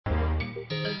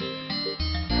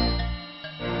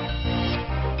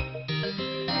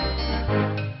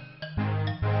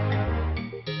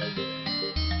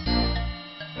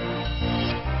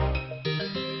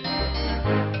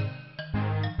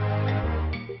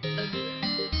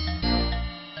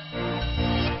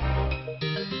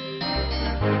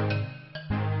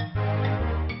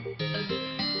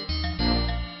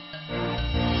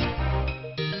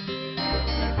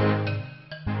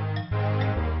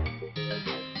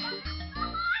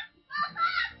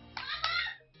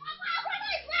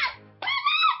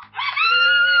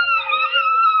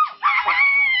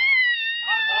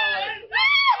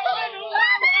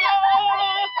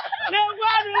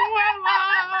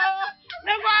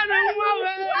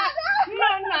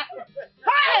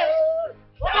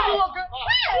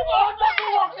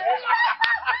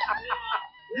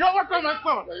You're welcome, my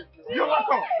son. You're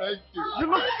welcome. Thank you. You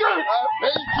look good.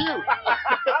 Thank you.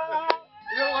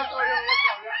 You're welcome.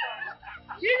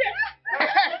 Thank you.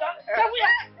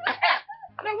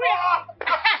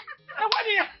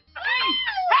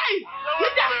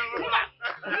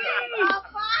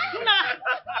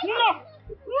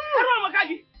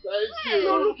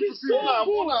 You're looking so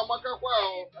good.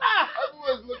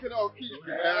 Everyone's looking all cute.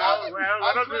 We're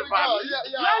not doing bad. Yeah.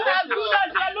 You're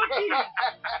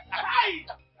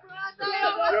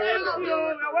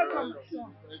welcome.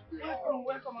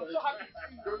 Welcome. I'm so happy to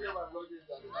see you.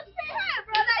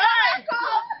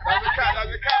 There's a car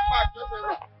back just in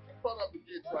front of the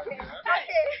gate right there.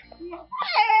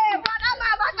 Hey, brother,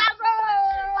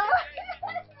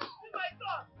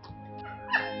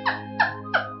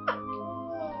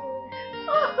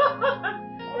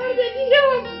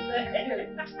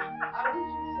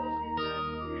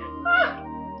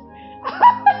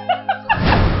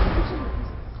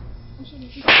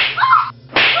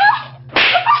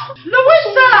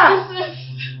 Louisa!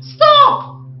 Stop!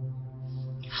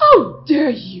 How dare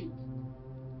you?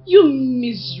 You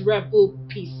miserable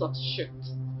piece of shit.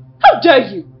 How dare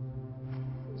you?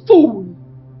 Fool!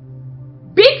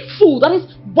 Big fool, that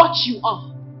is what you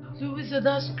are. Louisa,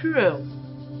 that's cruel.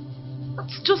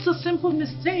 That's just a simple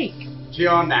mistake.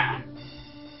 Fiona.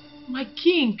 My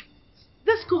king,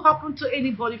 this could happen to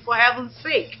anybody, for heaven's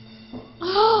sake.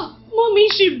 Ah, Mommy,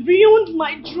 she ruined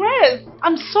my dress.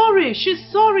 I'm sorry, she's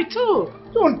sorry too.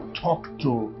 Don't talk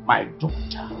to my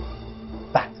daughter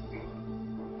that way.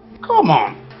 Come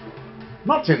on.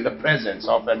 Not in the presence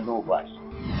of a nobody.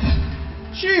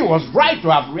 She was right to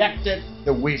have reacted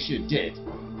the way she did.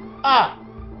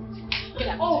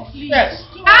 Oh, please. Yes.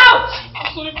 Out!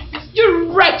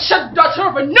 You wretched daughter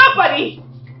of a nobody!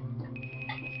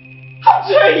 How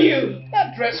dare you!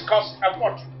 That dress cost a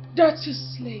fortune. Dirty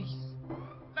slave.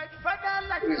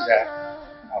 Louisa,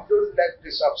 now don't let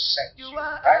this upset you,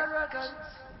 right?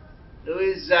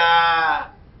 Louisa.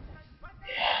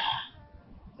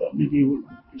 Yeah. Maybe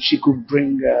she could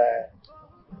bring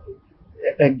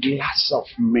a glass of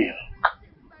milk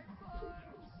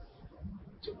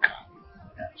to calm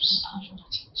your nerves.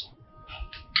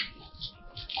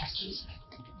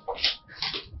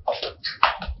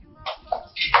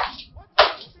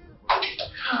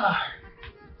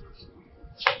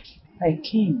 My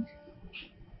king,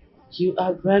 you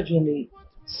are gradually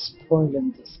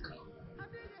spoiling this girl.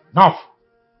 Enough!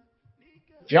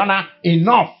 Fiona,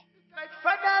 enough! Like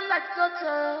father, like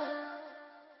daughter,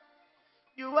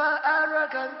 you are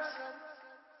arrogant,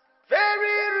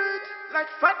 very rude. Like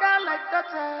father, like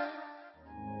daughter.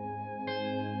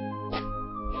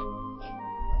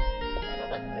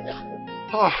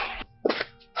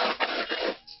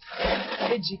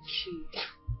 AGK,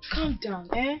 calm down,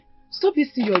 eh? Stop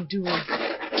this thing you're doing.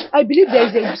 I believe there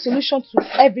is a solution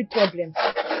to every problem.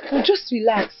 So just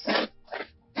relax.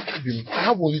 I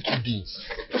have only 2 days.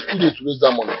 Just 2 days to raise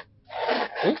that money.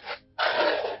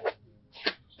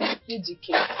 AGK,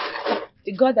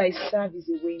 the God I serve is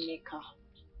a way maker.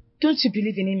 Don't you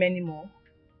believe in him anymore?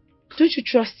 Don't you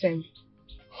trust him?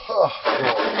 God.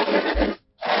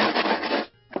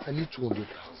 I need 200,000.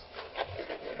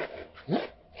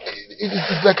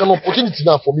 It's like an opportunity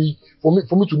now for me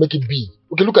to make it big.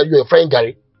 Okay, look at you, your friend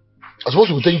Gary. I'm supposed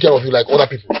to be taking care of you like other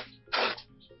people.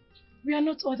 We are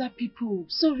not other people,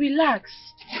 so relax.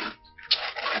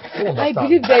 I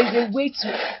believe there is a way to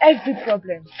every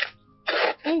problem.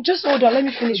 Just hold on, let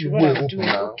me finish with what I'm doing,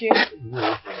 okay?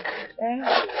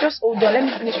 Just hold on, let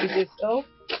me finish with this, oh?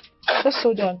 Just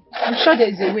hold on. I'm sure there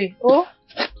is a way, oh?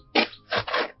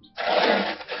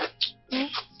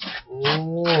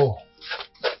 Oh.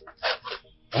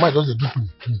 I might just do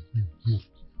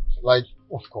like,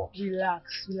 of course.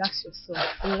 Relax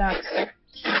yourself, relax.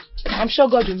 I'm sure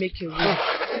God will make a way.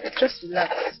 Just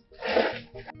relax.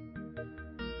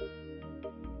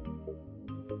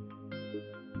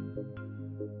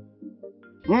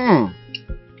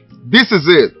 This is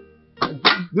it.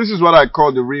 This is what I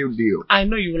call the real deal. I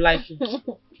know you like it.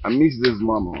 I miss this,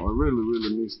 Mama. I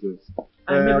really miss this.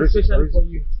 I made it especially for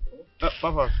you.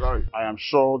 Papa, sorry. I am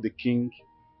sure the king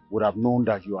would have known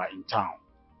that you are in town.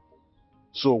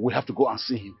 So we have to go and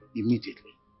see him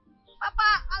immediately.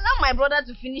 Papa, allow my brother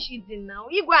to finish eating now.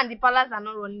 Igwe and the palace are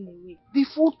not running away. The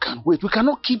food can wait. We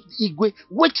cannot keep Igwe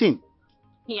waiting.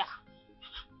 Yeah.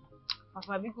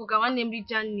 Papa, Biko, can one name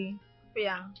Richard?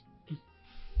 Yeah.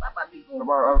 Papa, Biko.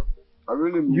 Papa, I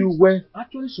really miss You were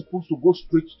actually supposed to go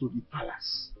straight to the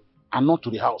palace and not to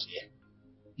the house here.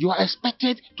 You are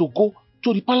expected to go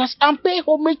to the palace and pay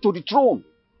homage to the throne.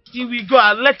 Here we go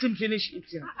and let him finish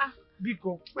eating.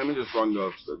 Biko. Let me just run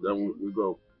upstairs, then we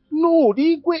go. No,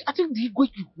 the Igwe, I think the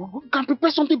Igwe can prepare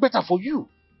something better for you.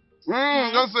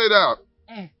 Don't say that.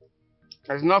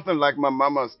 There's nothing like my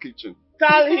mama's kitchen.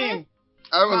 Tell him.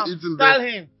 I haven't eaten Tell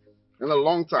this him. in a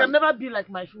long It can time. never be like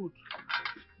my food.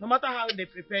 No matter how they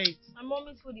prepare it. My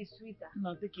mommy's food is sweeter.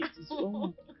 No, take it. It's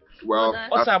own. Well,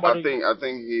 What's I about think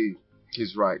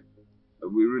he's right.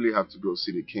 We really have to go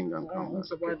see the king and come back.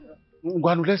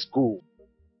 Gwanu, let's go.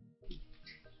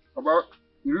 About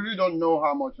you really don't know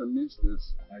how much I miss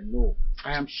this. I know.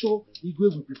 I am sure Igwe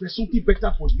will prepare something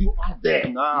better for you out there.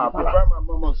 Nah, I prefer my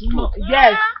mama's food. No,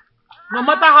 yes. No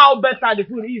matter how better the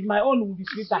food is, my own will be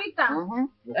sweeter.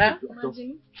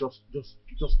 Just let's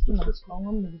go.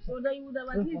 So that you would have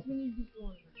at least finished this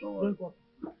one. Don't go.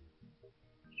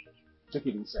 Take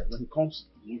it inside. When he comes,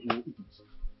 you will eat it.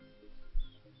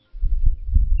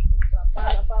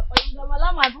 Papa, you would have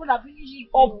allowed my brother finish it.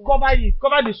 Oh, cover it.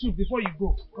 Cover the soup before you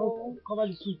go. Cover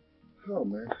the soup. Oh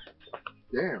man.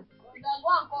 Damn.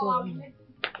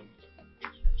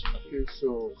 Okay, so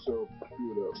clean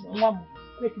it up, man. Mama,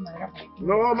 take my wrapper.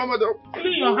 No, Mama, don't.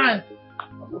 Clean your hand.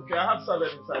 Okay, I have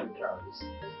salad inside the car. Just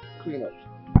clean up.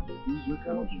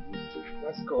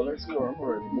 Let's go. I'm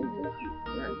already moving.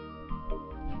 Yeah.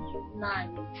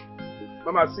 9.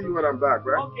 Mama, I'll see you when I'm back,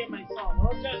 right? Okay, my son.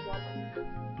 Okay,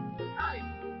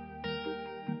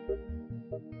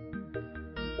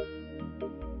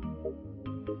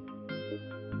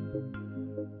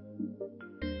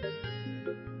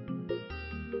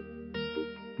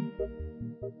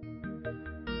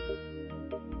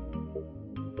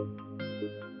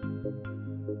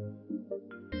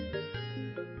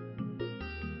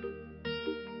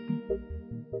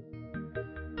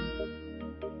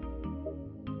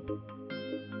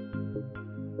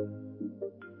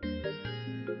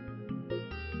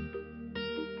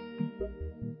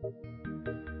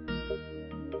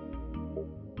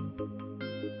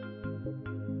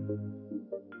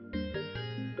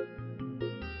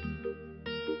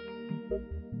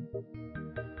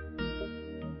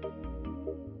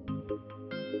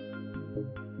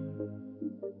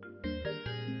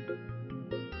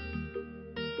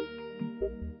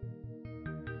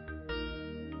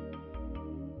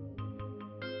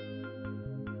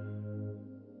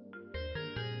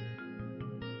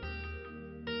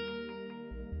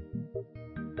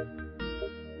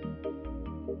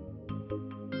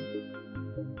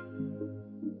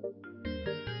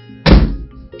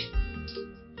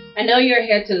 I know you're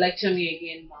here to lecture me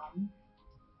again, Mom.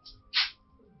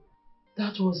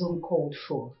 that was uncalled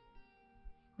for.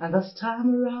 And this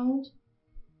time around,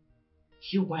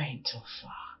 you went too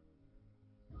far.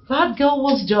 That girl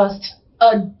was just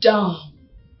a dumb,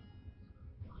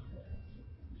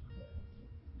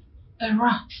 a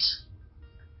rat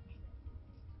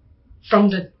from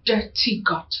the dirty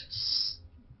gutters.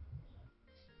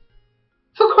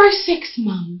 For Christ's sakes,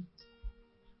 Mom,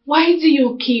 why do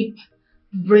you keep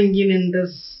bringing in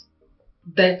this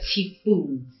dirty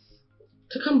fools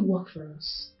to come work for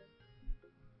us?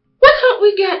 Why can't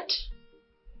we get,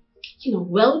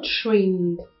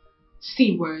 well-trained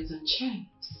stewards and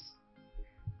chefs?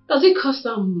 Does it cost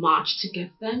that much to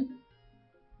get them?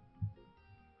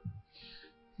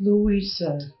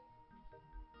 Louisa,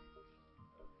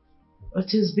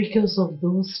 it is because of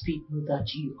those people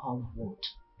that you are what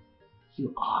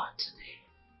you are today.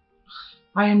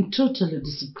 I am totally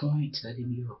disappointed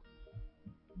in you.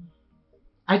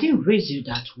 I didn't raise you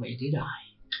that way, did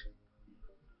I?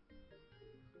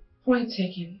 Point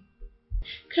taken.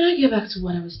 Can I get back to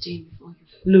what I was doing before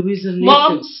you? Louisa, listen.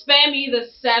 Mom, spare me the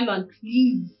salmon,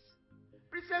 please.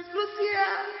 Princess Lucia,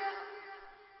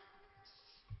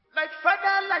 like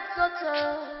father, like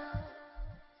daughter,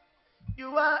 you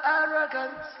are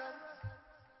arrogant,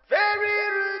 very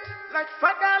rude, like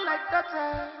father, like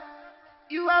daughter.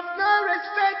 You have no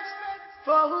respect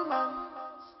for woman.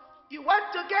 You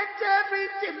want to get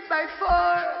everything by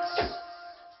force.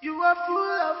 You are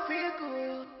full of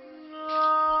ego.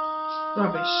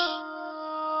 Rubbish.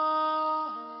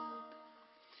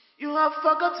 have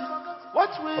forgotten what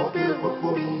we've been.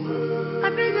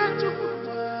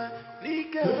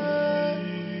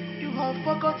 You have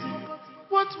forgotten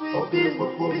what we've been.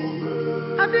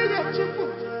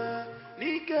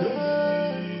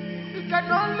 You can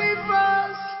only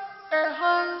force a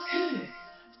horse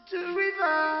to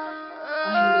river,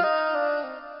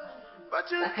 but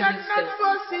you cannot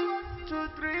force him to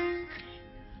drink.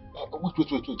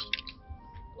 Wait.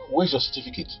 Where's your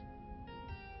certificate?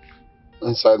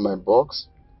 Inside my box.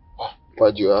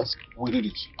 Why'd you ask? We need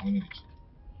it.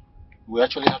 We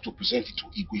actually have to present it to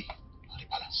Igwe at the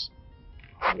palace.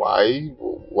 Why?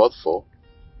 What for?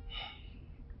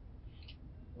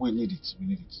 We need it.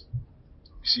 You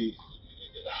see,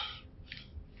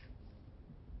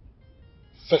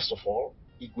 first of all,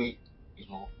 Igwe,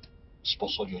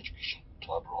 sponsored your education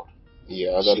to abroad.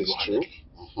 Yeah, that is true.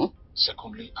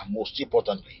 Secondly, and most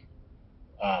importantly,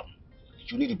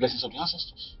 you need the blessings of the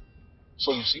ancestors.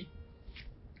 So you see,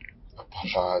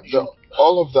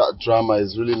 all of that drama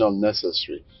is really not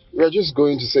necessary. We are just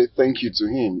going to say thank you to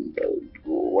him.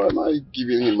 Why am I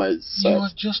giving him my set? You are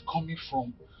just coming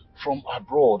from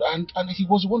abroad, and he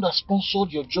was the one that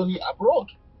sponsored your journey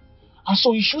abroad, and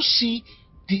so you should see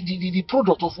the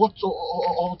product of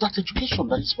of that education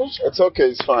that is sponsored. It's okay,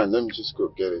 it's fine. Let me just go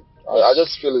get it. I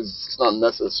just feel it's not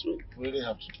necessary. We really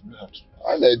have to.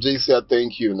 I know JC,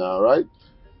 thank you now, right?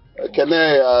 Can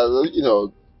I,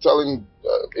 tell him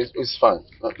it's fine.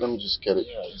 Let me just get it.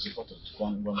 Yeah, it's important.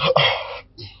 One.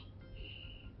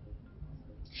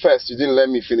 First, you didn't let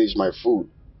me finish my food.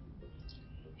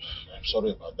 I'm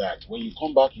sorry about that. When you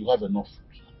come back, you have enough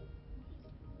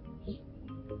food.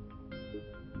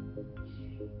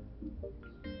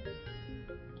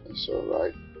 It's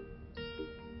alright.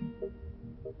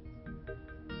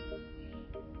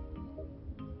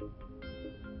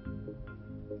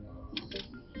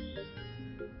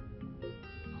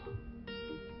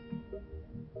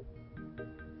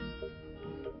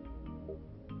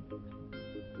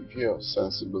 If you're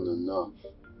sensible enough,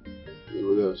 you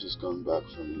would have just gone back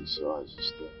for me, so I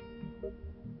just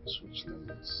switch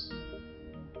limits.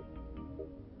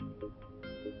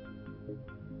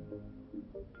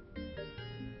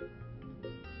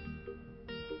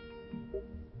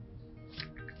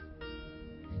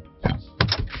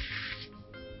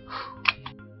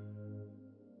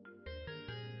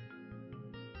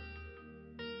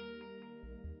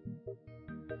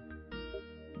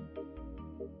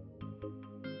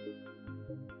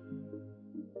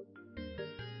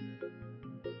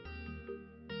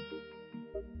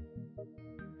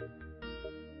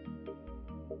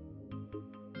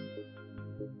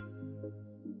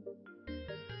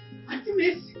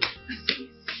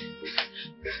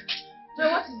 So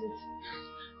what is it?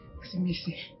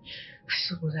 Missy, I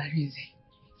saw Brother Rinze.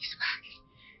 He's back.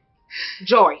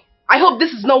 Joy, I hope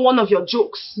this is not one of your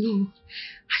jokes. No,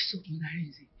 I saw Brother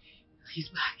Rinze. He's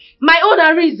back. My own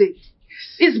Arinze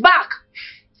is back.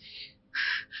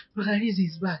 Brother Rinze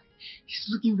is back. He's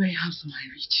looking very handsome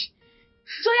and rich.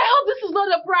 Joy, I hope this is not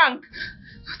a prank.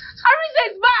 Arinze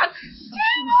is back.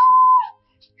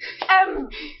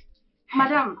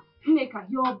 Madam Nneka,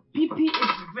 your BP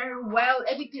is very well.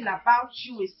 Everything about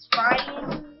you is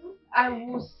fine. I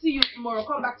will see you tomorrow.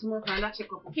 Come back tomorrow for another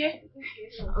checkup, okay?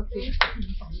 Okay.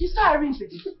 You saw Arinze.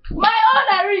 My own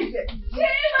Arinze.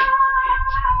 Shiva!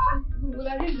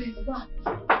 Arinze is back.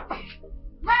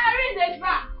 My Arinze is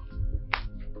back.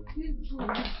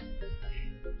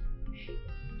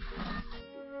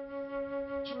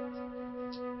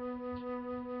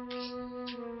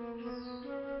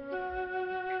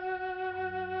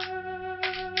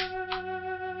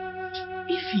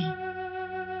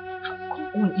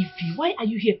 Come on, Ify. Why are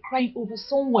you here crying over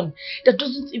someone that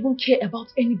doesn't even care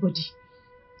about anybody?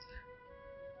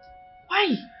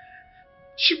 Why?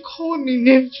 She called me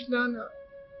named Junana.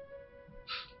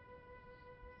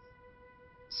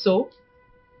 So?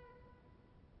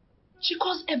 She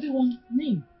calls everyone's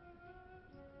name.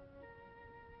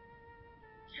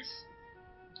 Yes.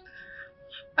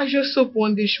 I just hope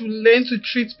one day she will learn to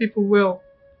treat people well,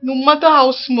 no matter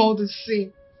how small the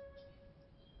sin.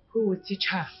 Who will teach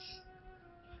her?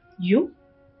 You?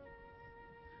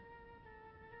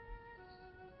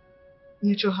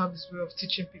 Nature has its way of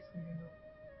teaching people, you know.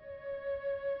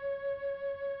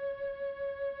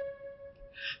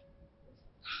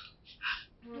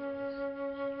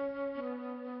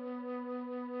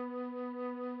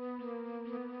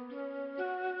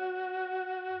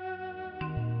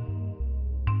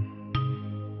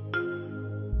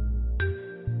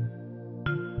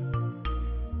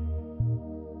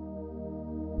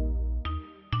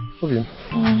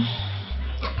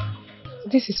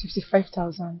 This is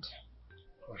 55,000.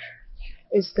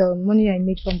 It's the money I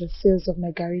made from the sales of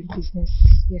my garri business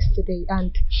yesterday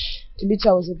and the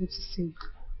little I was able to save.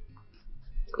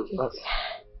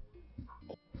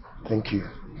 Thank you.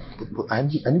 But I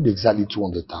need exactly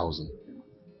 200,000.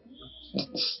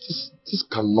 This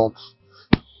cannot.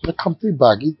 I can pay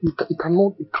back. It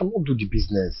cannot do the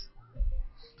business.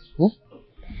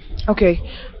 Okay,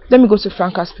 let me go to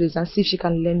Franca's place and see if she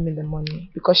can lend me the money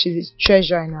because she's a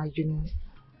treasurer in our union.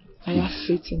 I have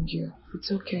faith in you.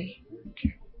 It's okay.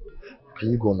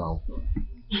 Can you go now?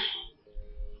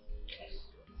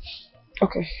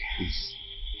 Okay. Please.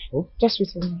 Oh? Just wait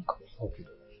for me. Okay.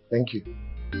 Thank you.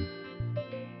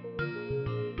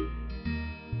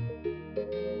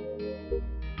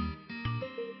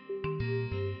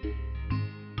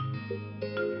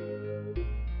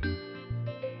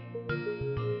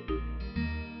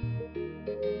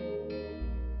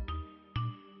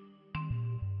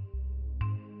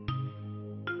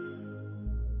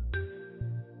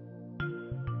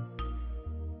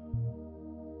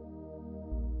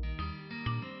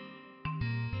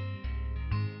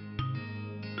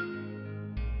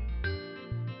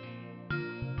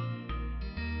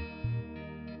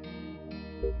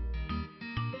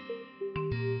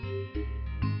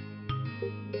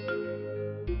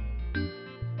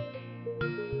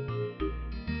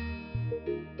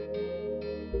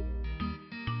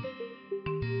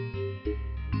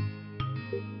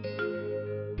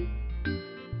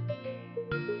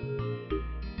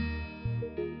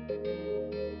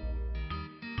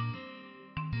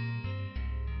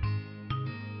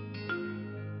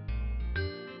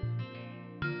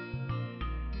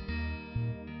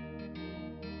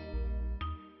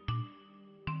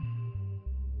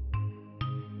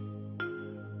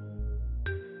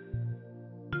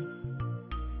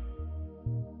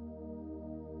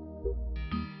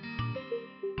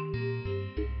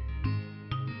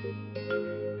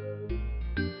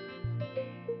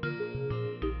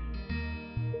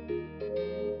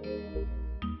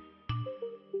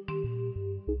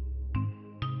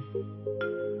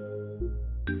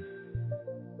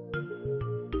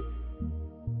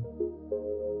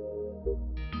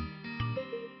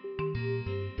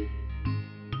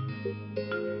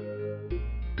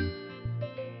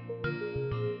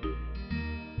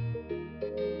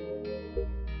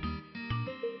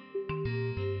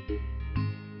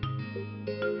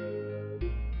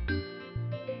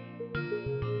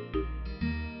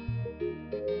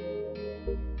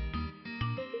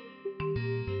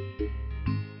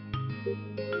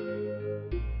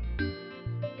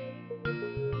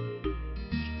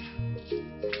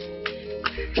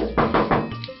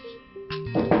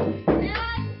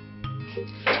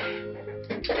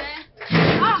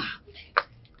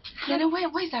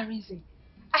 Where is Arinze?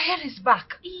 I heard he's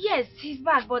back. Yes, he's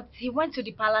back, but he went to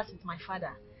the palace with my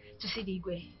father to see the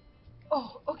Igwe.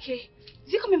 Oh, okay.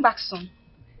 Is he coming back soon?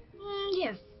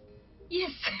 Yes.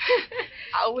 Yes.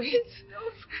 I'll wait.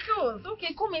 Of course.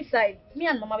 Okay, come inside. Me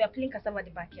and Mama, we are playing cassava at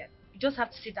the backyard. You just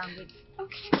have to sit and wait.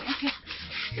 Okay.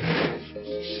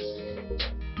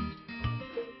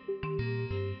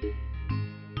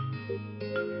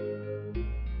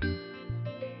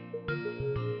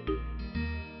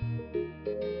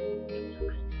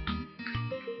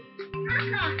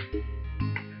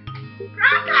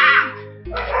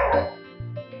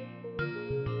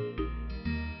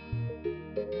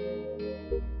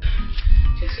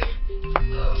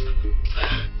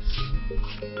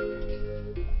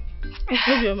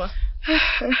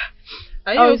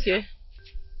 Are you okay?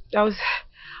 I was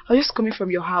just coming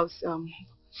from your house.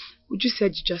 You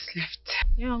said you just left.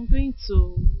 Yeah, I'm going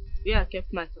to where I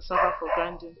kept my cassava for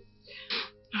grinding.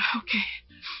 Okay.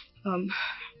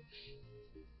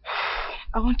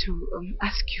 I want to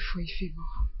ask you for a favor.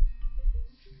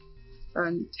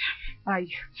 And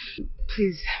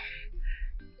please,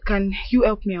 can you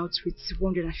help me out with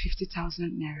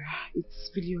 150,000 naira?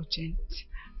 It's really urgent.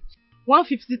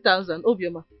 150,000,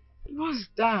 Obioma. What's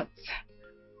that?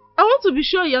 I want to be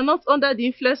sure you're not under the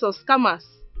influence of scammers.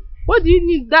 What do you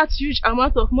need that huge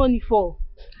amount of money for?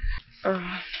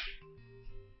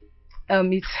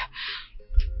 It's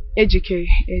Ejike,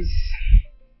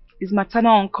 his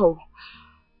maternal uncle.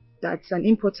 That's an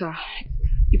importer.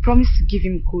 He promised to give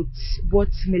him goods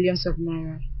worth millions of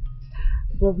naira.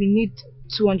 But we need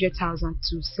 200,000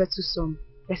 to settle some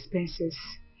expenses.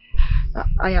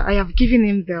 I have given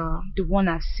him the one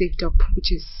I've saved up,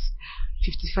 which is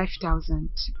 55,000,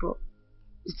 but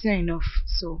it's not enough,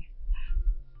 so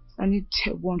I need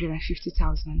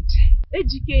 150,000.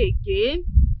 Ejike again?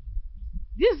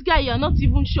 This guy, you're not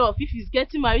even sure of if he's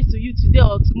getting married to you today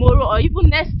or tomorrow or even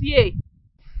next year.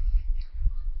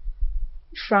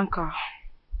 Franca,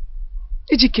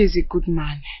 Ejike is a good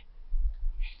man.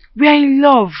 We are in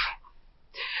love.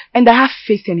 And I have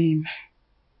faith in him.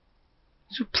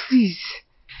 So please,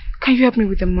 can you help me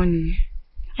with the money?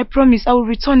 I promise I will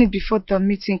return it before the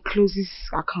meeting closes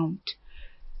account.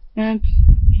 And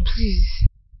please.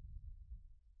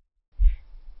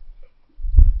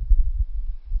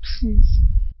 Please.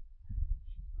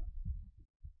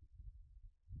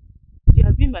 You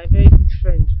have been my very good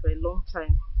friend for a long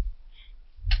time.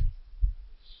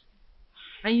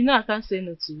 And you know I can't say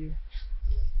no to you.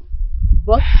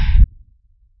 But,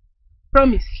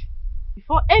 promise,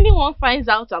 before anyone finds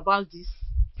out about this,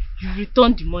 you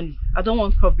return the money. I don't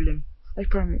want problem. I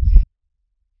promise.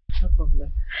 No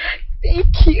problem.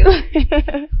 Thank you.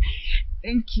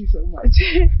 Thank you so much.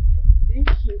 Thank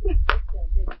you.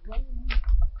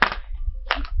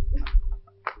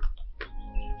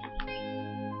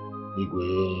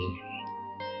 Igwe.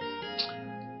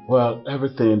 Well,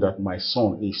 everything that my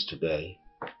son is today,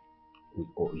 we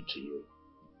owe it to you.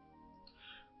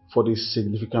 For the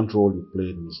significant role you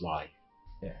played in his life.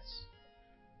 Yes.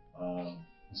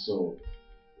 So,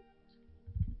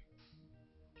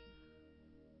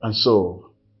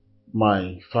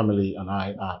 my family and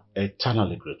I are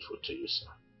eternally grateful to you,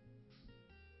 sir.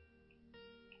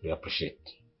 We appreciate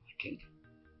King.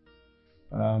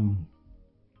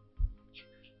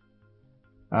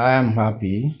 I am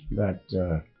happy that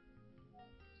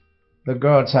the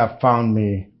gods have found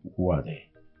me worthy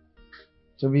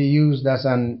to be used as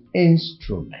an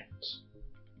instrument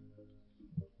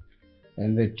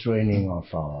in the training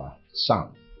of our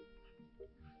son.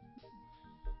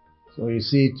 So you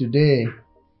see, today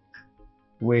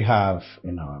we have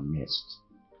in our midst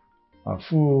a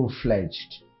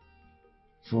full-fledged,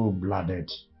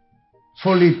 full-blooded,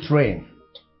 fully trained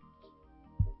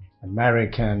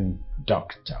American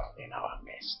doctor in our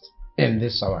midst, in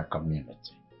this our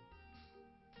community.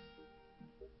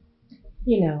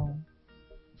 You know,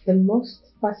 the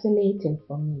most fascinating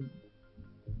for me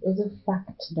is the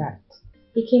fact that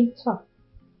he came top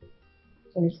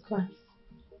in his class.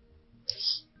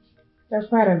 We're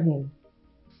proud of him.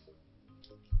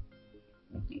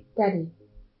 Daddy,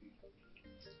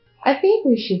 I think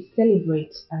we should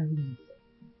celebrate Arin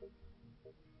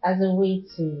as a way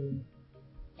to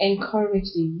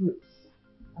encourage the youth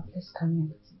of this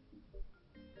community.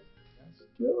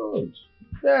 Good.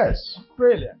 Yes,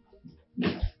 brilliant.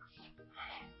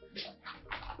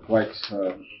 Quite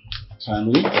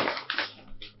timely.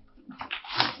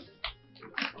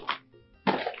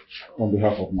 On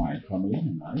behalf of my family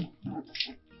and I,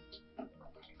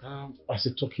 as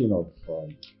a token of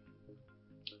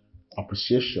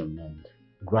appreciation and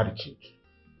gratitude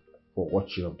for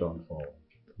what you have done for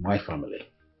my family,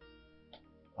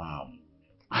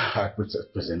 I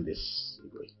present this.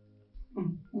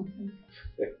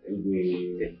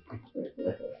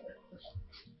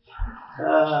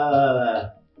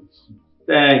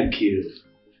 Thank you.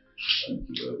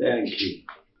 Thank you.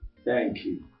 Thank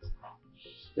you.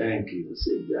 Thank you.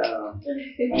 Sit down.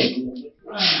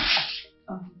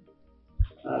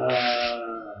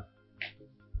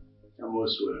 You're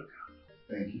most welcome.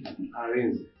 Thank you.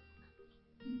 Arinze.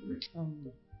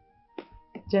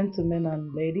 Gentlemen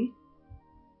and lady,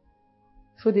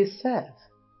 food is served.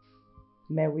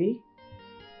 May we?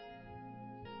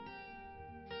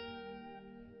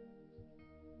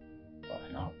 Why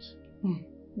not?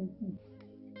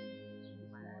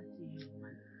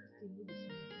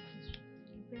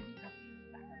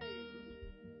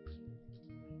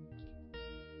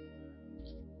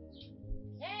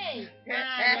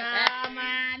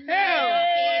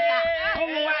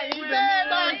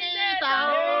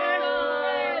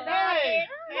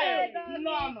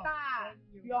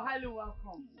 You're highly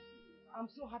welcome. I'm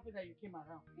so happy that you came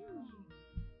around.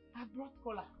 I brought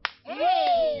cola.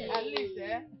 Hey! At least,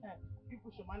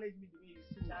 people should manage me the way you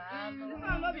see me. I'm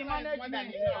not the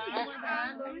manager.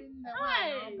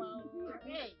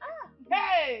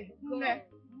 Hey!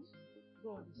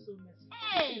 God is so merciful.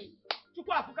 Hey!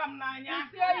 Chukwu afukam n'anya.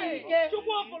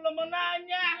 Chukwu ofolo mo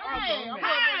n'anya.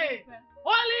 Hey!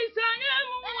 Olisanye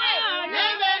mwa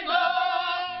yemego.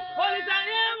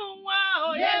 Olisanye mwa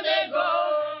yemego.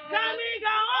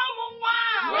 Kamiga omwa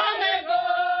yemego.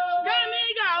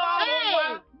 Kamiga omwa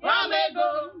yemego.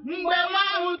 Mgbe nwa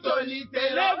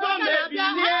utolitere ego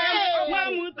mebilie. Nwa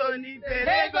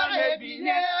utolitere ego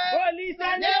mebilie.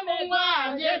 Olisanye mwa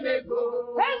yemego.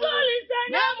 Olisanye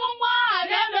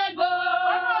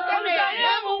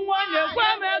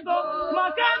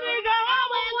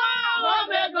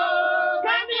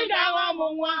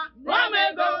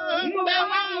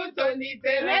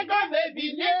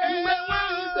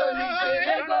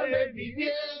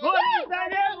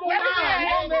mwa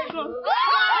yemego.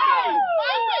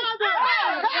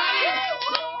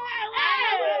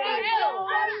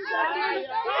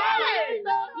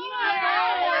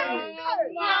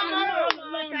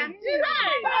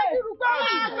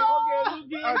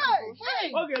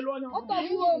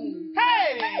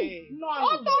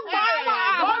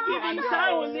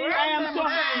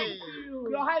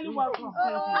 You're highly welcome.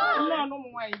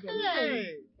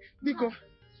 Because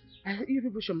you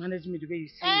people should manage me the way you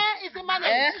see me. It's a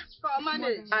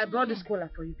manage. I brought this cola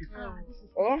for you people.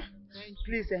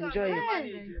 Please enjoy it.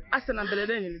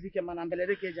 Madam,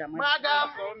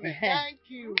 Thank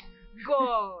you.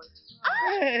 God.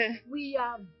 We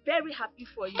are very happy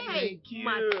for you. Thank you.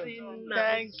 Martina.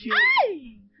 Thank you.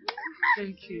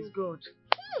 Thank you. It's good.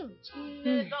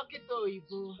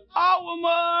 Oh,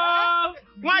 woman!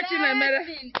 Watching a matter.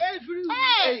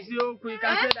 Everywhere. You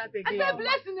can say that again. It's a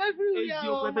blessing everywhere.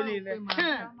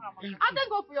 I thank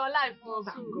God for your life.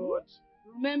 Thank God.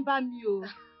 Remember me.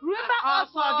 Remember us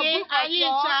again. Of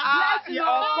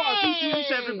course. To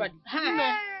reach everybody.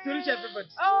 To reach everybody.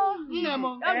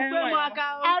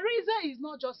 Ariza is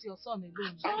not just your son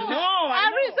alone. No,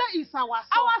 Ariza is our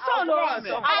son. Our son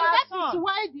also. And that is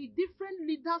why the different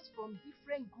leaders from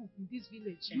different groups in this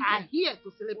village are here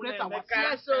to celebrate our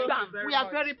son. So we are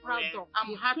very proud of.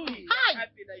 I'm happy.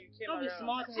 Happy that you came around. Don't be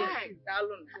smart.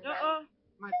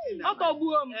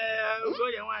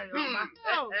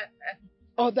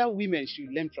 Other women should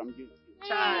learn from you.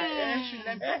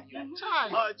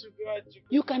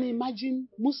 You can imagine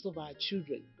most of our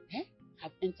children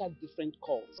have entered different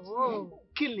cults.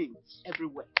 Killings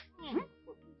everywhere.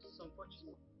 It's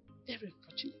unfortunate. Very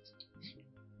unfortunate.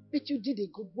 But you did a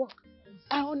good work.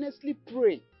 I honestly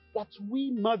pray that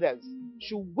we mothers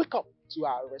should wake up to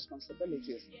our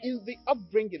responsibilities in the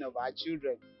upbringing of our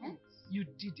children. You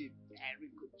did a very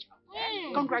good job.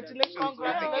 Congratulations.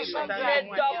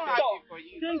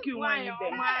 Thank you,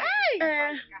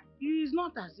 it's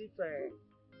not as if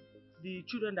the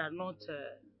children are not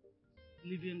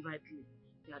living rightly.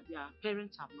 Their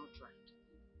parents have not tried.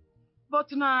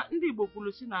 But na ndị Igbo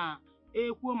kwuru si na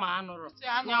ekwo ma anụrụ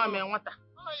ya me nwata.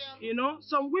 You know,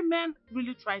 some women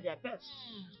really try their best,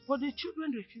 but the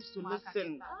children refuse to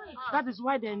listen. That is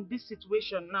why they're in this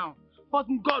situation now. But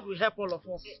God will help all of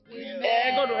us.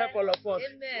 God will help all of us.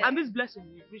 And this blessing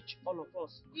will reach all of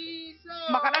us. It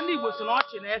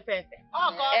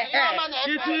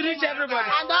will reach everybody.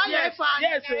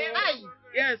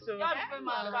 Yes.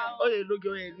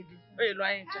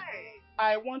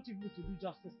 I want you to do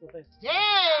justice to this.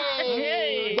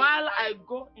 While I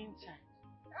go inside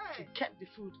to get the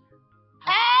food.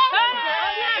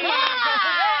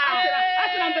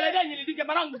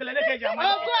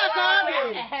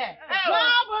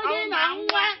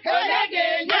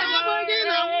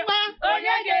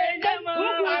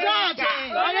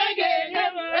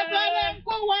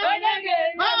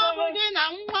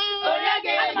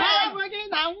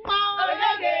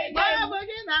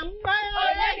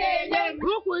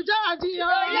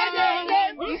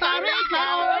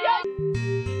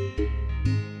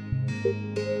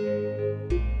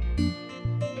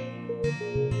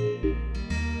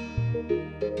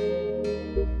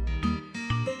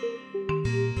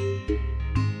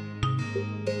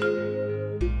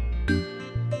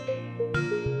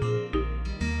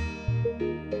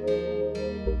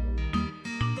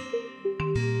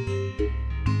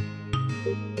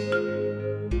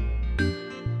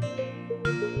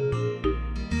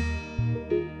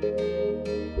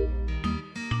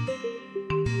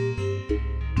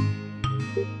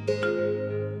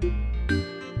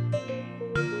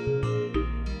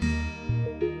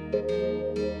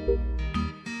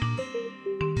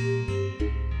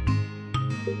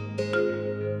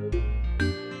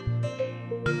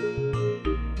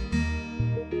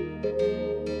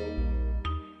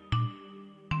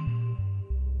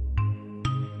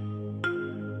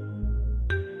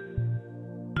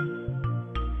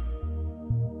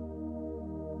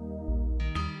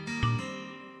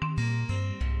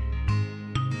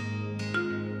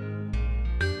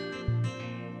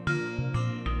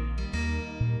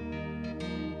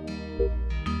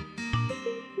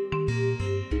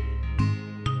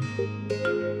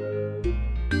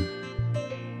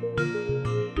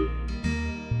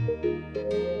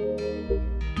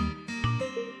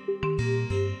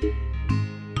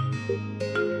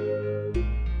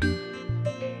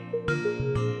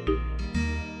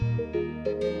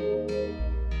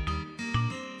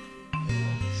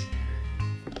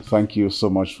 Thank you so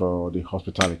much for the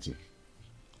hospitality.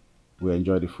 We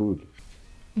enjoy the food.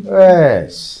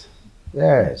 Yes.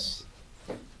 I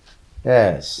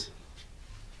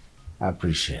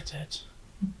appreciate it.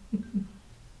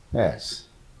 Yes.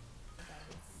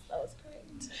 That was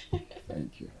great.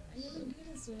 Thank you. And you look good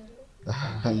as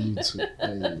well. And you too.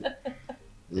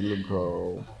 You look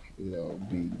all,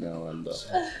 big now and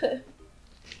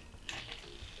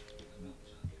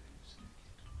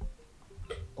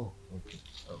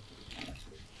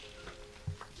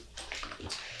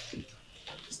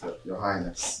Your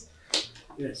Highness.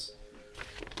 Yes.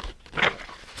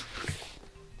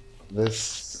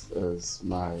 This is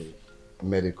my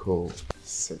medical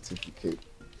certificate.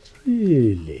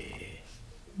 Really?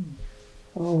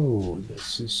 Oh,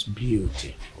 this is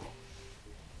beautiful.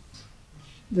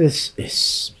 This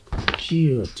is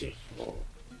beautiful.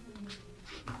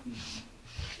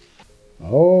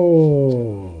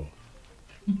 Oh.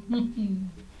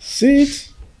 See it?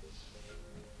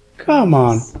 Come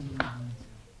on.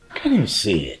 Can you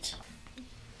see it?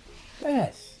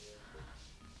 Yes.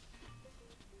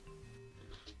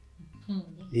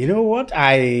 You know what?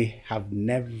 I have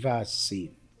never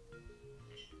seen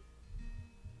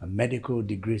a medical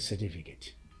degree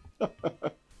certificate.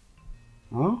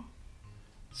 Huh?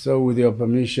 So with your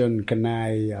permission, can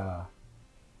I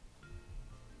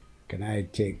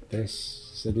take this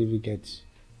certificate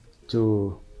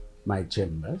to my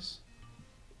chambers?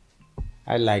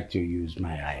 I like to use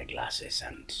my eyeglasses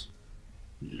and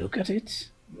look at it,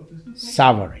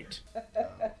 savor it.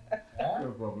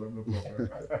 No problem, no problem.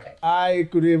 I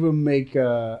could even make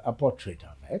a portrait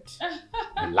of it,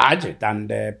 enlarge it, and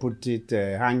put it,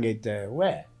 hang it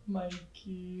where? My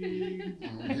king.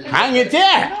 Hang it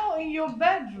here! No, in your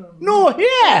bedroom. No,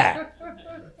 here!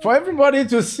 For everybody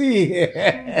to see.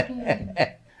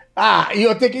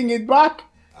 You're taking it back?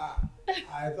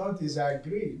 I thought he's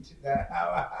agreed that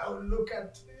I will look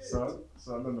at it. So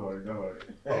don't worry, don't worry.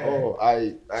 Oh,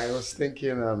 I was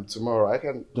thinking tomorrow I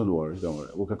can... Don't worry.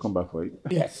 We can come back for it.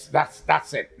 Yes,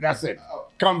 that's it. That's it.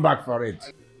 Come back for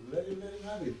it. Let him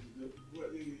have it.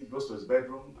 He goes to his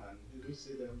bedroom and he will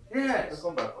see them. Yes. We'll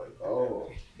come back for it.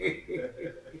 Oh.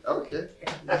 Okay.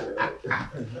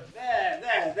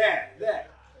 There.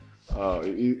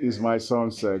 He's my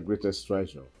son's greatest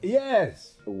treasure.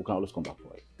 Yes. We can always come back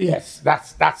for it. Yes,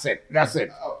 that's it. That's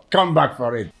it. Come back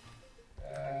for it.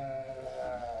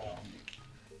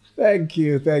 Thank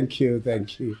you. Don't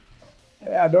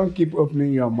keep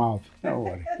opening your mouth. Don't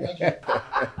worry.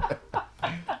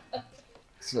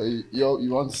 So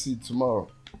you want to see it tomorrow?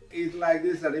 It's like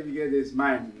this certificate is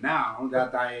mine now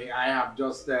that I have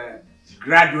just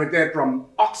graduated from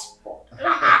Oxford.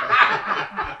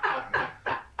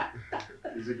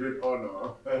 It's a great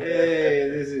honor. Hey,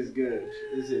 this is good.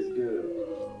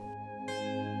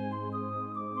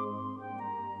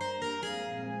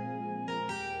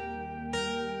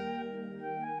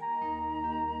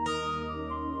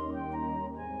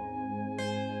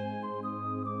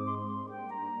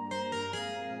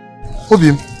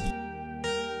 Obim.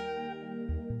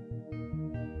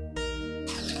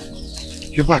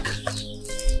 You're back.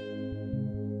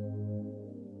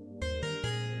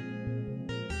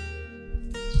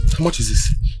 How much is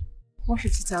this?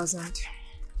 150,000.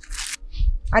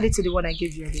 Add it to the one I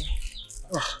gave you earlier.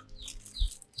 Oh,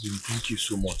 thank you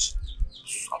so much.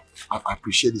 I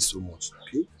appreciate it so much.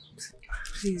 Okay?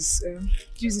 Please,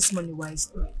 use this money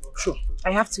wisely. Sure.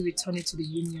 I have to return it to the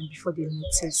union before they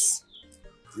notice.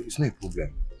 It's not a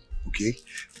problem. Okay?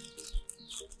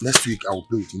 Next week I will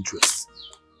pay with interest.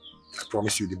 I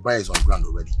promise you the buyer is on ground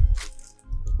already.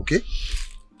 Okay?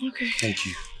 Okay. Thank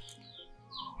you.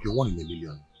 You're 1 in a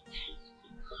million.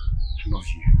 I love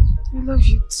you. I love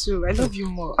you too. I love you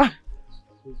more.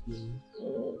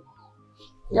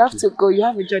 You have to go. You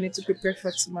have a journey to prepare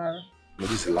for tomorrow. But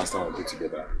this is the last time we'll be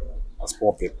together as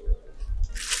poor people.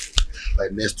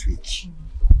 Like next week,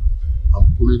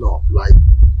 I'm pulling up like...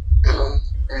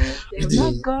 They've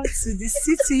not gone to the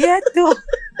city yet though.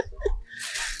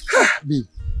 Babe,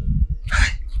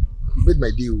 you made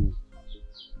my deal.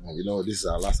 You know, this is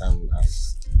our last time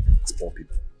as poor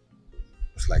people.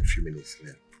 It's like a few minutes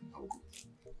left. I'll go.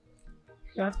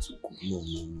 You have to go. No.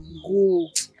 Go.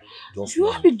 Just you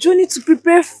one. have a journey to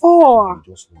prepare for.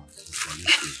 Just one.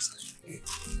 Let's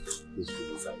go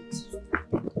inside it.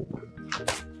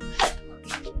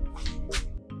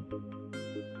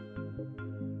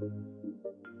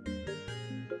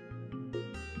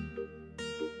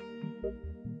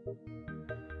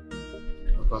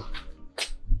 Papa,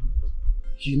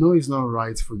 you know it's not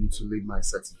right for you to leave my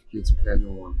certificate with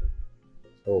anyone.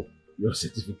 Oh, your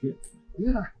certificate?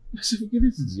 Yeah. Your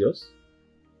certificate is yours.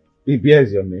 It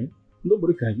bears your name.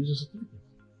 Nobody can use your certificate.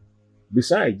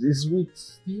 Besides, it's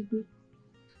with you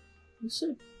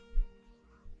said.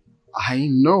 I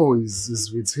know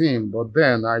it's with him, but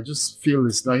then I just feel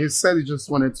it's not. He said he just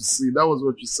wanted to see. That was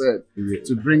what you said. Yeah.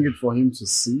 To bring it for him to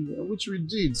see, which we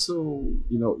did. So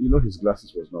you know his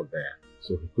glasses was not there,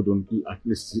 so he couldn't. At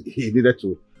least he needed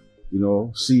to,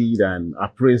 see it and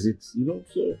appraise it. So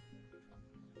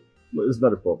it's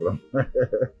not a problem.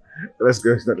 Let's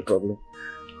go. It's not a problem.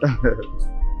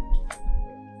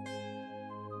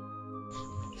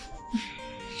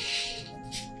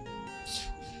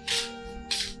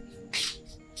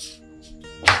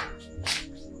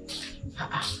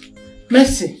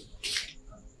 Mercy,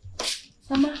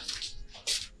 Mama.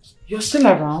 you're still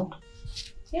around?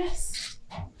 Yes.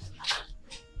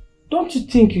 Don't you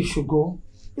think you should go?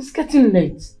 It's getting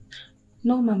late.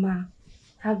 No, Mama.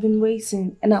 I've been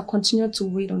waiting and I'll continue to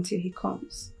wait until he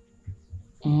comes.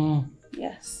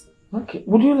 Yes. Okay.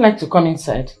 Would you like to come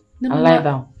inside No, and Mama, lie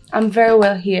down? I'm very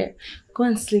well here. Go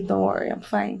and sleep, don't worry. I'm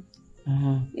fine.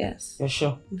 Yes. You're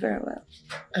sure? Very well.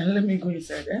 And let me go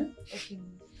inside, eh? Okay.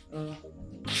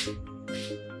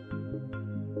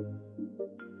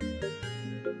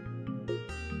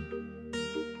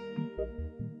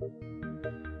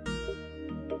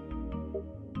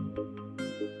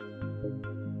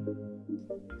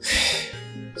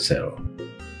 So,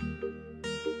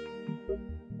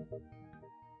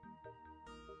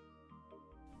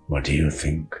 what do you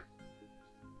think?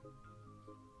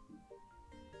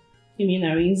 You mean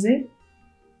Arinze?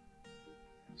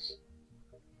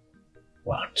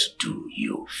 What do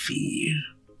you feel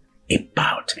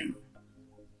about him?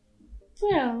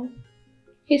 Well,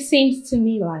 he seems to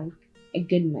me like a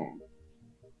good man.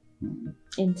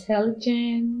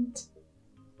 Intelligent,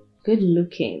 good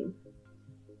looking.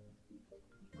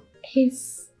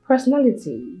 His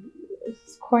personality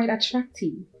is quite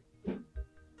attractive.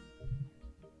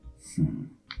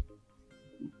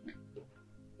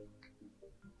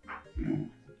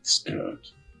 It's good.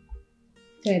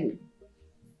 Teddy,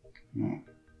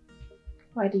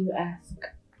 why do you ask?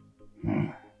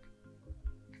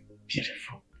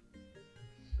 Beautiful.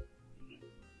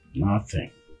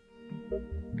 Nothing.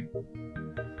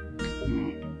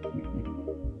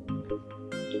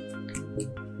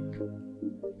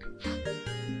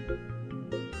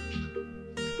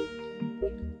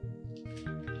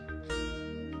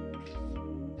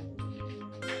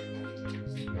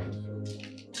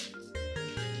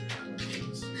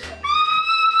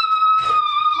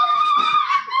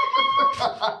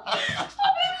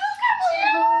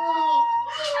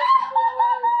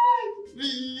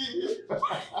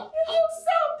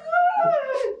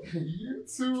 You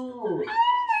too.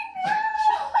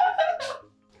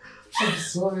 I'm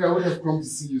sorry, I would have come to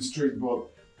see you straight, but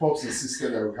Pops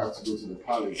insisted I would have to go to the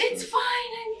palace. It's fine,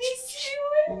 I miss you.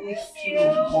 I miss you.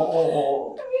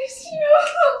 Oh. I miss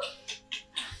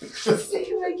you. See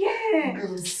you again.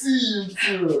 Good to see you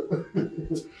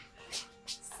too.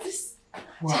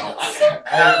 Wow, so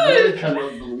I really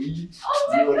cannot believe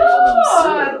you are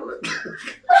the one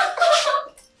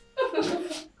I'm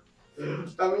seeing.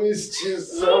 I missed you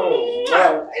so.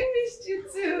 Wow. I missed you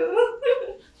too.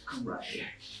 Come right here.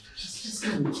 Just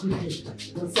come quickly.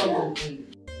 There's something for you.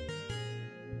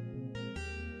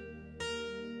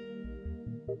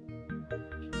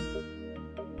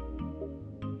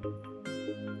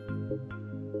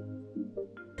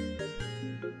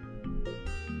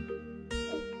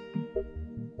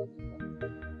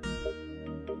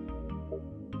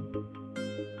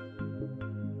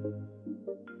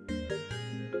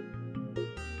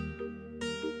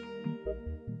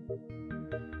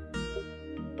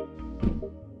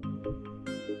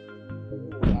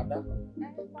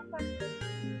 Papa,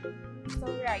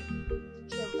 sorry I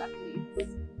came back late.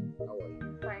 How are you?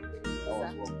 Fine. How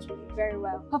was work today? Very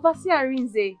well. Papa, see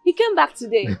Arinze. He came back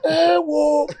today.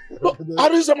 Whoa!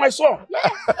 Arinze, my son!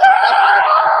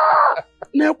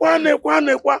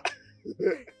 Nekwa.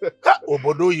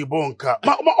 Obodo Yibo nka.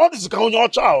 All this is on your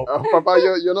child. Papa,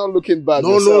 you're not looking bad.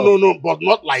 No, but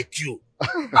not like you.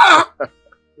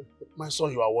 My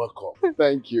son, you are welcome.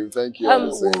 Thank you.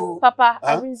 Papa,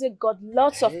 Arinze got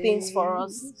lots of things for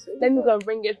us. Let me go and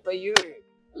bring it for you.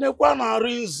 Nekwa na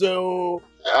Arinze o.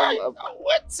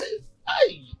 Wait.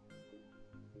 Hey.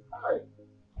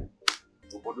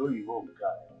 Obodo Yibo nka.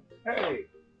 Hey.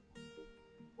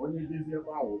 When you this here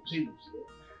will change.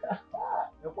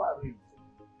 Nekwa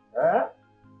Arinze.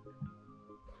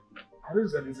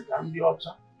 Arinze is a candy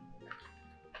ocha.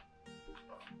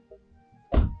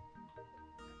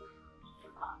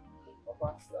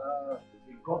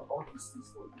 He got all these things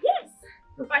for you. Yes.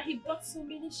 Papa, he bought so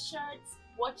many shirts,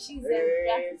 watches, and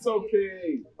glasses. It's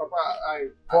okay. Papa,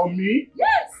 for me?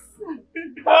 Yes.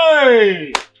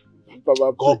 Hey!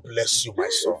 Papa, God bless you, my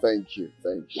son. Thank you,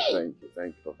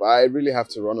 Papa. I really have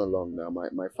to run along now.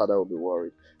 My father will be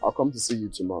worried. I'll come to see you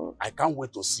tomorrow. I can't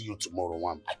wait to see you tomorrow,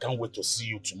 Mom. I can't wait to see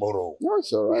you tomorrow. No,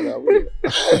 it's alright. I will.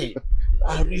 Hey!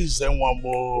 Arinze one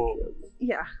more.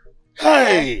 Yeah.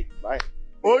 Hey! Bye.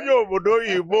 Onye obodo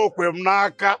Yibo kwe m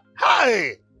n'aka.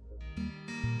 Hey!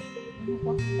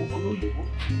 Obodo Yibo?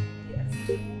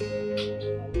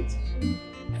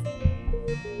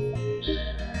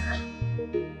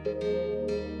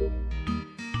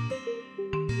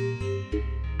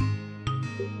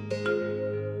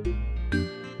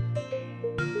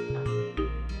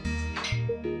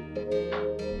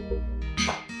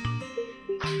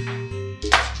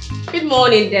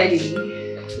 morning, Daddy.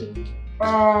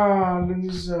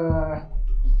 Louisa.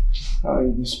 How are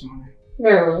you this morning?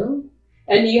 Well,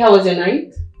 and you, how was your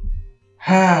night?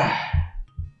 Very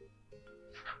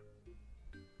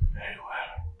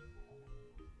well.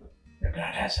 Your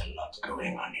dad has a lot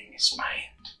going on in his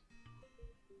mind.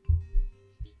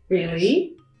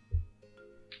 Really?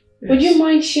 Yes. Would you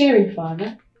mind sharing,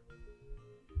 Father?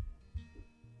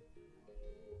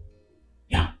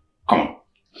 Yeah, come on.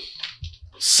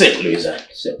 Sit, Louisa.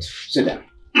 Sit. Sit down.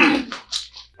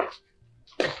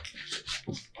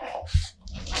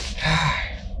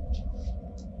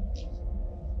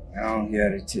 Now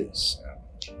here it is.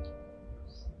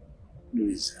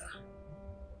 Louisa.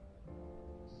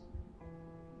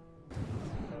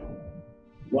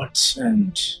 What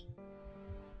and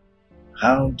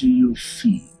how do you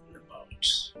feel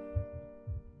about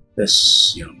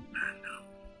this young man now?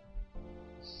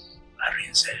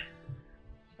 Arinze?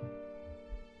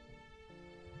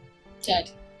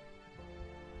 Daddy,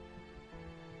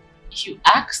 you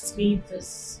asked me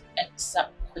this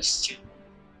exact question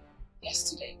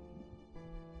yesterday.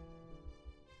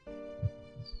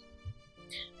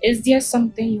 Is there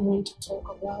something you want to talk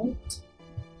about?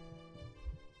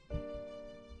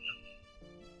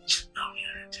 Now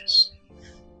here it is.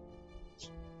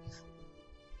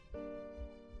 I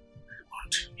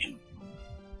want him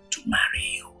to marry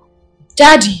you.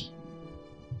 Daddy!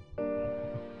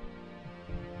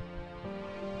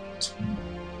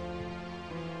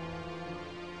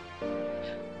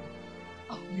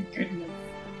 Oh my goodness.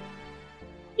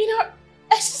 You know,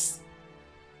 it's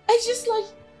just like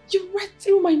you read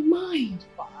through my mind,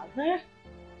 Father.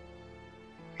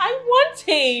 I want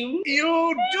him.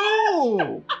 You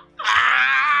do!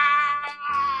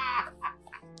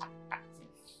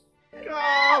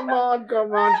 Come on,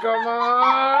 come on, come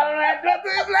on. It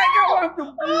doesn't like I want to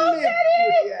bully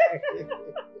you.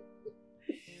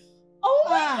 Oh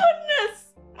my goodness.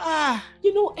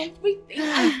 You know everything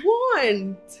I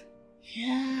want.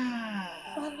 Yeah.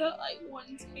 Father, I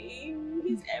want him.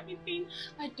 He's everything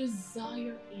I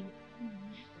desire in him.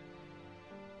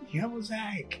 Here was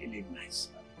I killing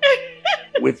myself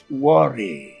with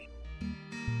worry.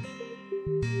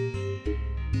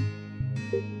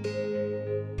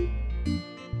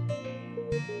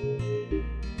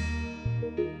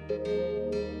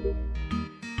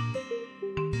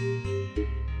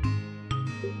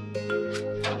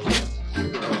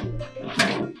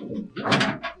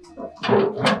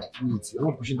 I'm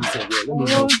not pushing this away. Let me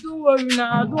Oh, don't worry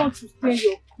now. I don't want to stain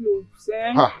your clothes.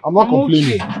 I'm not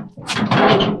complaining.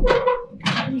 Okay.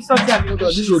 Let me sort out your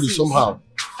This road is somehow.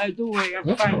 don't worry,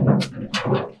 I'm fine.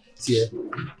 See,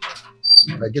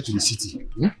 if I get to the city,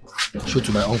 show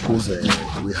to my uncle's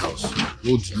warehouse.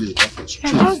 No delay.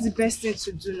 And that's the best thing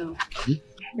to do now. Okay.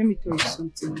 Let me tell you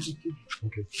something,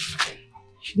 Okay.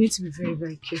 You need to be very,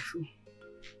 very careful.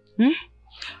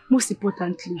 Most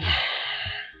importantly,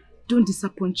 don't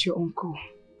disappoint your uncle.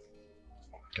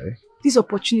 Okay. This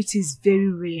opportunity is very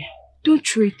rare. Don't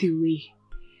throw it away.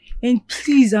 And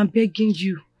please, I'm begging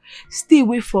you, stay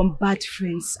away from bad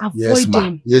friends. Avoid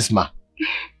them. Yes, ma.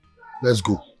 Let's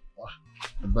go.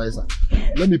 Advisor.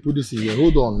 Let me put this in here.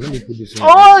 Hold on. Let me put this in here.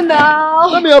 Oh, no.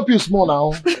 Let me help you small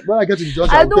now. When I get to the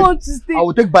junction, I don't want to stay. I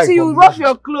will take bike. So you rough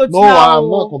your clothes no, now. I'm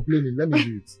not complaining. Let me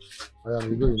do it.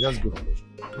 We're going. Let's go.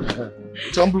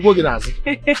 Some people get us.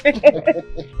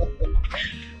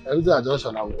 Everything at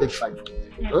junction, I will take bike.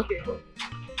 Okay.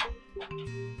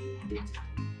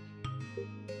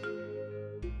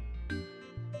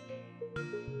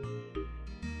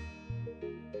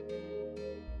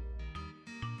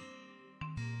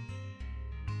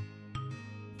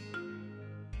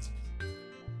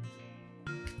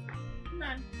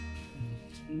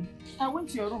 I went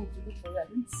to your room to look for you. I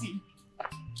didn't see you.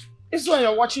 This is why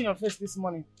you're watching your face this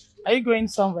morning. Are you going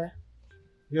somewhere?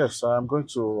 Yes, I'm going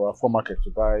to a full market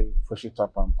to buy fresh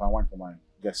tap and palm wine for my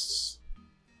guests.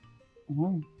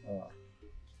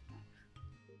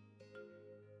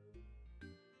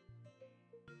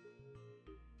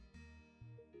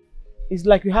 It's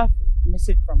like you have a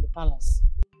message from the palace.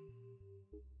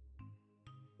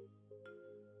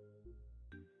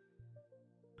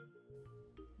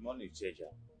 Morning, Cheja.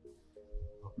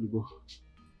 The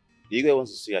Igwe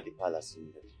wants to see you at the palace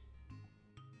immediately.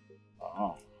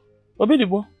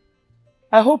 Obidibo,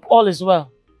 I hope all is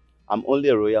well. I'm only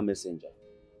a royal messenger.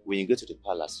 When you get to the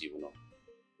palace, you will know.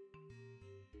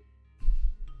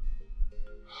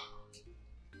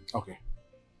 Okay.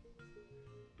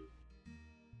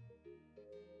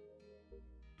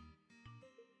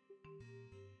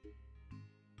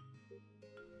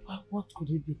 What could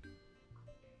it be?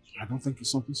 I don't think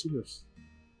it's something serious.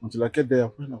 Until I get there, I'll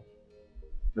find out.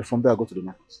 Then from there, I go to the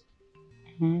market.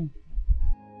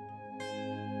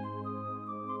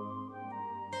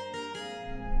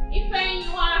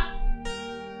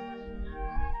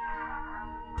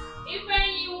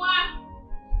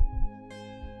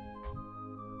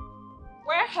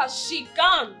 Where has she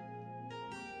gone?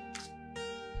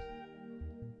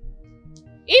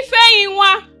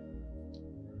 Ifeyiwa!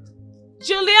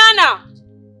 Juliana!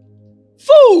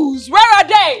 Fools! Where are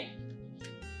they?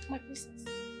 My princess.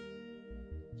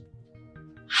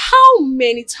 How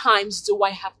many times do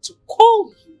I have to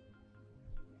call you?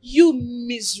 You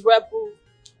miserable,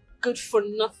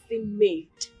 good-for-nothing maid.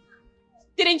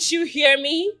 Didn't you hear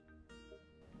me?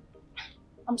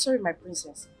 I'm sorry, my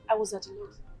princess. I was at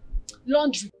work.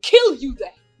 Laundry kill you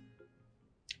there.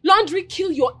 Laundry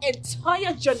kill your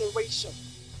entire generation.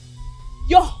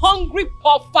 Your hungry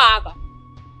poor father.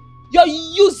 Your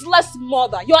useless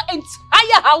mother. Your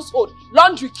entire household.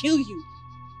 Laundry kill you.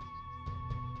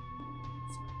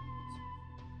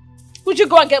 Would you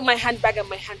go and get my handbag and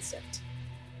my handset?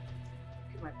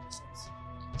 Okay, my princess.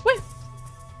 Wait.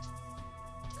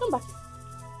 Come back.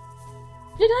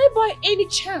 Did I by any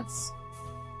chance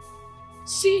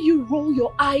see you roll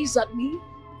your eyes at me?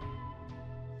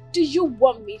 Do you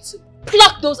want me to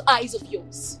pluck those eyes of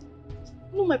yours?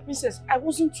 No, my princess, I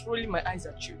wasn't rolling my eyes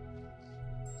at you.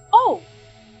 Oh!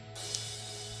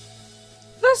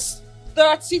 This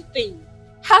dirty thing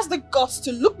has the guts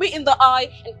to look me in the eye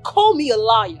and call me a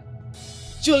liar.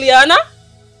 Juliana?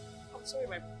 I'm sorry,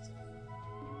 my princess.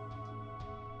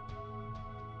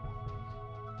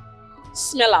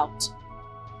 Smell out.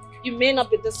 You may not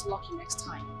be this lucky next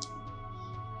time.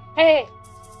 Hey!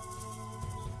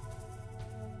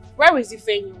 Where is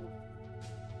Ifeanyi?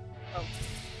 Oh,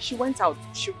 she went out.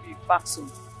 She'll be back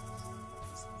soon.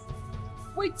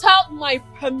 Without my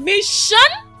permission?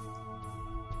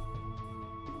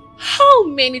 How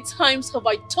many times have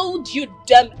I told you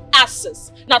damn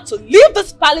asses not to leave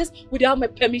this palace without my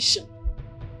permission?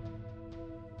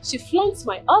 She flaunts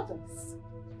my orders.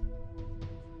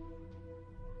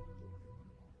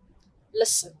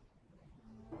 Listen.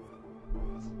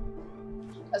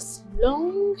 As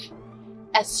long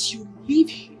as you live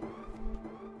here,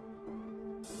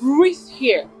 breathe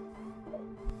here,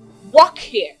 walk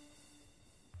here,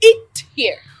 eat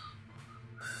here,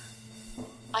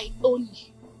 I own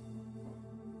you.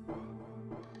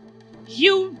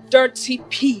 You dirty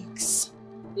pigs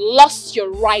lost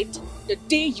your right the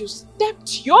day you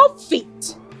stepped your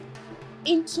feet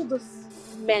into this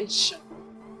mansion.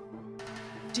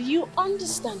 Do you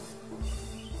understand?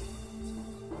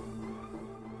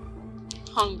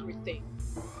 Hungry thing.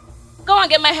 Go and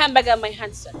get my handbag and my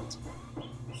handset.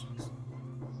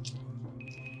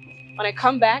 When I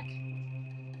come back,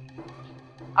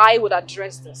 I would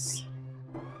address this.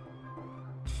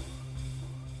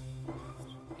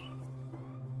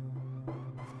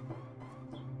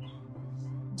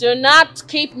 Do not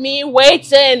keep me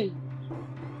waiting,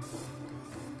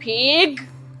 pig.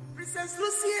 Princess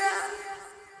Lucia,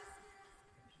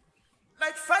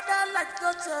 like father, like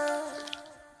daughter,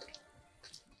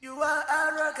 you are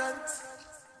arrogant,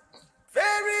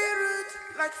 very rude,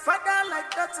 like father,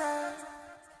 like daughter,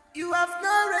 you have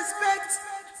no respect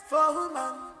for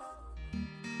woman.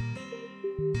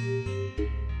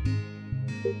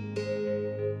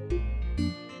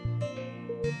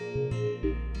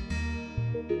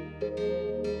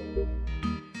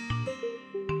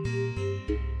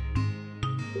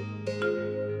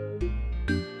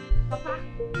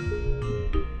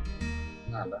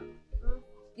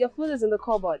 Your food is in the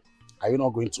cupboard. Are you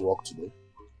not going to work today?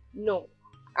 No,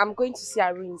 I'm going to see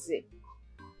Arinze.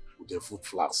 With a food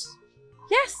flask?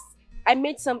 Yes, I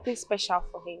made something special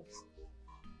for him.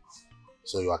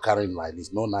 So you are carrying like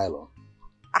this, no nylon?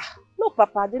 No,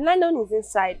 Papa, the nylon is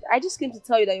inside. I just came to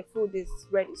tell you that your food is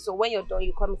ready. So when you're done,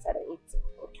 you come inside and eat.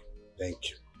 Okay, thank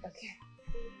you. Okay.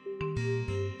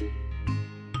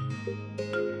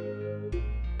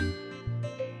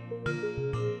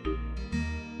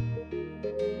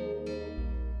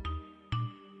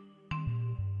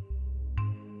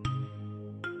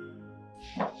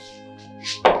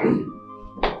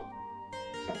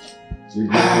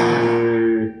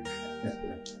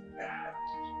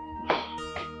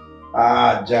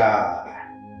 Aja.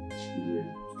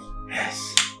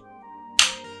 Yes.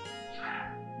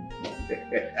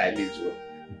 I need to.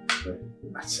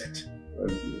 That's it.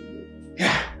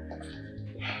 Yeah.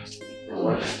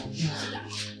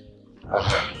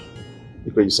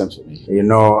 You sent for me. You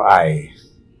know, I'm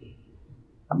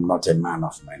not a man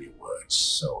of many words,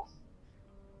 so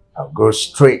I'll go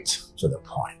straight to the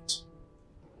point.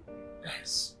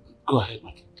 Yes. Go ahead,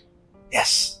 my king.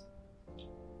 Yes.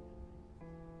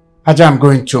 Aja, I'm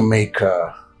going to make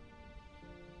to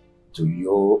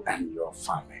you and your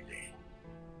family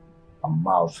a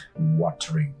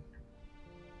mouth-watering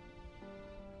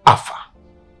offer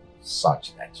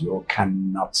such that you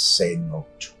cannot say no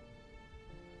to.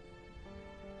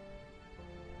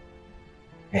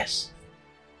 Yes.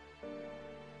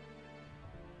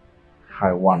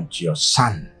 I want your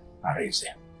son, Arise,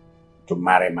 to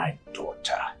marry my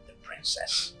daughter, the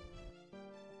princess.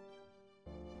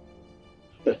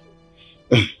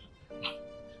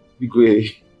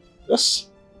 Igwe, that's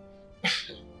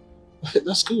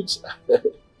good.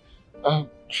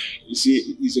 You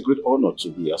see, it's a great honor to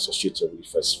be associated with the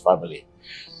first family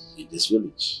in this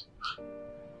village.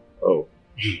 Oh.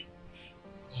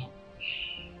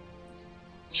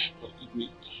 But Igwe,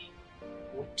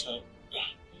 what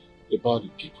about the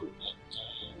people that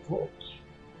are involved?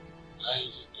 I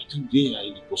think they are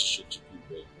in a position to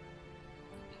be the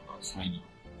final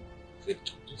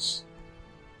victims.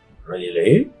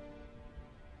 Really?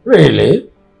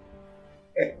 Really?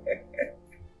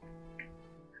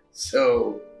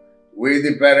 So, we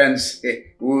the parents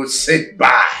will sit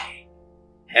by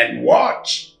and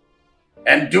watch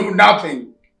and do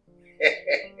nothing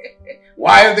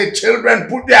while the children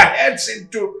put their heads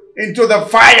into the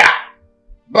fire,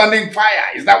 burning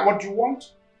fire. Is that what you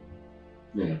want?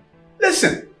 Yeah.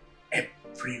 Listen,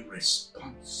 every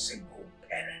responsible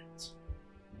parent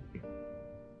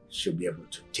should be able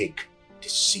to take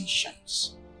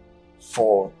decisions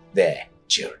for their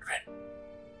children.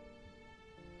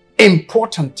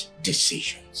 Important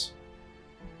decisions.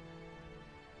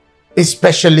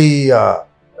 Especially,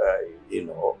 in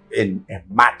a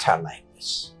matter like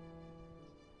this.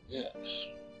 Yeah.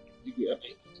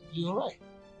 You're right.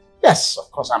 Yes,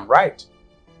 of course I'm right.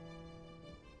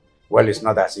 Well, it's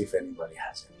not as if anybody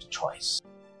has any choice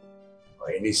or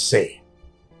any say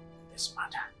in this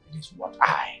matter. It is what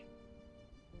I,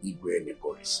 Igwe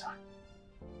Neborisa,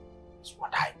 is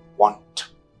what I want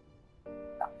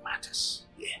that matters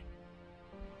here.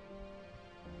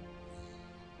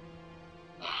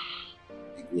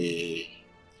 Igwe,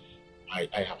 I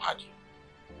have had you.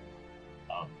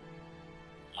 I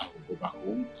will go back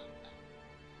home and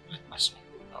let my son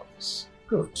go about this.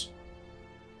 Good.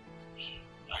 I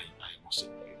must say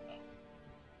that now.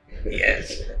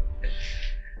 Yes.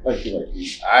 Thank you, my king.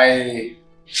 I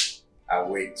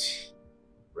await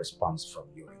response from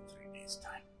you in 3 days'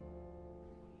 time.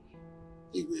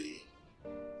 Igwe.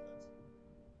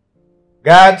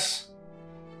 Guards.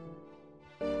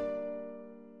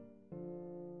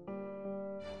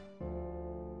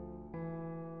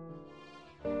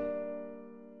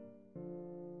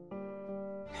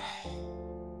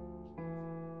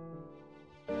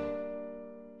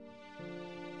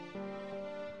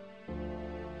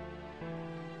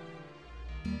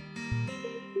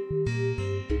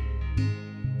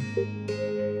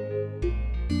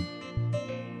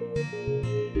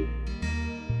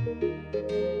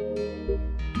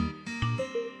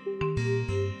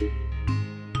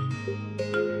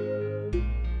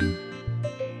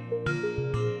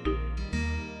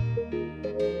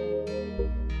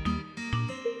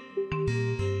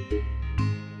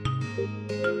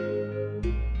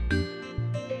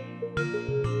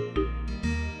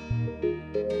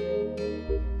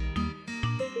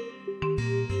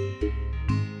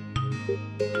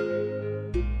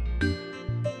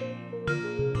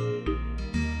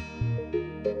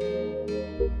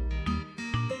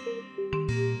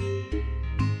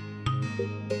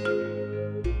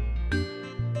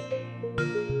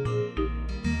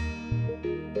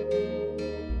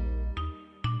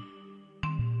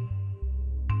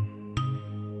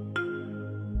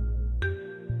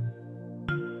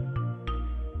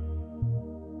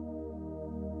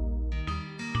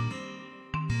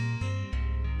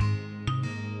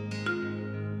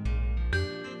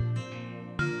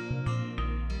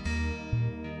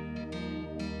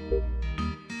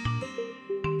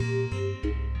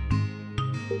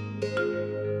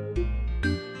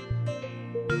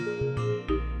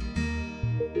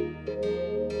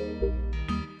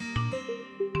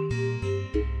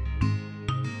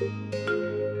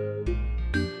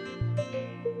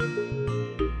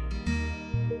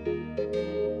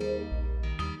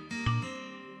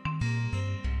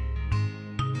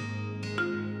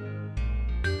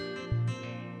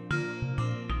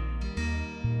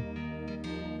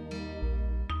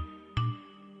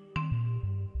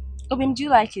 Obim, do you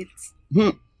like it?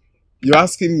 You're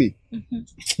asking me?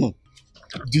 Do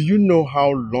you know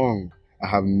how long I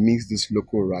have mixed this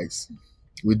local rice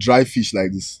with dry fish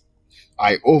like this?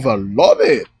 I overlove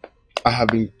it. I have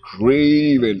been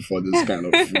craving for this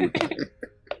kind of food.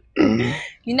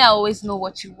 You know I always know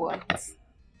what you want.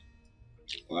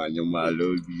 You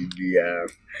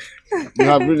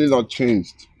have really not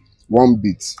changed. One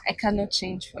bit. I cannot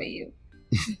change for you.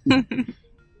 The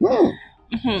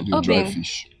dry Obim,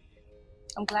 fish.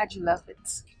 I'm glad you love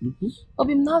it.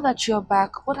 Obim, now that you're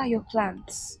back, what are your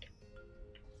plans?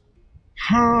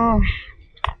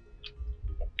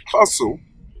 Hustle.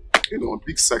 You know, a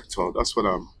big sector. That's what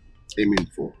I'm aiming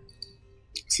for.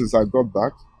 Since I got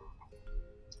back,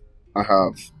 I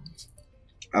have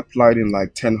applied in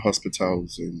like 10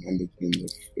 hospitals in the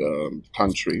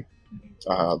country.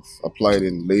 I have applied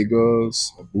in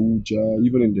Lagos, Abuja,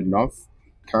 even in the north,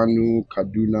 Kanu,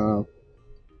 Kaduna,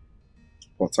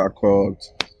 Port Harcourt,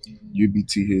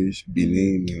 UBTH,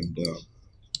 Benin, and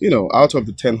you know, out of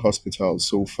the 10 hospitals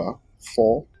so far,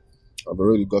 4 have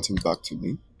already gotten back to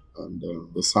me, and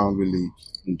they sound really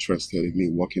interested in me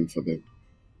working for them.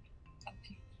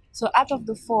 So out of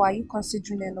the 4, are you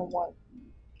considering anyone?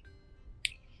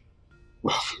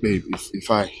 Well, babe,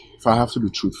 if I have to be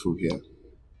truthful here,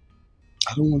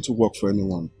 I don't want to work for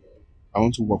anyone. I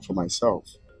want to work for myself.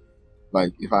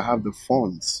 Like, if I have the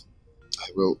funds,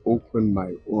 I will open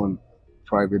my own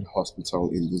private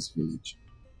hospital in this village.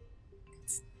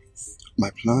 My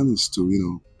plan is to, you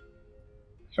know,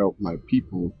 help my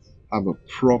people have a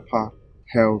proper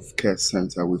healthcare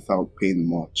center without paying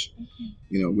much.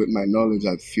 You know, with my knowledge,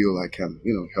 I feel I can,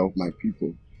 you know, help my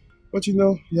people. But, you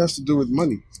know, it has to do with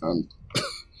money. And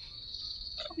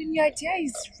I mean, your idea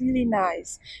is really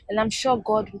nice, and I'm sure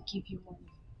God will give you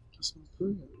money. That's not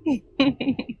brilliant.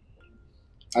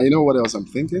 And you know what else I'm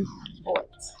thinking? What?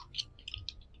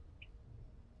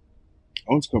 I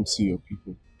want to come see your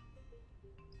people.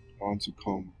 I want to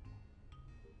come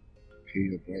pay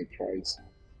your bride price.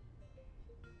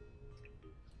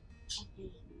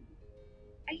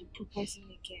 Are you proposing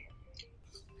again?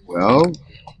 Well,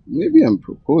 maybe I'm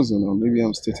proposing, or maybe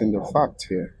I'm stating the fact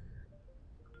here.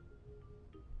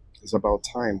 It's about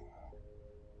time.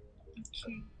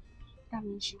 Okay. That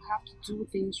means you have to do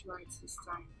things right this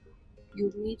time.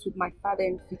 You'll meet with my father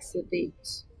and fix a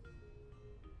date.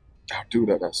 I'll do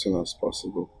that as soon as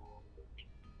possible.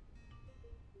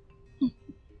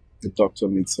 The doctor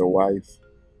needs a wife.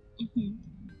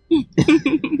 I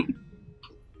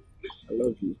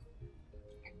love you.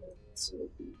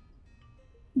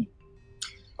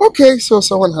 Okay, so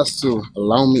someone has to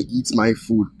allow me eat my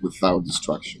food without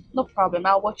distraction. No problem.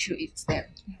 I'll watch you eat then.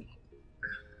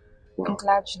 Wow. I'm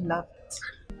glad you love it.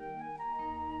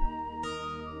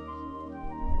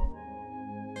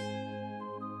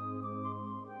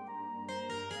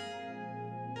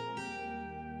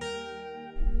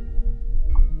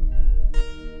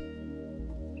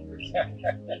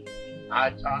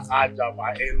 Aja,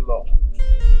 my in-law.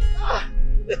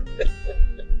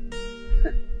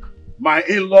 My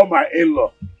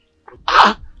in-law.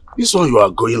 This one you are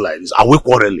going like this. Are we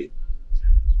quarreling?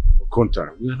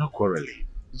 Konta, we are not quarreling.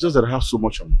 It's just that I have so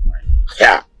much on my mind.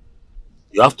 Yeah.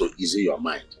 You have to ease your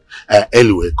mind.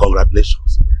 Anyway,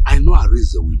 congratulations. I know a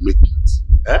reason we make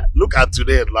it. Look at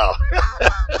today now.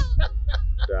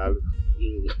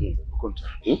 Konta,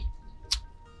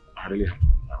 I really have to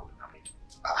know.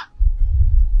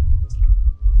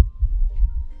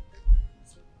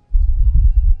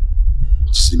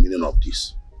 What's the meaning of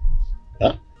this?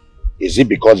 Huh? Is it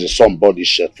because it's somebody's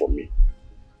shirt for me?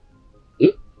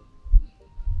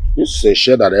 This is a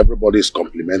shirt that everybody is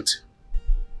complimenting.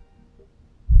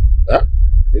 Huh?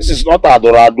 This is not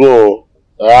Adorado.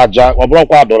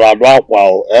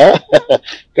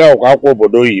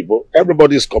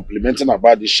 Everybody is complimenting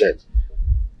about this shirt.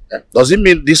 Does it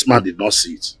mean this man did not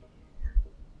see it?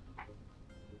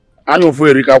 I know for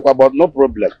Erika, but no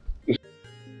problem.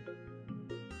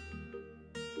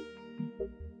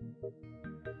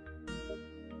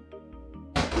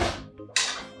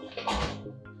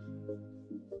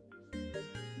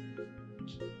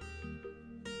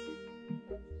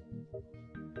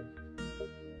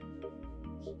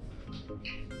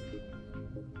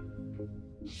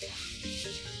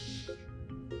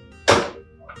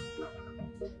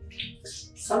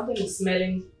 Something is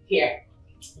smelling here.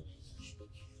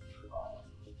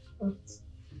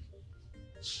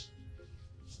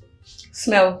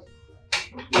 Smell.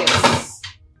 Yes.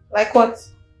 Like what?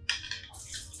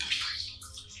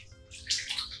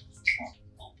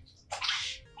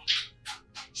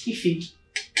 Ify,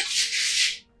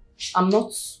 I'm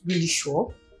not really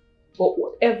sure, but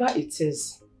whatever it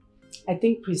is, I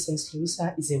think Princess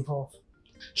Louisa is involved.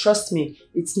 Trust me,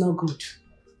 it's not good.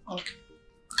 Okay.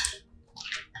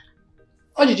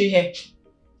 What did you hear?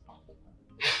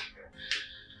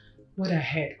 What I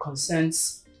heard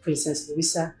concerns Princess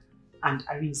Louisa and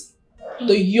Arinze,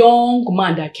 the young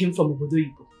man that came from Obodo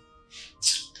Igbo.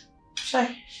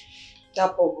 Shy.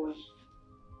 That poor boy.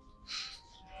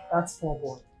 That poor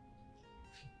boy.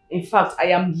 In fact, I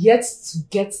am yet to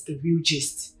get the real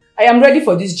gist. I am ready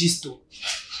for this gist though.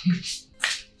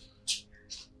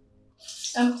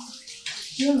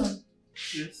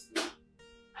 Yes.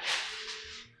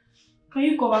 Can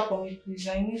you cover for me, please?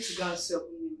 I need to go and see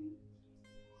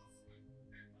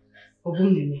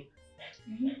Obumneme?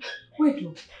 Wait,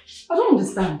 look. I don't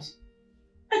understand.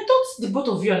 I thought the both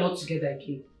of you are not together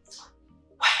again.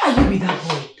 Why are you with that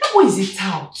boy? That boy is a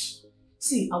tout.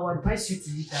 See, I will advise you to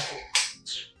leave that boy.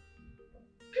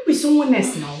 Be with someone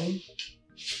else now.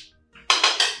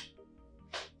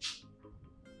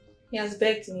 He has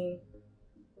begged me.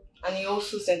 And he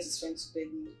also sent his friend to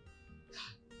beg me.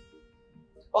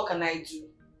 What can I do?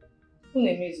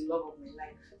 Uneme is the love of my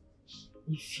life.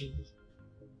 Ife.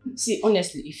 See,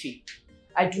 honestly, Ife,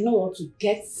 I do not want to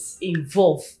get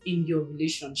involved in your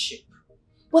relationship.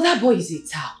 But that boy is a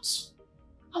tout.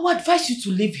 I would advise you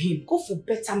to leave him. Go for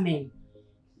better men.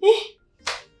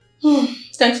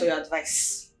 Thanks for your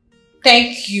advice.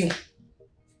 Thank you.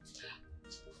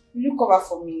 Will you cover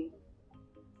for me?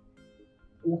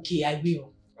 Okay, I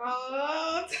will.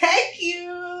 Oh, thank you.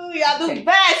 You are the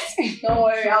best. Don't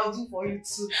worry, I'll do for you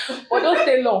too. But don't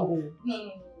stay long. No.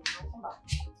 I'll come back.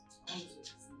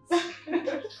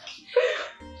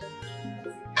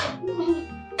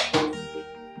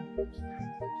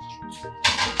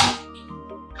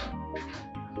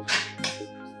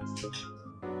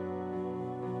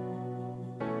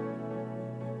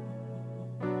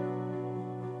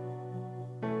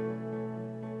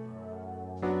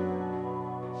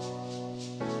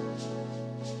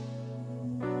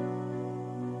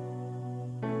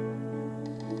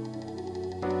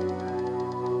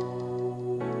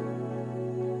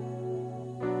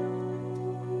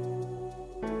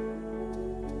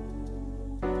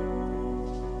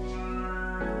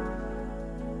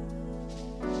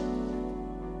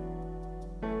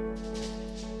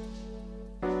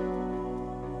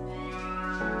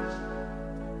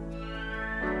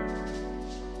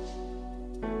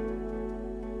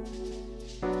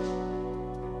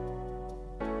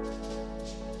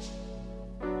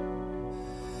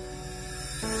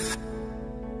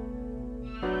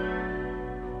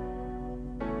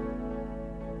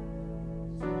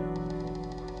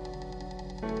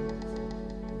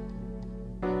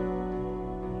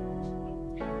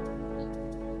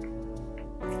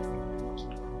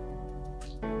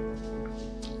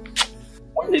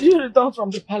 When did you return from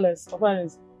the palace, Papa?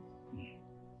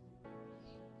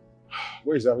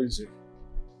 Where is Avinci?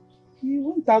 He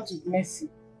went out with Mercy.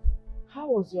 How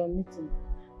was your meeting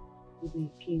with the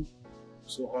king?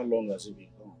 So how long has he been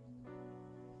gone?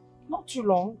 Not too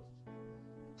long.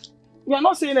 We are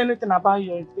not saying anything about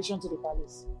your invitation to the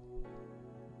palace.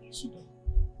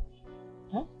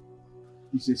 Huh?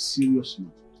 It's a serious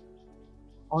matter.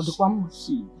 Or the one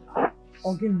see.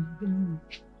 Oh, give me.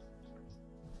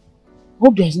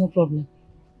 Hope there is no problem.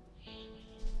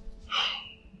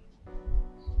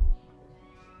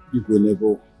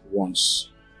 Igwenebo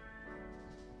wants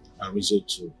Arize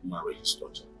to marry his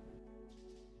daughter.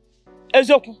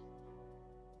 Ezoku.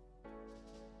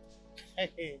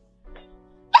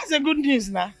 That's a good news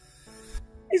now.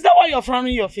 Is that why you're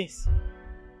frowning your face?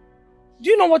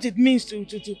 Do you know what it means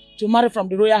to marry from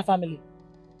the royal family?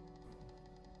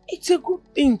 It's a good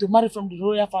thing to marry from the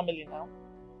royal family now.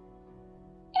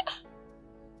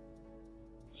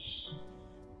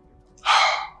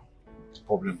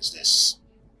 The problem is this.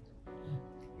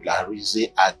 Will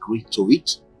Arize agree to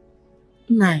it?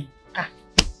 Nine.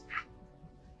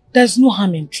 There's no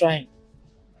harm in trying.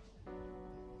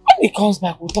 When he comes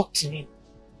back, we'll talk to him.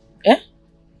 Eh?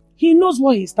 He knows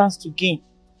what he stands to gain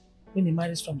when he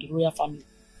marries from the royal family.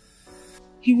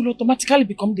 He will automatically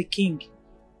become the king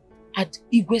at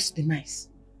Igwe's demise.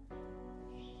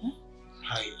 Huh?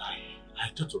 I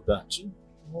thought of that too.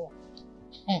 Oh.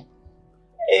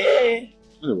 Hey.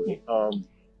 Anyway,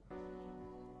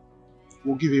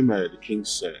 we'll give him the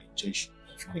king's intention.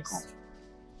 Of course.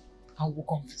 And we'll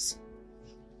convince him.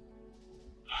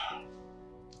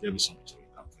 There'll be something to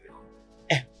come for you.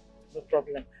 No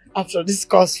problem. After this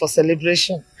calls for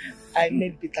celebration, I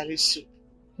made bitter leaf soup.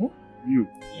 Hmm? You?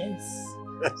 Yes.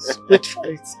 Wait for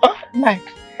it. Oh, Mike.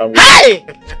 Hey!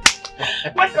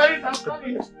 Wait for it, I'm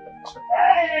coming.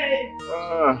 Hey!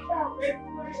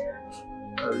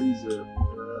 Arize,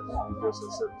 because I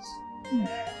said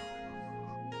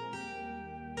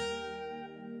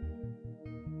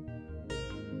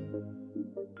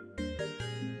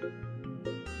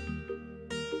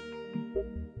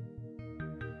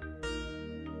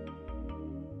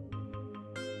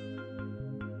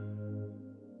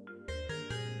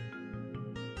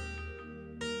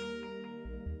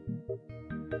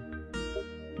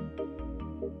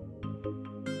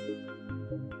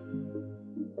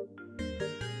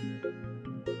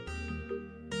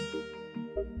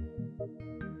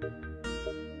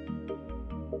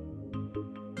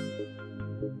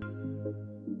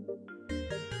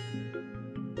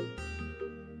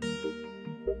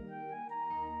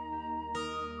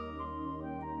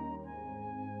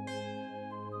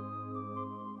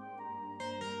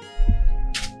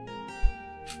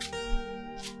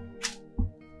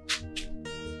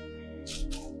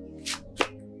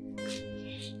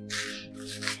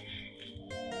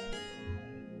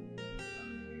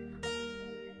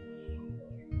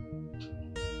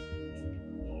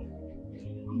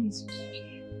It's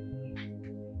okay.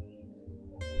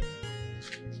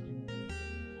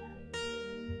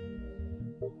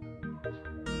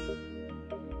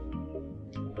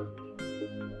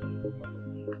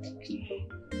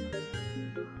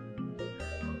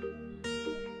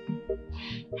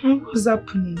 What's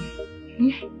happening?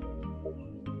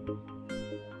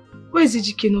 Why is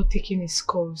Ejike not taking his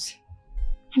calls?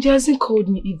 And he hasn't called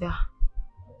me either.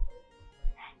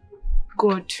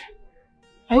 God,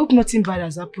 I hope nothing bad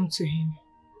has happened to him.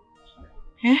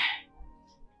 Eh?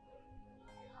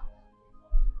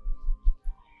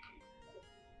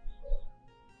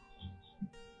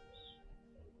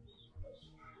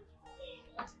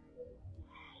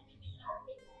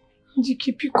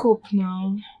 Ejike, pick up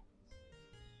now.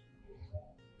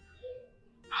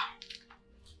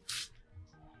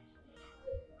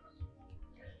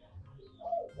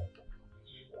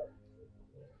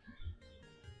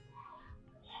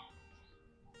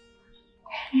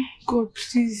 God,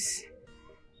 please.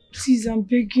 Please, I'm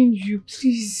begging you,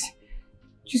 please.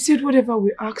 You said whatever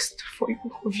we asked for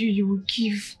of you, you will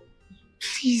give.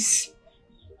 Please.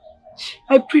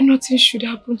 I pray nothing should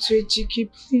happen to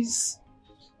Ejike, please.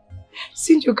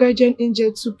 Send your guardian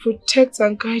angel to protect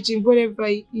and guide him wherever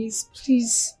he is,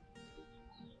 please.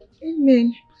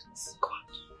 Amen. Please, God.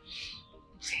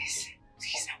 Please,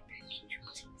 please, I'm begging you,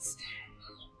 please.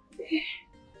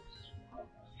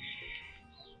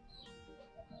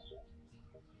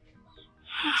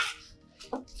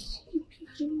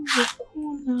 Pick your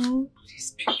call now.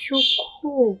 Please pick your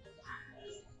call.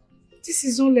 This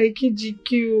is not like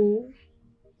Ejike.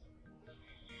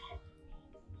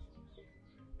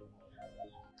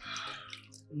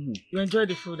 You enjoy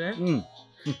the food, eh?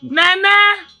 Nana!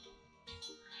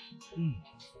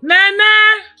 Nana!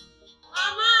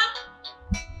 Mama!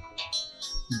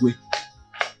 Igwe.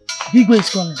 Igwe is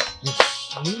coming.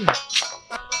 Yes.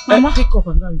 Mama, pick up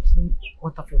and go and drink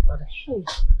water for your father.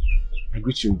 I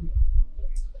greet you.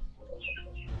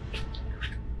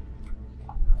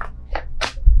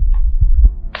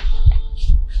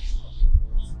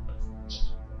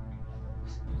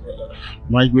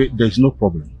 My Igwe, there is no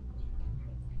problem.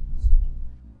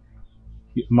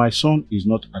 My son is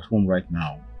not at home right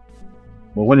now,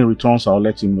 but when he returns, I'll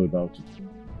let him know about it.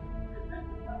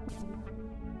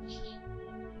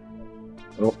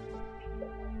 Oh,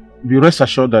 be rest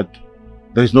assured that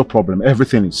there is no problem.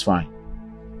 Everything is fine.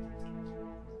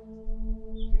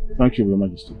 Thank you, Your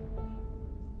Majesty.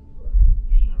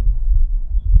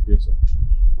 Yes,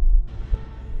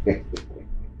 sir.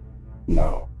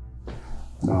 No.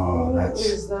 No, that's...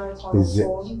 Who is that on the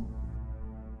phone?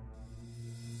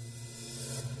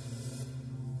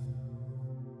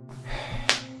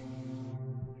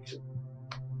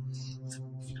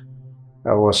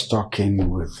 I was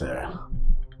talking with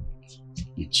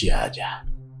Ichiaja.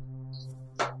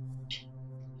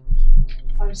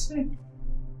 I see.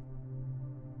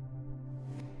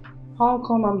 How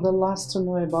come I'm the last to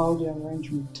know about the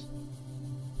arrangement?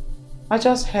 I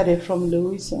just heard it from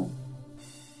Louisa.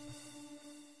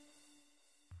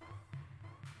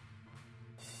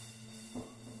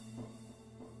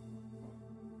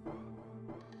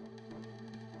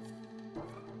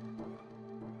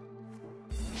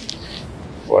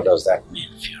 What does that mean,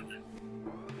 Fiona?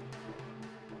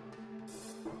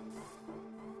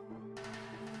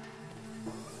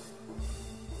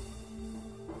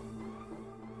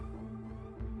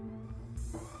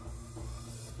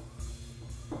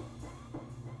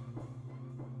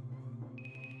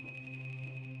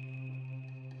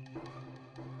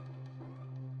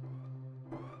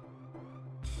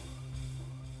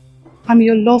 I'm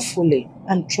your lawfully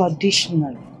and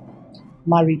traditionally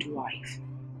married wife.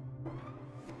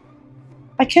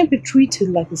 I can't be treated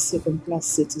like a second-class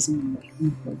citizen in my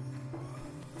own home.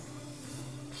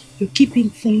 You're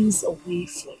keeping things away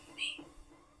from me.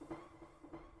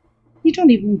 You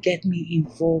don't even get me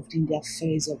involved in the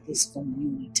affairs of this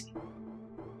community.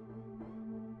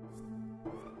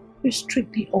 You're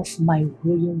strictly off my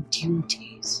royal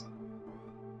duties.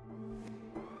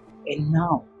 And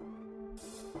now,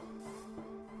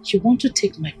 you want to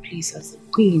take my place as the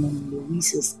queen and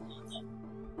Louisa's mother.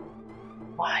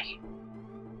 Why?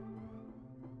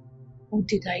 What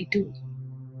did I do?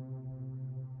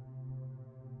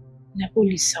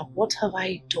 Nepolisa, what have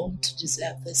I done to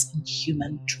deserve this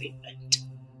inhuman treatment?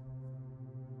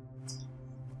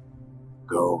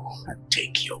 Go and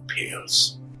take your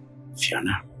pills,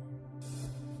 Fiona.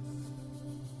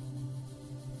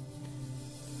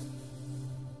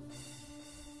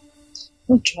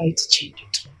 Don't try to change the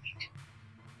topic.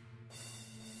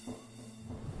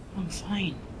 I'm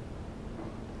fine.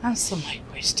 Answer my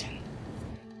question.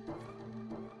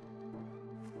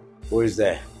 Who is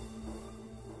there?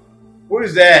 Who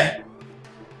is there?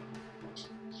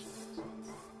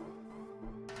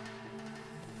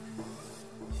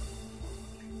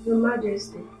 Your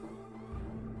Majesty.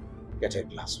 Get a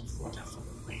glass of water for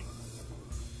the queen.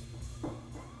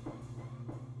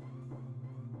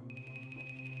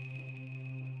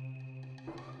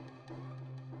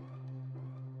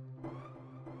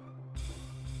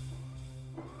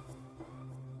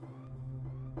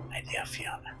 My dear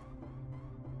Fiona,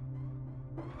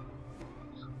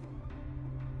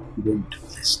 don't do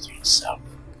this to yourself.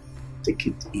 Take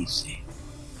it easy.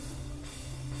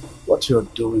 What you're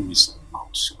doing is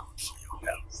not good for your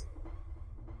health.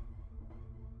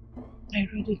 I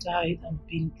rather die than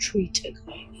being treated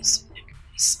like this in a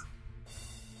place.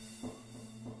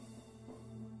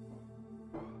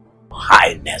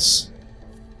 Highness,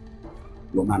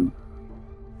 woman,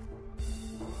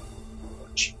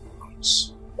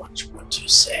 watch what you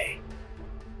say.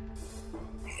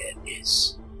 Here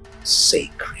is a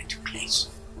sacred place.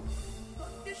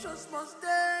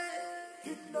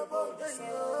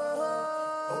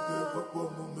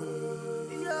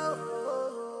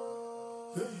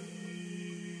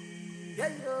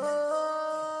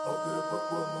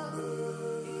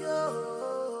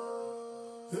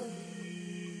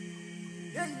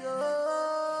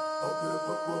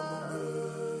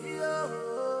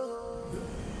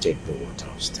 Take the water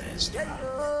upstairs now.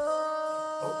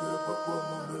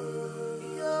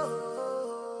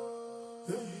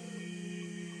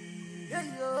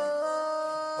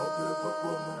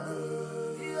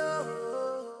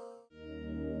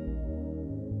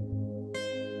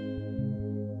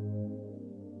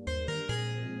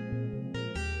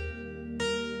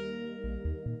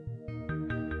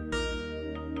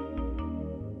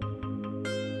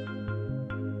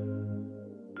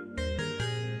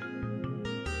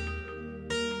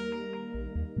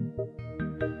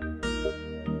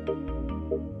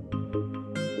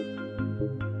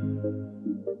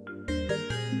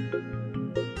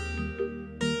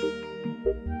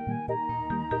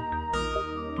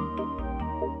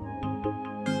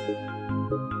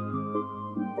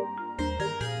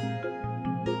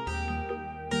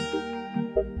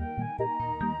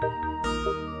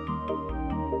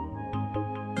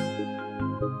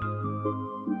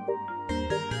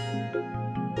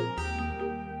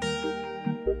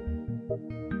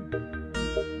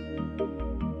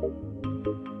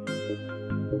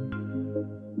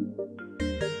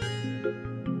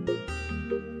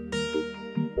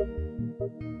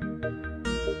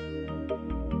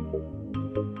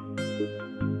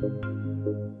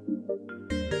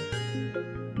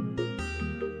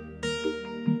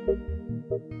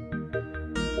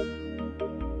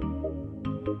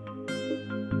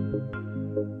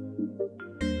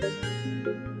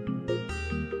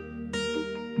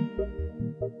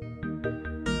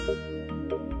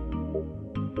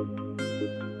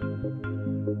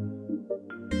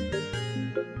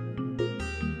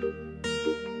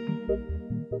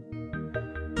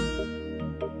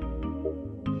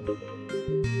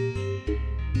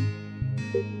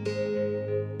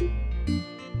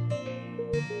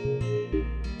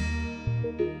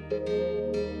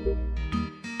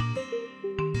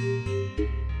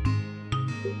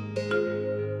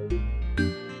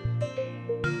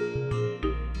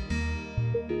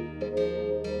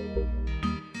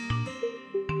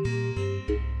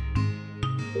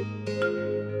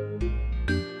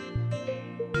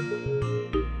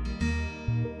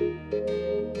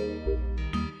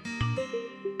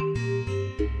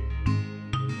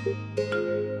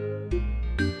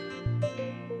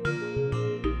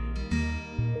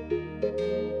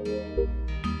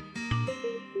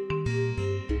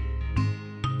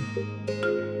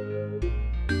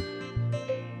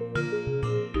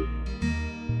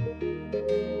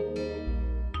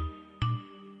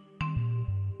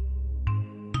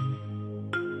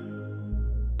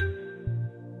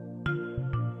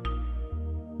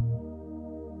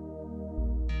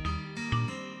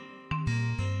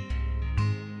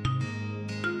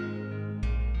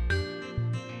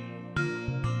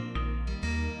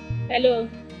 Hello.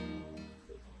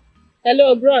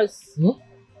 Hello, bros. Hmm?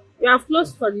 You have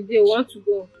closed for the day. Want to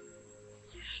go?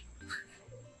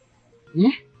 Hmm?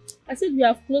 I said we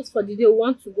have closed for the day.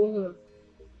 Want to go home?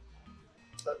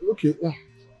 Okay.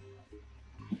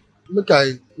 Make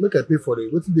I pay for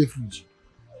it. What's the fridge?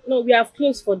 No, we have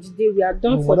closed for the day. We are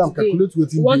done for madam, the day. calculate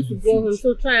wetin We want dey to the go home, fridge.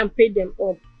 so try and pay them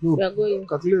up. No, We are going.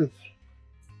 calculate.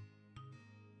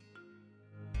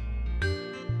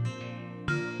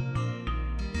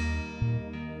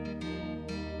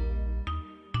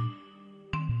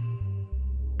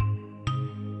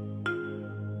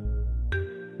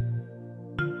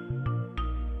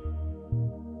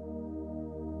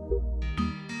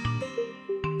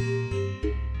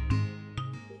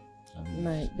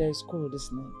 There is school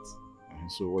this night.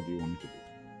 And so what do you want me to do?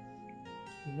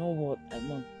 You know what I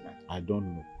want? I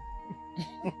don't know.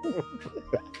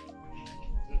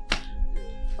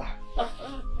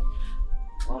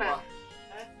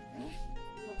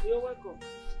 You're welcome.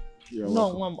 You're No,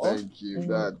 welcome. Mom. Thank you,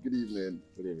 Dad. Good evening.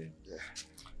 Good evening.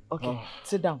 Okay,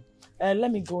 sit down.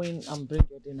 Let me go in and bring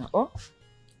your dinner. Oh,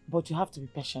 but you have to be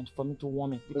patient for me to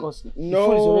warm it because the food is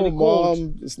already cold.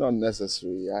 Mom, it's not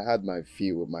necessary. I had my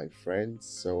fill with my friends,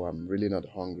 so I'm really not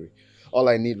hungry. All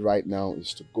I need right now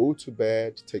is to go to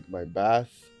bed, take my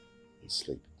bath, and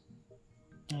sleep.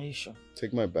 Are you sure?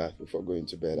 Take my bath before going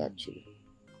to bed, actually.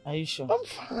 Are you sure? I'm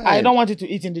fine. I don't want you to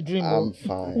eat in the dream. I'm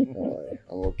fine. All right.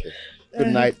 I'm okay. Good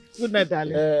night. Good night,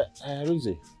 darling.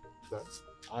 Rinze,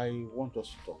 I want us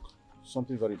to talk.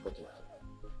 Something very important.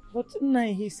 But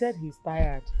tonight he said he's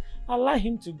tired. Allow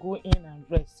him to go in and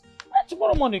rest.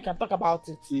 Tomorrow morning we can talk about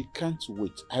it. He can't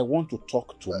wait. I want to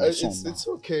talk to my son now. It's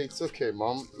okay. It's okay,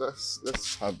 Mom.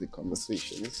 Let's have the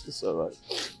conversation. It's all right.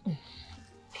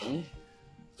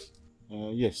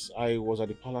 Yes, I was at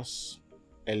the palace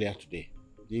earlier today.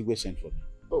 The Igwe sent for me.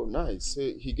 Oh, nice.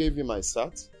 He gave you my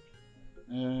sat?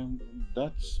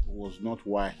 That was not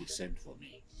why he sent for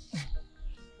me.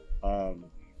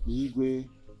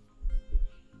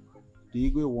 The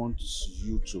Igwe wants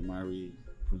you to marry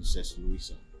Princess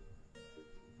Louisa.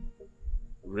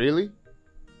 Really?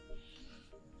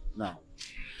 Now,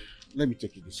 let me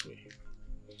take it this way.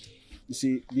 You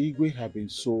see, the Igwe have been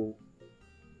so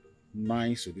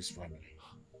nice to this family.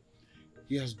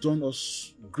 He has done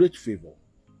us great favor.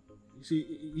 You see,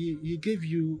 he gave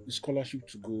you a scholarship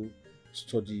to go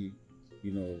study,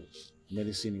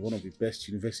 medicine in one of the best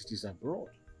universities abroad.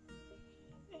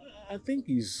 I think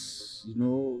he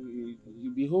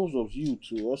behoves of you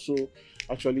to also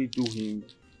actually do him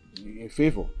a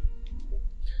favor.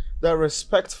 That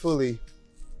respectfully,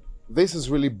 this is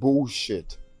really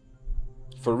bullshit.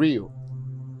 For real.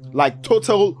 Like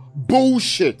total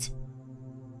bullshit.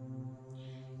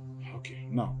 Okay,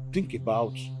 now think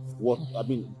about what,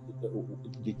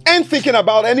 Ain't thinking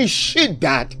about any shit,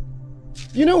 Dad.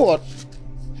 You know what?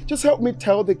 Just help me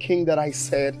tell the king that I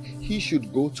said he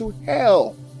should go to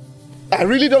hell. I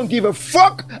really don't give a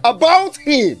fuck about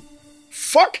him.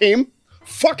 Fuck him,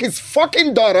 fuck his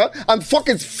fucking daughter, and fuck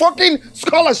his fucking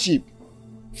scholarship.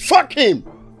 Fuck him.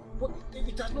 But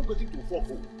it has not got him to fuck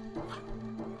home.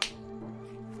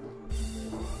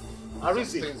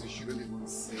 Arise. Things you shouldn't even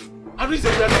say. Arise,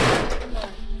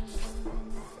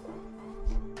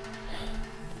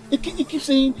 he keeps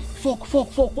saying, fuck.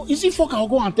 Is he fuck? I'll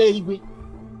go and tell Igwe.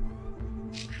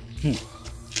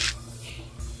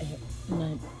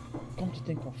 Come to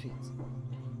think of it,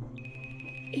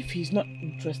 if he's not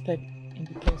interested in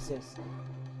the princess,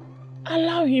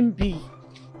 allow him be.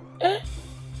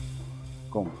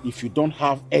 Come, if you don't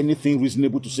have anything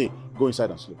reasonable to say, go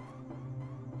inside and sleep.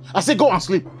 I say go and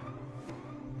sleep.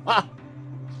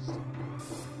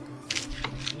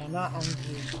 You're not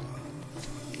angry.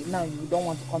 Now you don't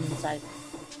want to come inside.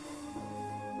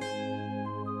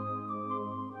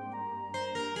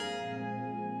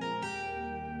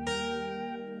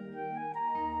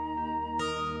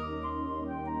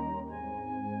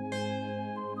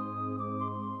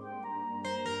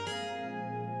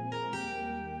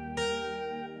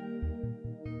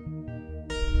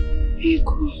 Hey,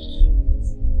 God.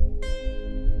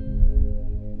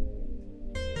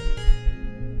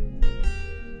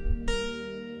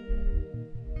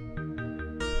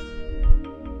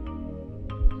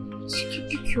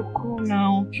 Pick your call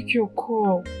now. Pick your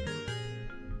call.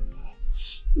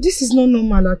 This is not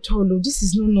normal at all. This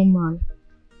is not normal.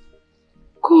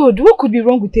 God, what could be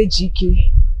wrong with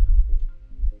Ejike?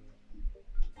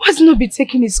 Why has he not been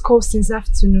taking his call since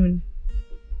afternoon?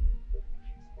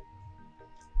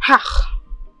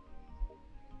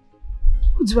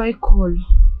 Who do I call?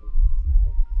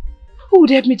 Who would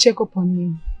help me check up on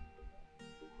him?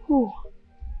 Who?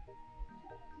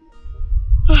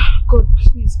 God,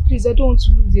 please, I don't want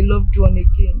to lose a loved one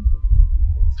again.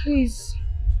 Please,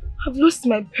 I've lost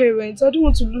my parents. I don't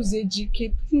want to lose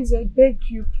Ejike. Please, I beg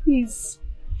you, please.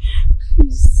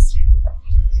 Please.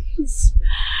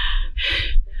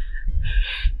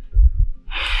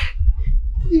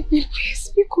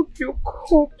 Please, pick up your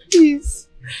call, please.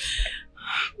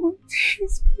 Oh,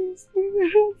 please, I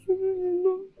don't feel a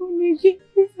loved one again.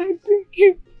 Please, I beg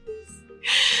you,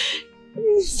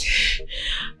 please.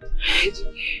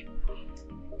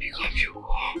 Pick up your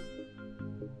call.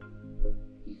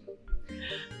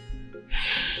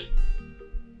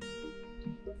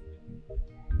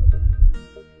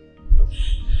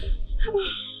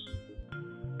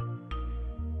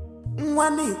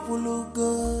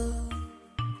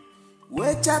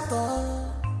 wechato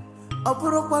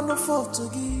oburu kwano foto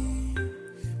gi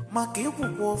maka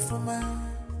ikwukwo ofuma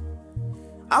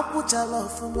akwuchala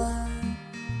ofuma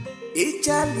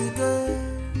ichaligo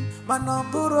mana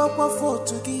oburu kwa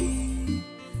foto gi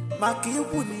maka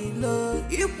ikwu nilo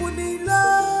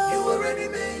you already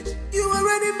made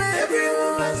every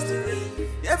woman's dream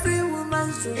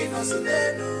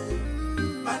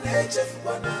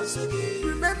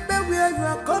remember where you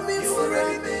are coming from. You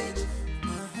already made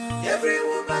every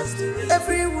woman's dream.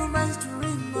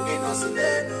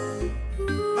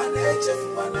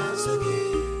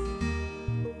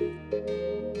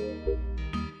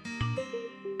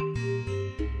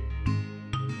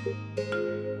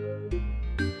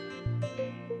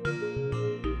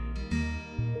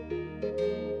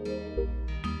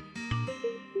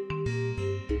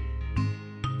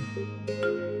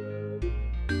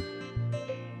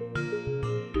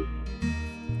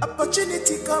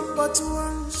 Opportunity come but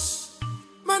once.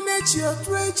 Manage your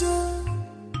treasure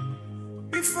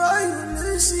before you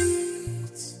lose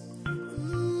it.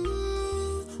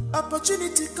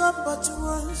 Opportunity come but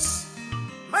once.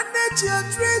 Manage your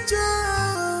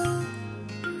treasure.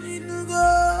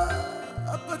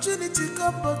 Opportunity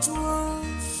come but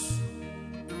once.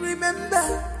 Remember,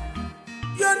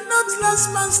 you're not last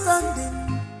man standing.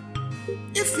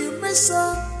 If you mess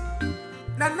up,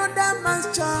 another man's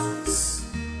chance.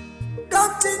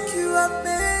 Don't think you are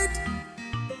made.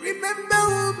 Remember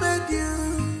who made you.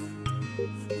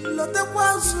 Lotte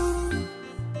Kwazu,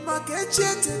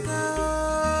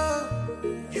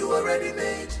 you already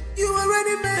made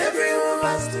every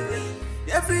woman's dream.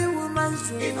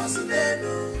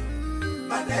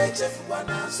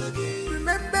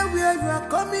 Remember where you are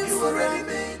coming from. You already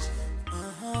made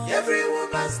every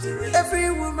woman's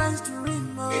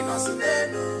dream.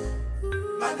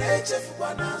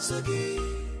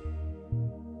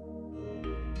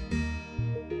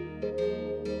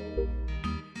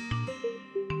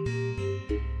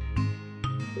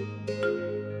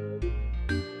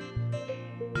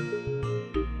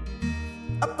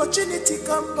 Opportunity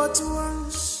come but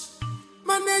once.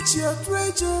 Manage your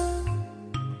treasure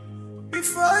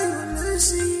before you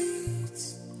lose it.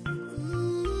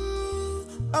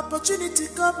 Opportunity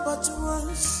come but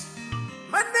once.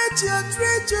 Manage your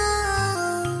treasure.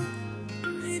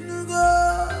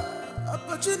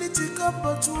 Opportunity come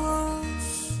but once.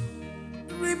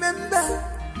 Remember,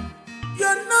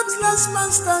 you're not last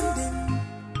man standing.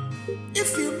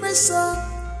 If you mess up,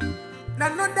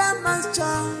 another man's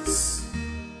chance.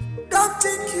 Don't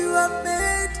think you are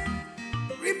made.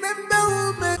 Remember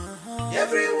who made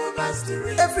every woman's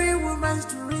dream.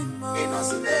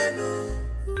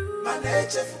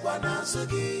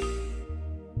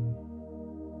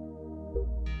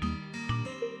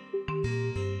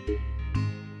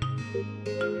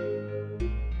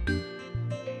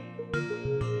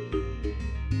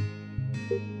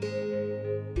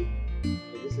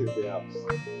 This is the house.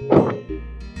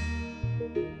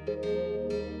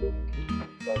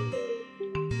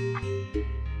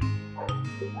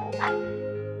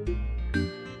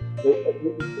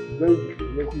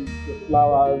 The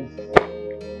flowers,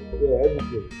 yeah,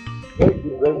 everything. Very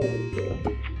good, very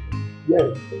good. Yes.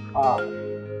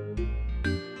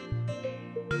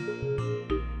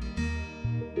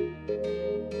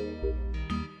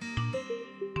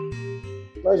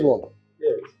 Nice one.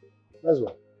 Yes. Nice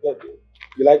one. Yeah.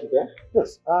 You like it, eh?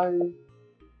 Yes. I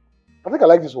think I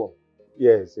like this one.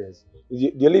 Yes, yes.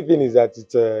 The only thing is that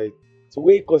it's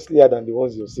way costlier than the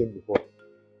ones you've seen before.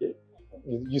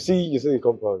 You see the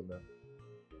compound now.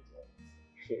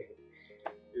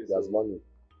 There's money.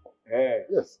 Yeah.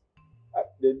 Yes.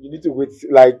 Then you need to wait.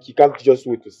 Like you can't just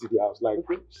wait to see the house. Like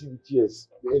see the chairs,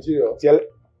 the interior,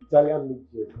 Italian made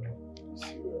chairs.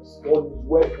 Serious. One is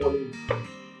well falling.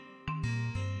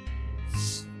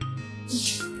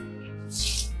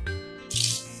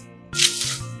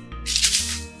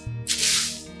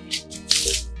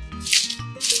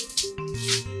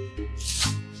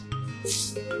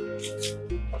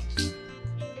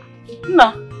 Nna,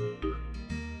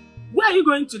 where are you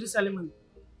going to this ceremony?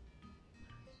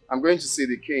 I'm going to see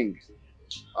the king.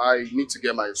 I need to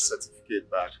get my certificate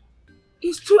back.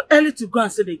 It's too early to go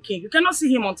and see the king. You cannot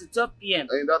see him until 12 p.m.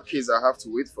 In that case, I have to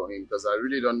wait for him because I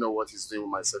really don't know what he's doing with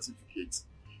my certificate.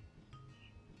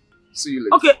 See you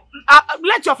later. Okay,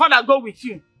 let your father go with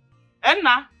you.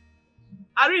 Enna,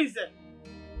 Arinze.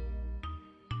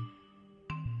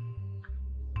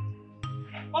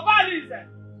 Papa Arinze.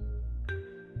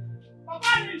 Papa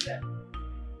Arinze.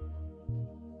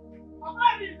 Papa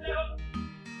Arinze.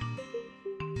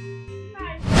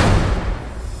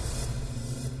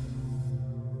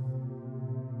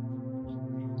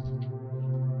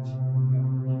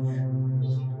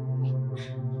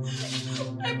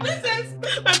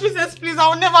 princess, please. I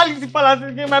will never leave the palace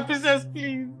again, my princess,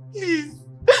 please. Please.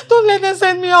 Don't let them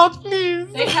send me out, please.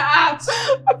 Take her out.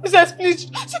 My princess,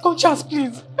 please. Second chance,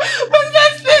 please.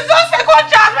 Princess, please. One second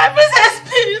chance, my princess,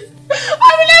 please.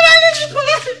 I will never leave the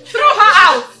palace. Throw her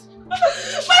out.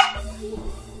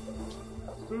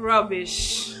 Rubbish.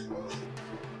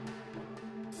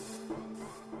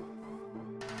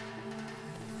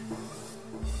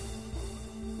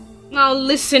 Now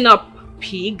listen up,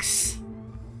 pigs.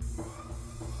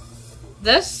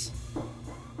 This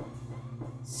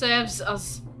serves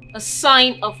as a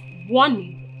sign of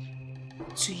warning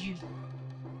to you.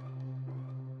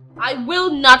 I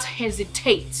will not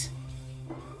hesitate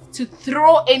to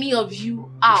throw any of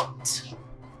you out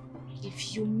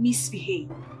if you misbehave.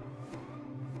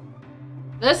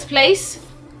 This place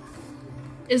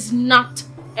is not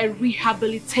a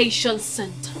rehabilitation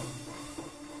center.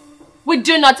 We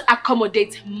do not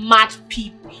accommodate mad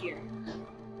people here.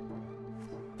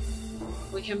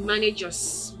 We can manage your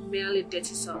smelly,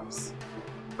 dirty selves.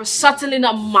 We're certainly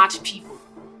not mad people.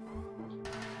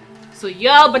 So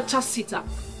y'all better sit up.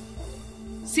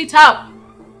 Sit up,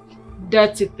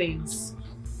 dirty things.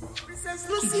 Princess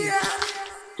Lucia,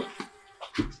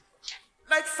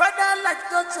 like father, like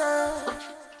daughter,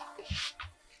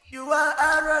 you are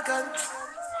arrogant,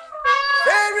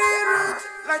 very rude,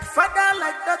 like father,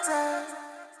 like daughter.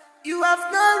 You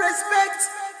have no respect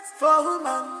for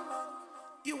woman.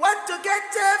 You want to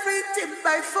get everything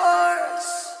by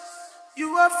force.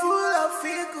 You are full of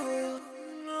ego.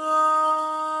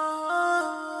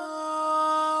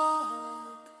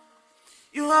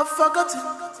 You have forgotten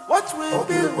what will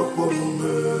be.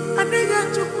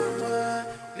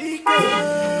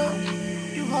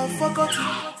 You have forgotten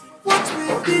what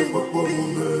will be.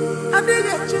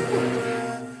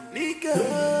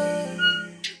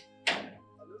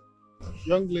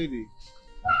 Young lady,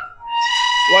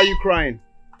 why are you crying?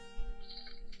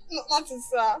 No, nothing,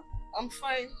 sir. I'm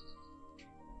fine.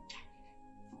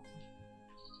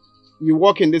 You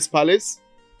work in this palace?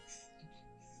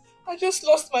 I just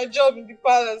lost my job in the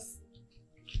palace.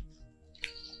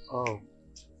 Oh,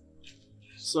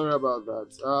 sorry about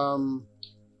that.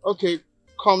 Okay,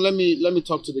 come. Let me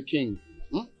talk to the king.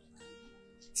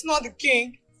 It's not the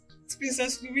king. It's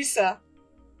Princess Louisa.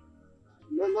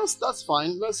 No, that's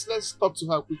fine. Let's talk to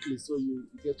her quickly so you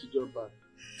get your job back.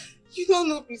 You don't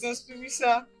know Princess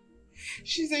Louisa.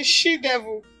 She's a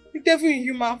she-devil. The devil in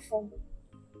human form.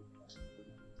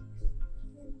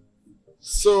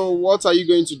 So what are you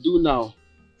going to do now?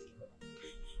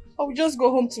 I will just go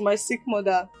home to my sick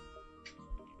mother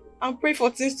and pray for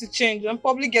things to change and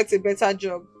probably get a better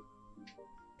job.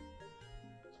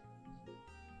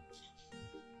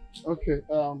 Okay,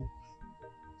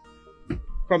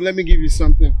 come, let me give you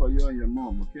something for you and your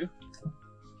mom, okay?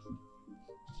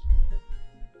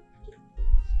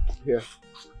 Here.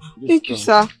 Thank you,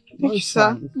 sir. Thank you,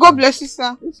 sir. God bless you,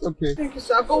 sir. It's okay. Thank you,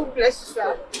 sir. God bless you,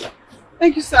 sir.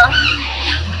 Thank you, sir.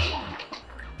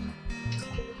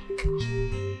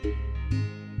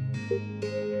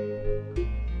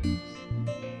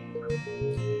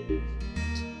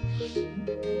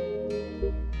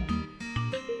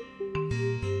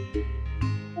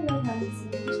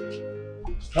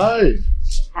 Hi.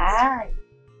 Hi.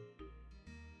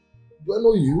 Do I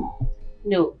know you?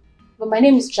 No, but my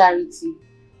name is Charity.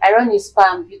 I run a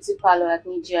spa and beauty parlor at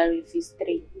Nigeria Phase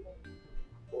 3.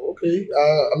 Okay.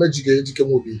 I'm Ejike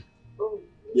Mobi. Oh,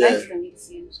 yeah. Nice to meet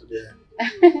you. So there.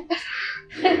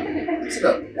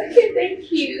 Okay,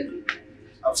 thank you.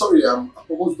 I'm sorry, I'm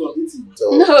almost done eating.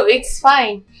 So. No, it's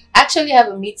fine. I actually have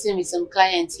a meeting with some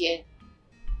clients here.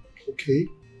 Okay.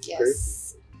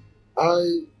 Yes.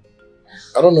 Okay.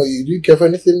 I don't know, do you care for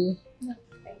anything? No,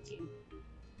 thank you.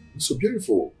 It's so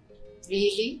beautiful.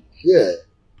 Really? Yeah.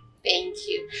 Thank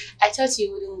you. I thought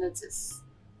you wouldn't notice.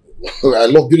 I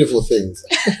love beautiful things.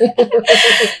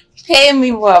 Tell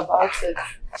me more about it.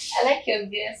 I like your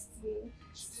dress too.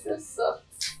 So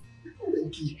soft.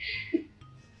 Thank you.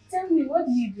 Tell me, what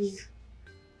do you do?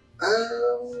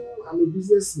 I'm a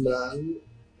businessman.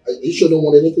 You sure don't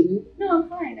want anything? No, I'm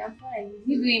fine.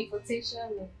 You do importation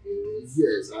of goods?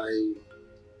 Yes,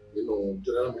 general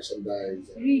merchandise.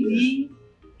 Really?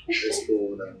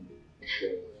 Export and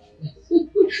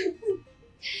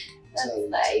That's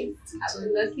nice.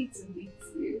 I'm lucky to meet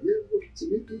you. Yeah, lucky to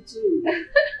meet you too.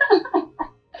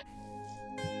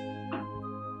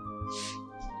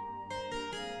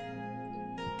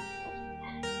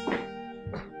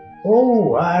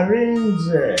 Oh,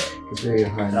 Arinze. Good day, Your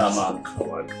Highness. Come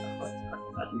on.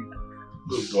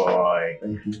 Good boy.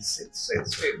 Thank you. Sit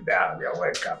down. You're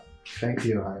welcome. Thank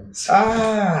you, Your Highness.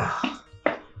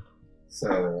 So,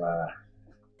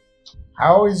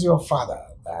 how is your father?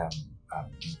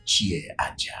 Chie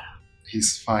Aja.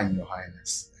 He's fine, Your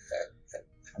Highness.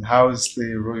 And how is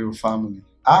the royal family?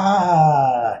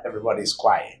 Everybody's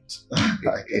quiet.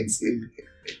 I can see.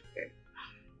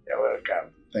 You're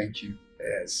welcome. Thank you.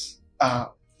 Yes.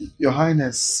 Your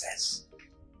Highness. Yes.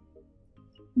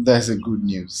 There's a good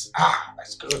news.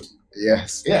 That's good.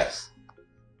 Yes. Yes.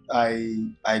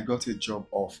 I got a job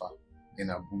offer in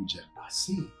Abuja. I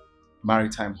see.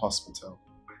 Maritime Hospital.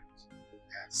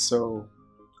 Yeah, so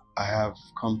I have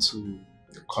come to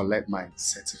collect my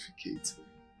certificate.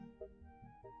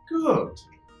 Good.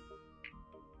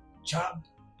 Job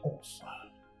offer.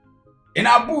 In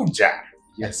Abuja?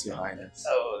 Yes, Your Highness.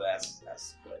 Oh, that's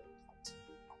good.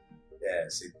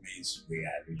 Yes, it means we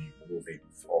are really moving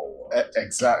forward.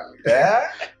 Exactly.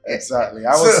 Yeah? Exactly.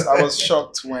 I was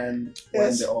shocked when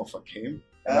the offer came.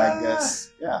 And I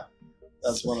guess, yeah,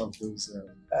 that's one of those.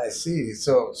 I see.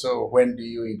 So when do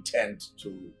you intend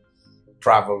to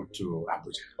travel to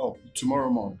Abuja? Oh, tomorrow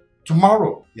morning.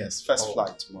 Tomorrow? Yes, first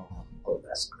flight tomorrow. Oh,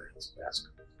 that's great. That's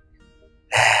good.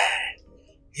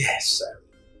 Yes.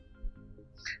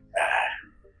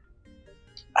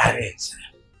 Irene,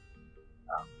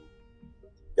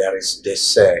 there is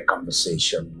this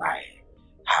conversation I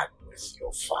had with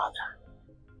your father,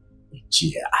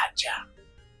 Ichie Aja.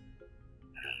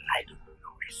 I don't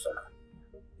know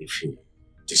if he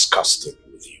discussed it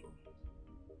with you.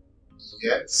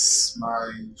 Yes,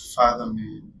 my father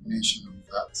made mention of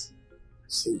that.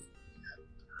 See?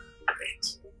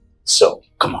 Great. So,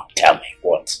 come on, tell me,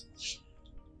 what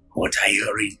are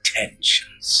your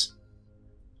intentions?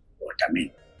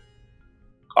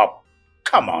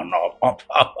 Come on,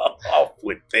 up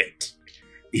with it.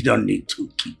 You don't need to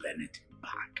keep anything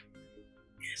back.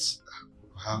 Yes.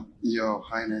 Your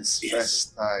Highness, yes.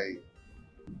 First I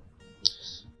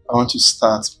want to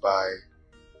start by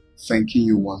thanking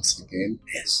you once again.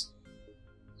 Yes.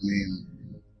 I mean,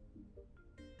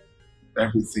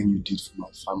 everything you did for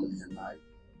my family and I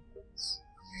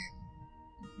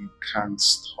mean, we can't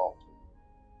stop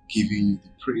giving you the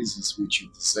praises which you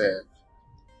deserve.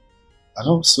 And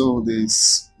also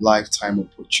this lifetime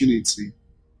opportunity,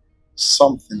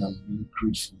 something I'm really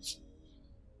grateful for.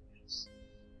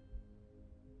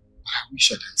 I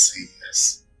wish I could say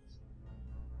yes.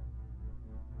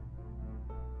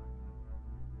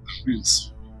 I'm really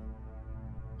sorry.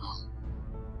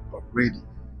 Already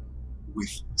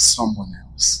with someone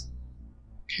else.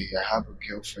 Okay, I have a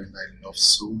girlfriend I love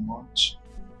so much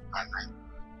and I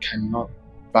cannot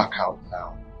back out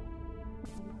now.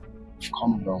 We've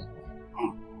come a long way.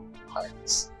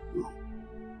 Highness.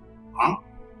 Huh?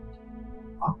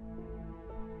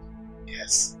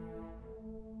 Yes.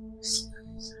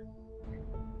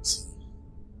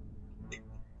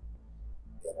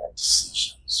 There are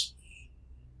decisions we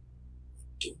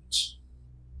don't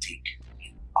take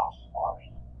in a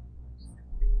hurry.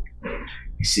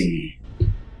 You see,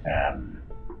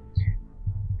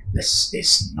 this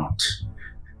is not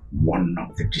one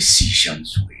of the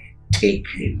decisions we take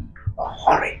in a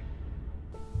hurry.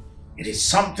 It is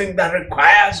something that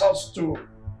requires us to,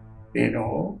 with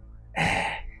our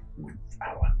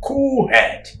cool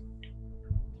head,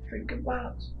 think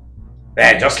about.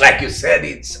 Just like you said,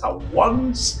 it's a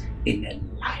once in a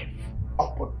life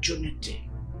opportunity.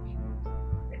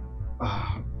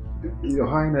 Your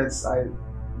Highness,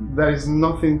 there is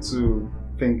nothing to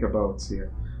think about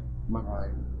here. My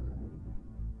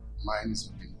mind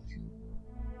is open.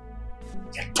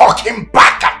 You're talking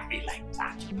back at me like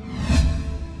that.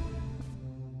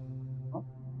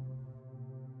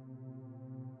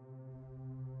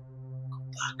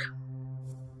 Back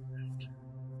and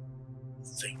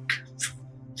think through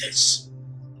this,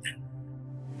 then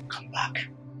come back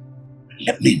and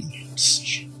let me know your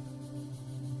decision.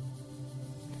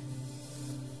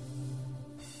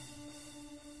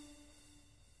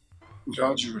 With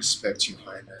all due respect, Your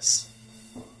Highness,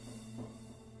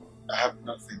 I have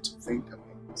nothing to think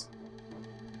about.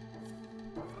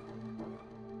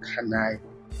 Can I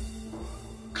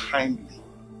kindly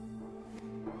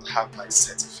have my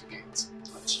certificate?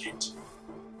 Not yet.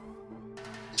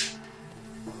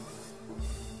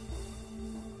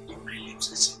 My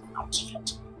lips are saying not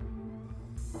yet.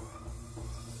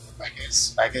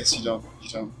 I guess you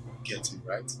don't get it,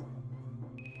 right?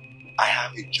 I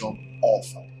have a job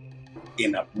offer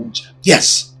in Abuja.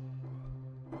 Yes.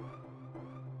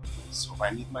 So if I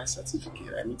need my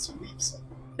certificate, I need to leave, sir.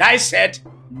 I said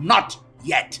not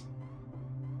yet.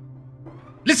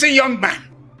 Listen, young man.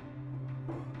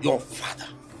 Your father,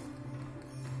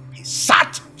 he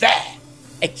sat there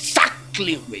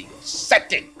exactly where you're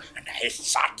sitting, and he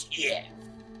sat here.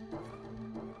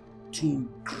 Two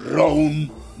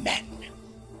grown men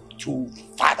two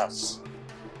fathers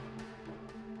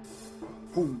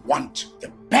who want the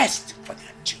best for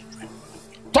their children.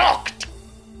 We talked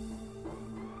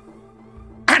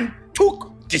and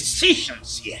took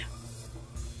decisions here.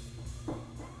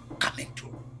 Coming to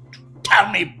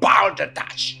tell me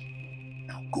balderdash.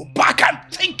 Now go back and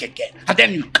think again, and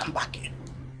then you come back in.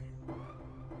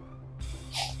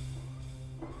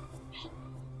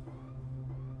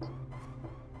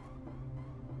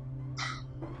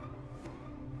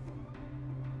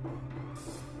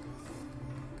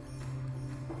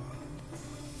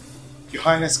 Your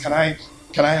Highness, can I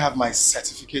have my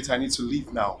certificate? I need to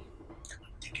leave now.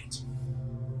 Take it.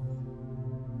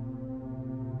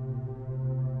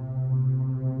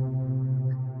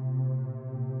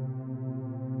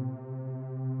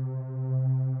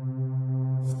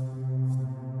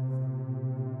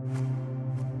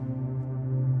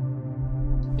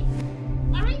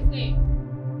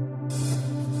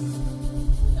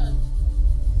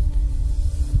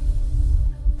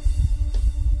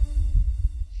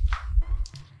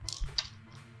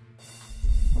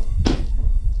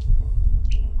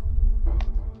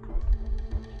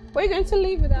 Were you going to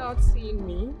leave without seeing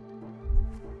me?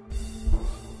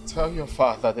 Tell your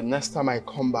father the next time I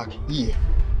come back here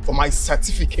for my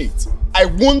certificate, I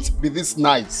won't be this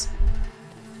nice.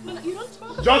 You don't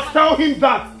talk Just tell him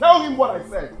that. Tell him what I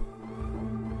said.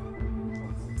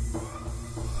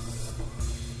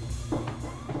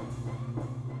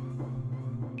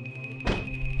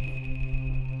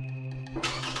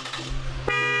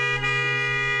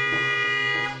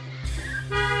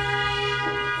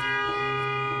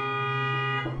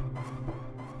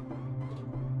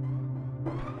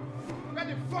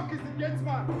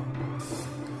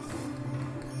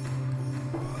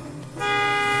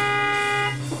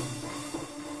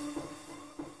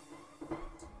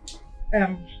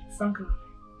 Franca,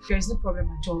 there is no problem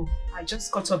at all. I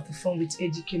just got off the phone with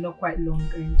AGK not quite long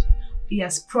and he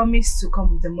has promised to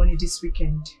come with the money this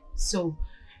weekend. So,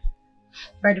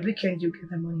 by the weekend you'll get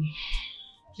the money.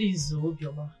 Please,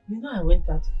 Obioma, you know I went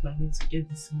out of my way to get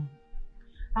this money.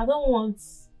 I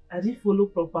didn't follow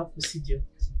proper procedure.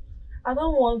 I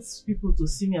don't want people to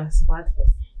see me as bad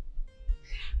person.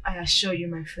 I assure you,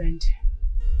 my friend,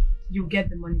 you'll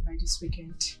get the money by this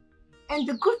weekend. And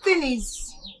the good thing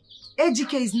is,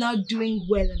 AGK is now doing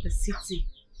well in the city.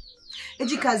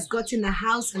 AGK has gotten a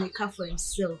house and a car for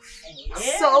himself.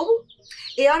 Yeah. So,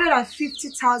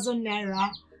 150,000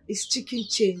 naira is chicken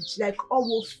change. Like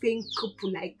all thing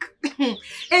couple, like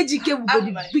AGK will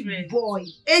be the big friend. Boy.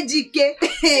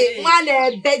 AGK, man,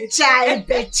 a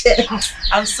betcha.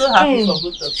 I'm so happy for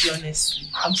both of you, honestly.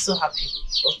 I'm so happy.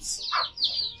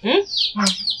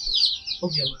 But,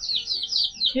 Obioma,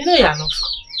 you know you're not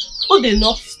old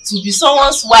enough to be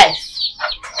someone's wife.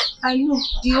 I know,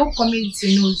 the whole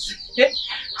community knows.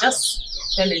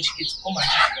 Just tell AGK to come and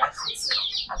take your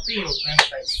license. I'll pay your grand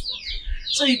price.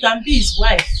 So you can be his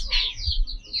wife.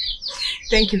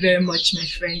 Thank you very much, my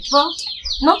friend. Well,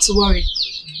 not to worry.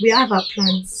 We have our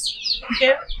plans.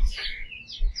 Okay.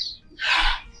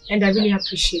 And I really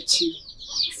appreciate you.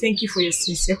 Thank you for your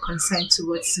sincere concern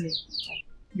towards me.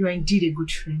 You are indeed a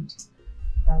good friend.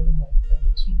 Hello, my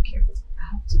friend. Thank you.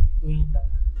 I have to be going down.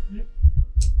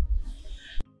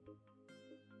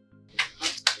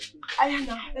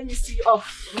 Ayana, let me see you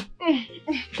off.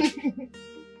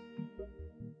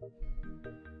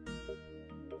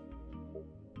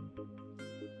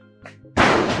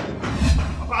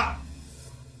 Papa!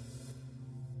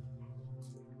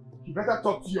 You better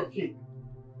talk to your king.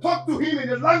 Talk to him in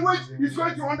a language he's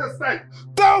going to understand.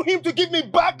 Tell him to give me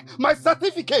back my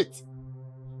certificate.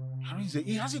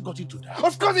 He hasn't got into that.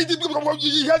 Of course it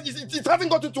hasn't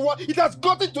got into what? It has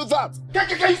got into that.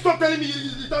 Can you stop telling me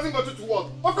it hasn't got into what?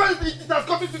 Of course it has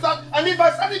got into that. I need my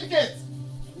certificate.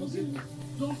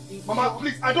 Mama,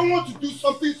 please, I don't want to do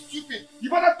something stupid.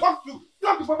 You better talk to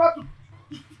Papa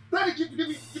to tell the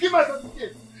kid to give my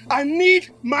certificate. I need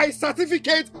my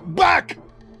certificate back.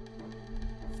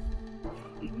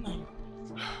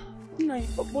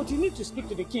 But you need to speak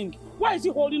to the king. Why is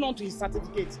he holding on to his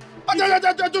certificate?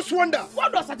 I just wonder.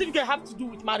 What does certificate have to do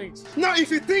with marriage? Now, if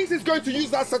he thinks he's going to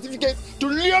use that certificate to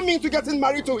lure me into getting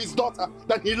married to his daughter,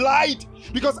 then he lied.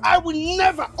 Because I will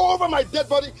never, over my dead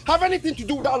body, have anything to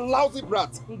do with that lousy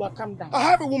brat. But calm down. I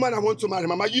have a woman I want to marry,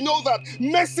 Mama. You know that.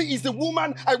 Mercy is the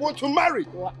woman I want to marry.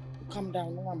 Calm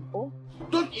down, Mama.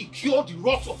 Don't incur the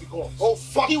wrath of the gods. Oh,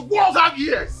 fuck. The walls have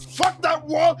ears. Fuck that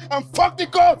wall and fuck the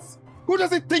gods. Who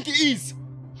does he think he is?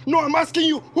 No, I'm asking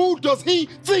you, who does he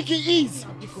think he is?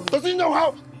 Does he know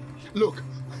how? Look,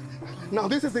 now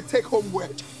this is the take-home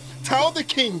word. Tell the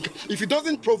king, if he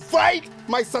doesn't provide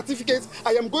my certificates,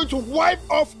 I am going to wipe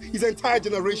off his entire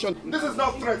generation. This is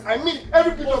not threat. I mean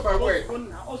every bit of my word.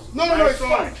 No, it's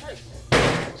fine.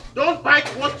 Don't bite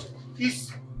what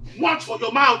is much for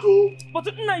your mouth, oh.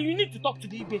 But now you need to talk to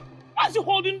the Igwe. Why is he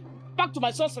holding back to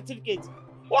my son's certificate?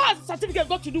 What has the certificate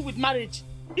got to do with marriage?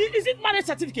 Is it marriage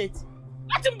certificate?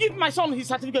 Let him give my son his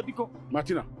certificate, because...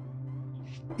 Martina,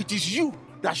 it is you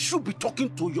that should be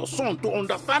talking to your son to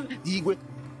understand the Igwe.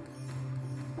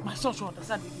 My son should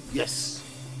understand the Igwe? Yes.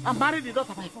 I married the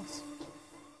daughter by force.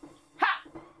 Ha!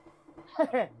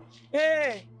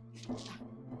 Hey!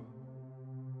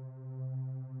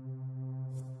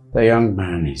 The young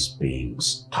man is being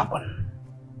stubborn.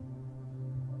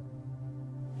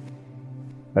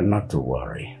 But not to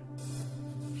worry.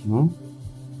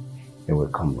 He will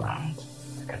come round,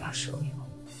 I can assure you.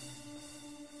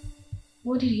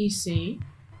 What did he say?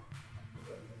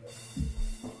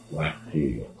 Well,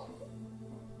 he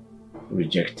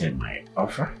rejected my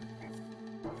offer.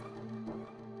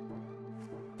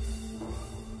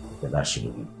 But that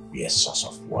shouldn't be a source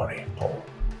of worry at all.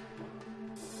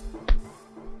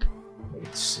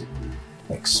 It's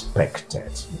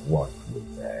expected what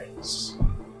there is.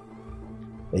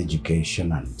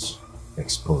 Education and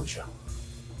exposure.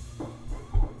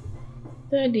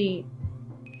 Daddy,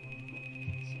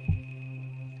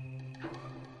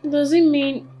 does it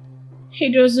mean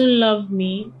he doesn't love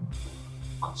me?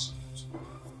 Of course not.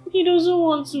 He doesn't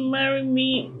want to marry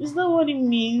me. Is that what it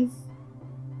means?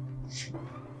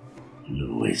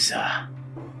 Louisa,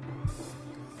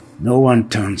 no one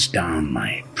turns down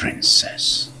my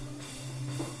princess.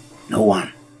 No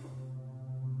one.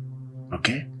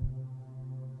 Okay?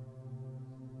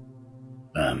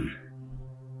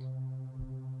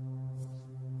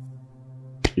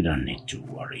 You don't need to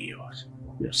worry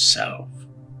yourself.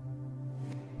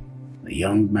 The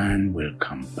young man will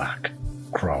come back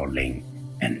crawling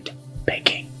and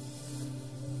begging.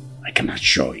 I can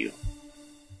assure you.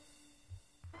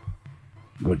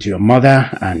 Go to your mother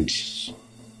and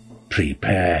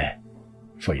prepare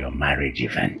for your marriage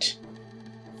event.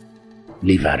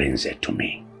 Leave Arinze to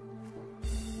me.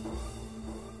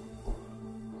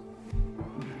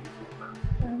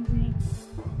 Daddy,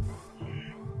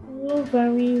 no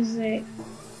Arinze.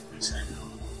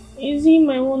 Is he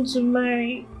my one to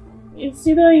marry? It's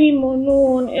either him or no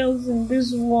one else in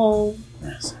this world.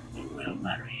 Yes, he will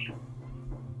marry you.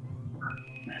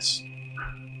 Yes.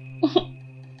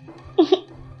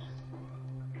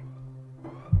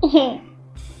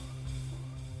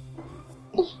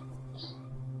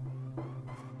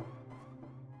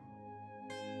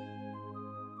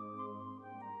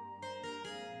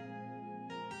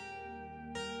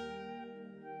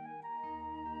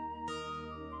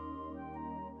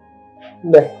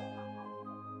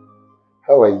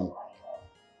 How are you?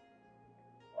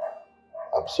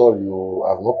 I'm sorry,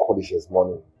 I've not called you since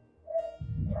morning.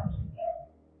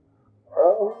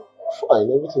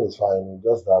 Fine, everything is fine.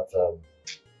 Just that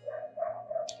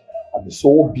I've been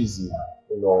so busy,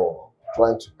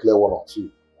 trying to clear one or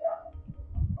two.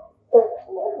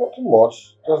 Not too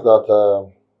much. Just that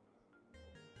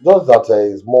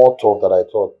is more talk than I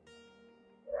thought.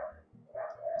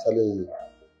 I'm telling you.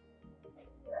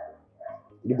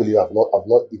 You believe I've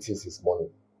not eaten since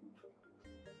morning.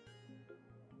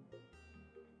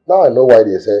 Now I know why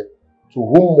they say, to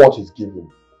whom much is given,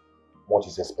 much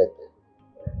is expected.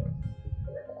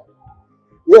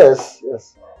 Yes.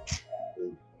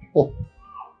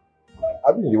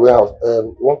 I've been in the warehouse.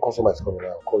 One customer is coming.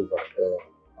 I'll call you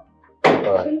back.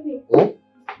 Alright.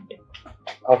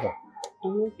 Okay.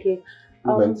 I'm okay.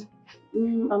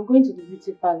 I'm going to the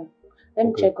beauty parlor. Let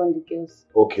me check on the girls.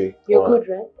 Okay. You're good,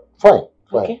 right? Fine.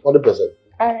 Okay. 100%.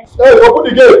 Alright. Hey, open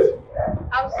the gate!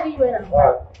 I'll see you when I'm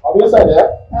Alright. I'll be inside there.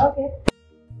 Okay.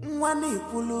 Mwani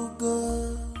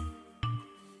pulugo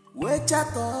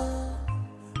wechato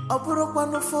oburu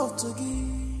kwanu foto gi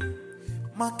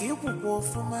maka ikwukwo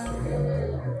ofuma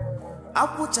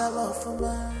akwuchala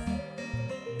ofuma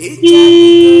icha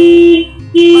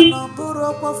mana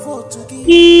oburu kwa foto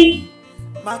gi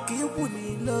maka ikwu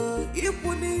nilo you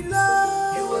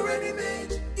already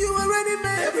made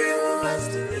every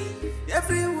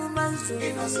woman's dream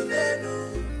Inosileno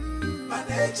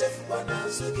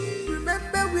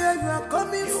remember where you are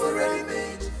coming from. Already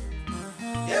made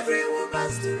every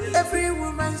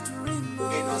woman's dream.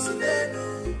 Inosileno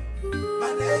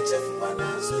maneche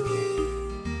fuanasogi.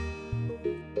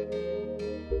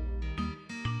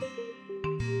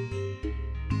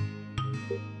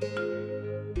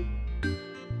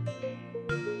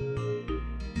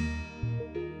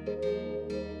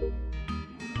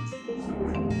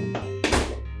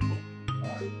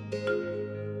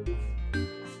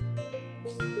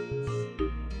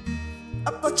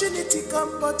 Opportunity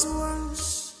come but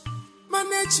once.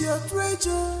 Manage your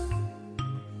treasure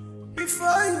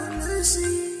before you lose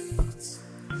it.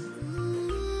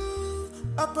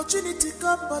 Opportunity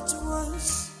come but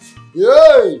once.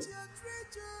 Yay!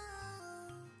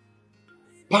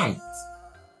 Pants.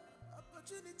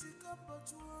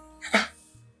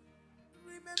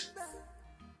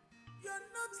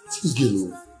 This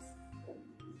girl.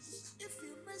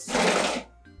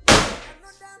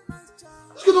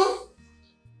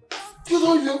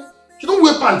 You don't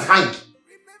wear pants hang.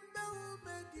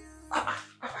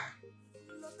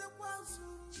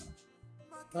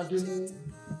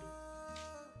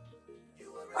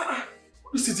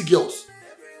 These city girls.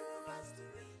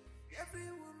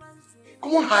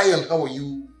 Come on, hi, and how are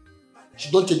you?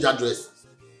 She don't change her dress.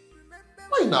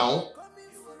 Why now?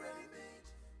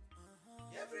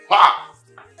 Ha!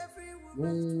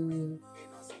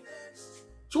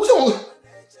 So what's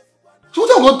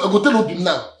I go tell you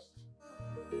now?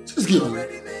 This girl.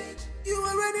 You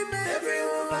already made every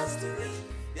woman's dream.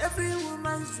 Every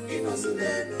woman's dream.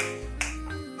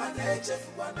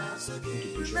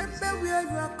 Remember where you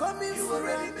are coming from. You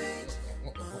already made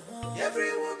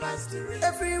every woman's dream.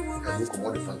 Every woman's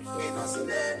dream.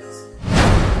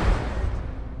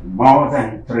 More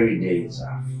than 3 days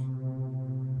are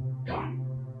done.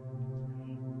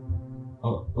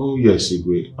 Oh yes,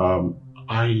 Igwe.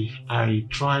 I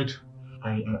tried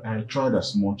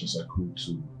as much as I could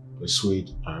to persuade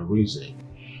Rise,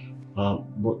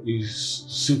 but he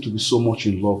seemed to be so much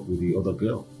in love with the other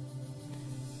girl.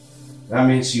 That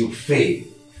means you failed.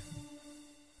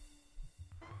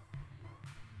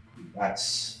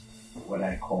 That's what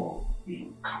I call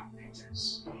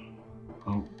incompetence.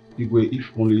 Igwe,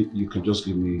 if only you can just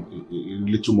give me a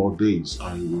little more days,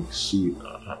 I will see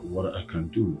what I can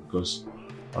do, because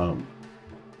I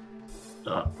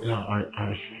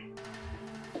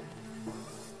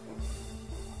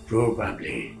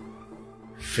probably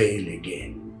fail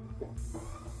again.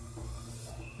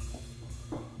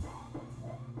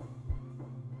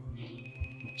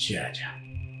 Jaja,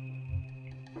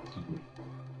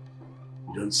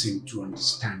 you don't seem to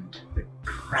understand the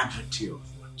gravity of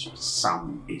what your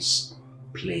son is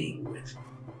playing with.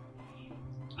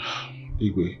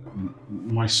 Igwe,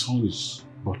 my son is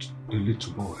but a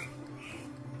little boy.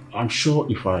 I'm sure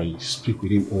if I speak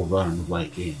with him over and over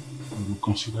again, he will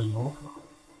consider your offer.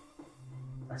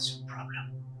 That's your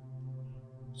problem.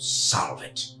 Solve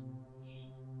it.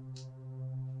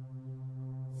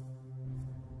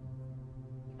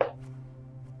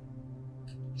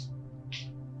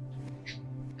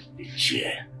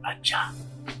 Aja.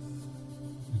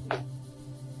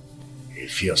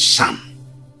 If your son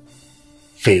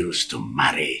fails to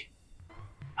marry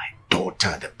my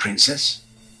daughter, the princess,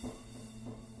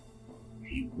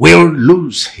 he will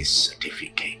lose his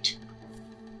certificate.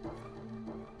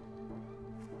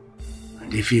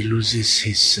 And if he loses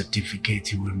his certificate,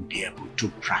 he won't be able to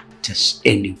practice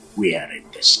anywhere in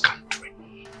this country.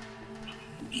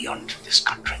 Beyond this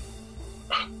country.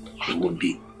 He won't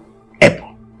be able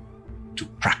to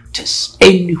practice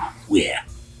anywhere.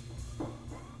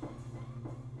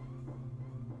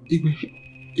 Igwe,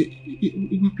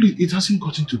 please, it hasn't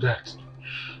gotten to that.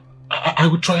 I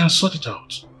will try and sort it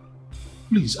out.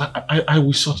 Please, I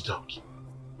will sort it out.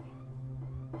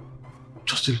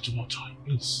 Just a little more time,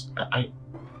 please. I'm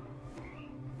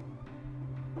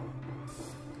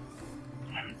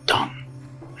done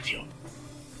with you.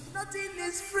 Nothing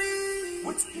is free.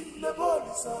 What's in the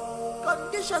body, sir?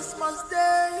 Conditions must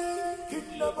stay.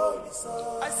 In the body,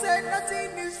 sir. I said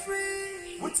nothing is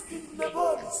free. What's in the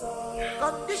body, sir?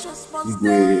 Conditions must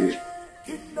stay.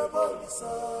 In the body,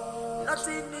 sir.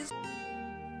 Nothing is.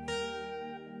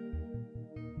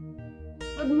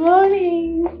 Good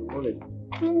morning. Morning.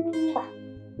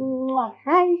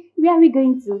 Hi. Where are we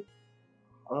going to?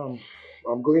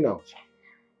 I'm going out.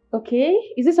 Okay.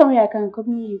 Is this somewhere I can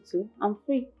accompany you to? I'm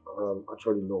free.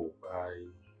 Actually, no.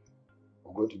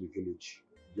 I'm going to the village.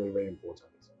 Very, very important.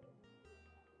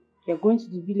 You're going to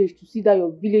the village to see that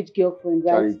your village girlfriend,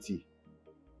 right? Charity.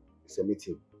 It's a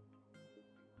meeting.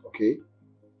 Okay?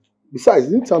 Besides,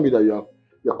 you didn't tell me that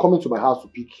you're coming to my house to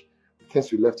pick the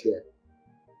things we left here.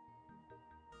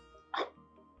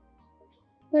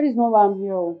 That is not why I'm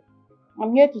here.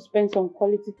 I'm here to spend some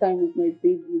quality time with my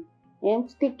baby. And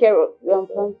to take care of you and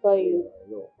pamper you.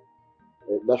 I know.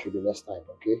 That should be next time,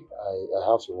 okay?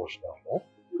 I have to wash now.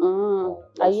 Huh?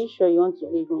 Are you sure you want to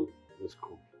leave me? It's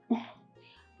cool.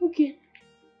 Okay.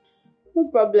 No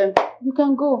problem. You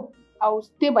can go. I will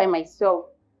stay by myself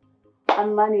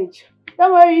and manage.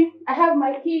 Don't worry. I have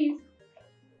my keys.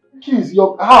 Keys?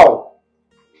 How?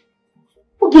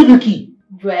 Who gave you key?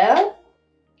 Well,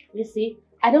 you see,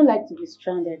 I don't like to be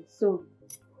stranded, so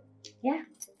yeah.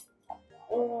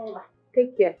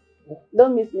 Take care.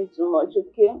 Don't miss me too much,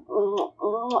 okay?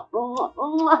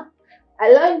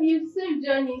 I love you, sweet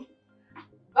Johnny.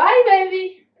 Bye,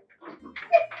 baby.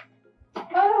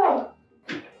 Oh.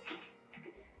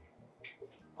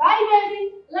 Bye,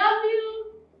 baby. Love you.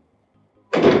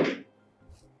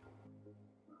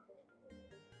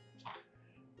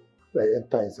 I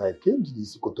enter inside. Came to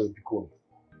this Koto Epicon.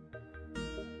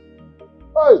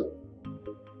 Hey!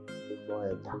 Don't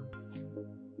enter.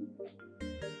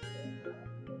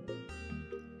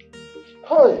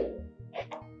 Hey!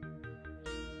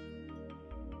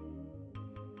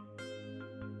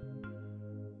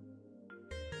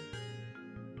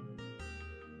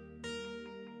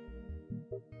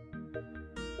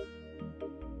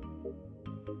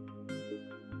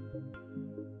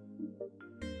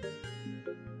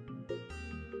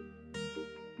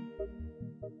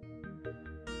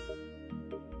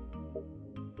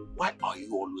 Why are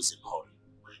you always in a hurry?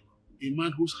 A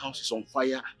man whose house is on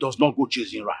fire does not go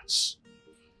chasing rats.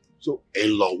 So,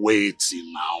 in-law,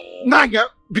 waiting now. Nanya,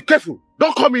 be careful.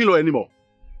 Don't call me in-law anymore.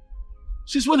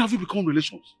 Since when have you become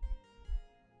relations?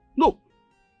 No.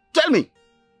 Tell me.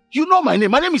 You know my name.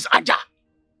 My name is Aja.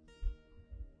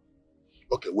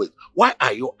 Okay, wait. Why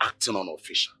are you acting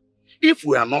unofficial? If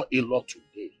we are not in-law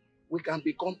today, we can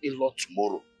become in-law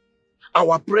tomorrow.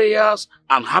 Our prayers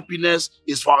and happiness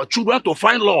is for our children to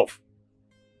find love.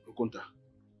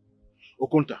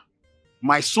 Okonta,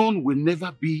 my son will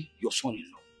never be your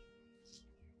son-in-law.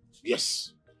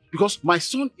 Yes, because my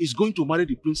son is going to marry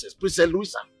the Princess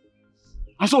Louisa.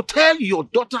 And so tell your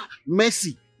daughter,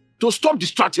 Mercy, to stop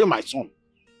distracting my son.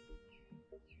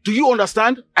 Do you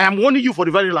understand? I am warning you for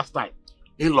the very last time.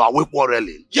 In-law, are we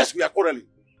quarreling? Yes, we are quarreling.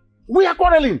 We are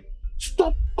quarreling.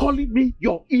 Stop calling me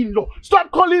your in-law. Stop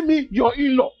calling me your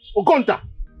in-law. Okonta.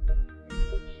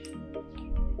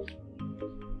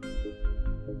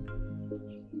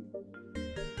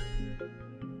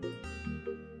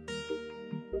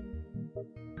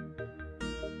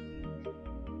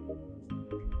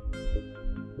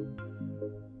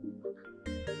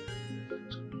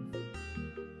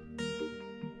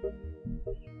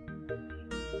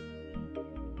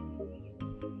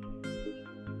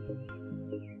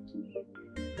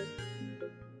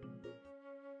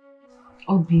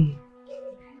 Obi,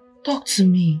 talk to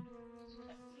me.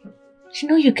 You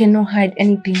know you cannot hide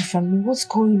anything from me. What's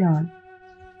going on?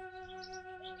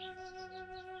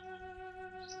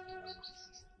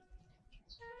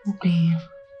 Obi.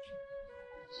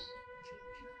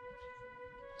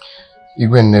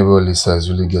 Igwe Nebulisa is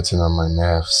really getting on my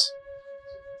nerves.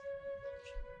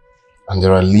 And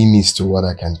there are limits to what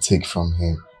I can take from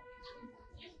him.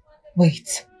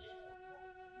 Wait.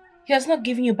 He has not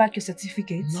given you back your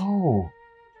certificate? No,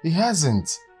 he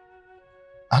hasn't.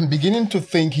 I'm beginning to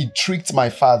think he tricked my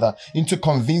father into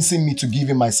convincing me to give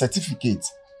him my certificate.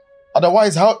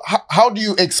 Otherwise, how do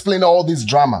you explain all this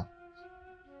drama?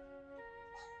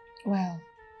 Well,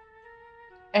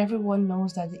 everyone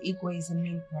knows that the Igwe is a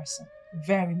mean person.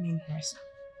 Very mean person.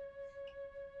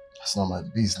 That's not my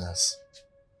business.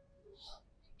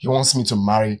 He wants me to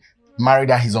marry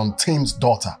that his untamed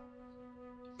daughter.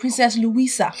 Princess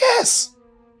Louisa? Yes!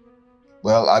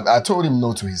 Well, I told him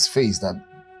no to his face,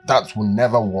 that will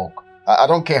never work. I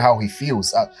don't care how he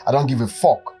feels. I don't give a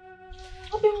fuck.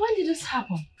 Obi, when did this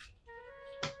happen?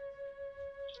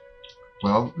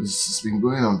 Well, it's been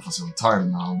going on for some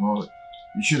time now, but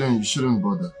you shouldn't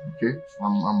bother, okay?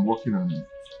 I'm working on it.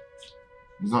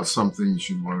 It's not something you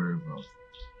should worry about.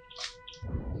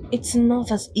 It's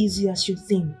not as easy as you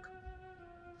think.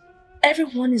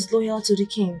 Everyone is loyal to the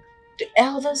king, the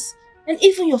elders, and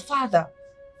even your father.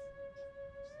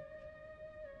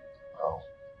 Well,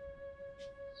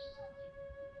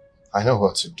 I know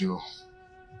what to do.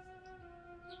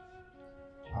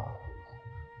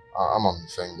 I'm on the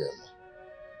finger.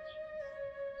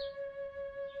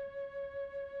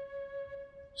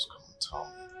 Just come and tell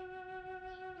me.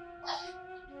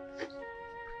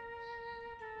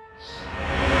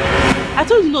 I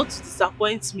told you not to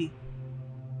disappoint me.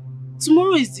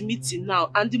 Tomorrow is the meeting now,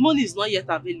 and the money is not yet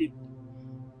available.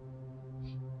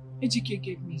 Ejike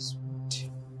gave me his word.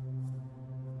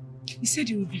 He said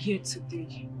he will be here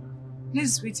today.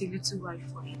 Let's wait a little while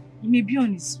for him. He may be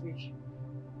on his way.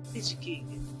 Ejike,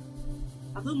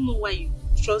 I don't know why you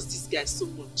trust this guy so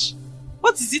much.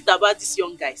 What is it about this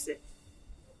young guy, sir?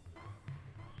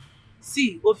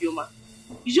 See, Obioma,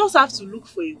 you just have to look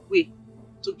for a way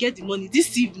to get the money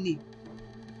this evening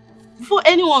before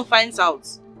anyone finds out.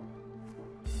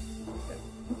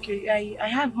 Okay, I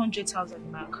have 100,000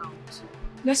 in my account.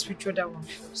 Let's withdraw that one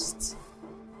first.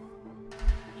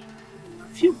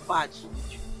 feel bad.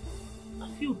 I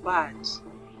feel bad.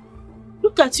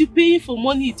 Look at you paying for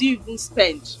money you didn't even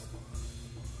spend.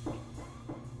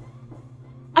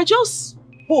 I just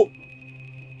hope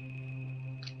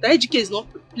that Ejike is not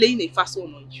playing a fast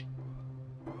one on you.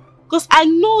 Because I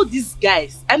know these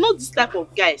guys, I know this type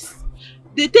of guys.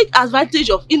 They take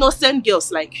advantage of innocent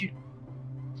girls like you.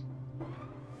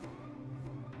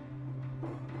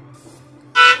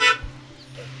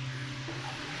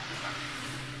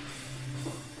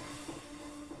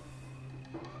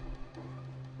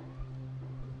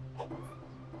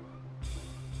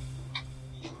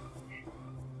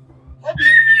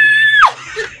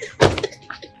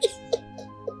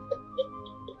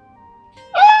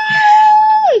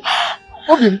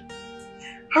 Obim,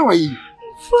 how are you?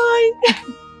 Fine.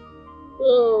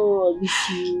 Oh, I miss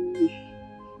you.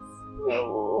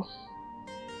 Oh.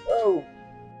 Oh.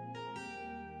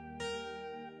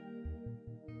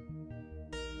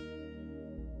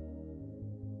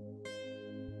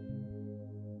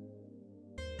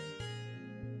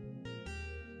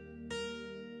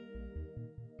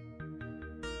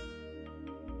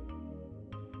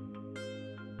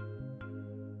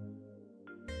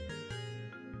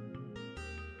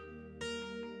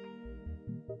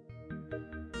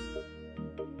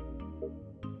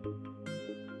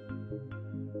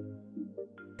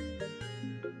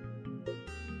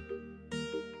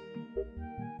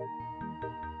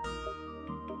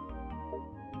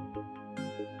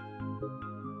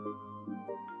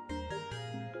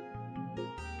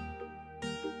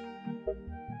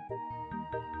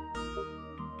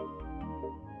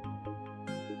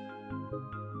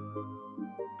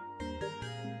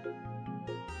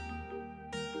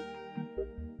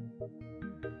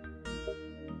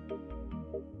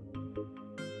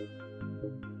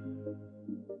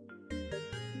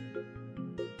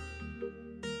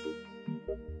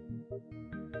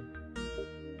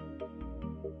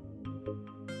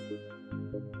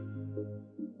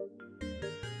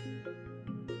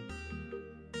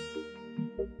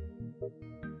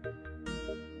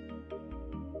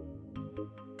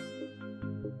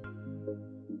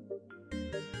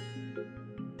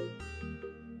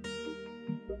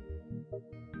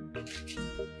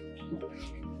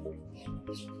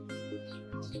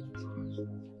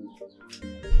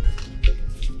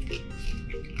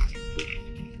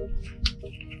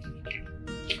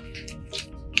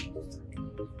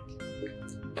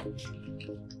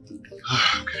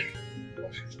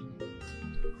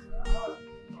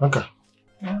 Okay.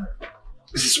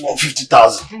 This is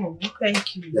 150,000. Oh,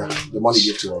 thank you. Yeah, the money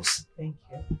you gave to us. Thank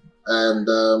you. And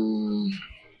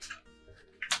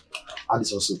add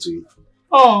this also to it.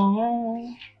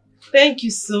 Oh, thank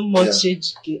you so much,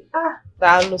 Ejike.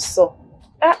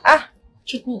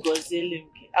 Chukwu gozie.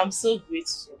 I'm so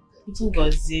grateful. Chukwu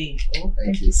gozie. Oh,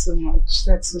 thank you so much.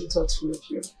 That's so thoughtful of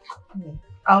you.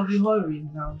 I'll be hurrying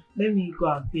now. Let me go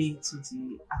and pay into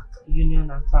the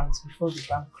union account before the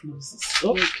bank closes.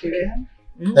 Okay.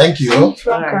 Thank you.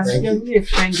 Thank you. You're a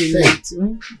friend in it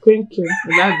too. Thank you.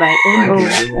 Bye bye.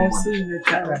 I'll see you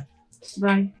later.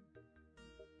 Bye.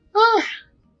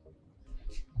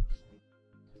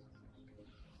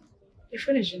 You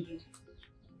finished, Indy?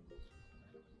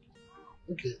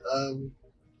 Okay.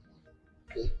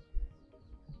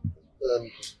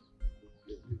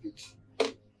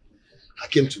 I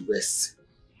came to rest.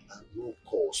 No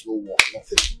calls, no work,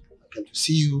 nothing. I came to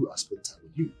see you and spend time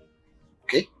with you.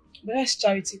 Okay? But that's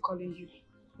Charity calling you.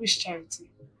 Which Charity?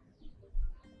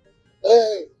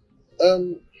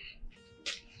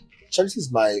 Charity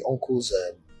is my uncle's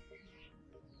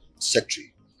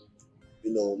secretary.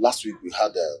 You know, last week we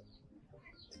had a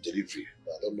delivery.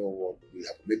 I don't know what will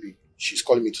happen. Maybe she's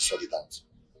calling me to sort it out.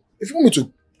 If you want me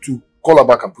to call her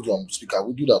back and put her on speaker, I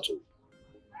will do that too.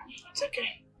 It's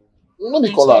okay. Let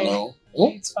me call her now.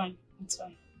 It's fine. It's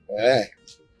fine. Eh.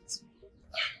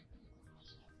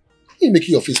 Why are you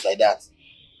making your face like that?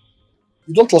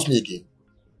 You don't trust me again.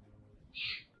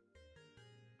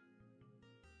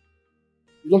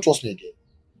 You don't trust me again.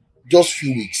 Just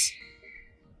few weeks.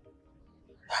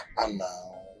 And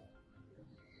now.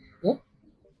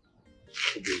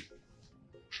 Okay.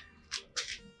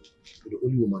 You're the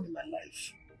only woman in my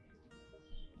life.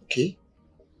 Okay?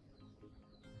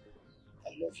 I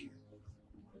love you.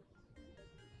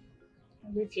 I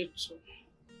love you too.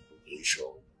 Are you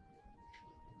sure?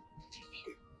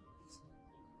 Okay.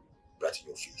 Brighten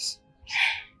your face.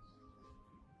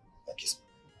 Kiss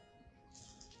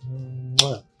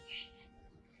me.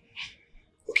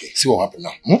 Okay, see what happened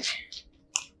now.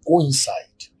 Go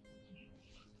inside.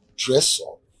 Dress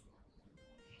up.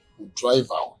 We'll drive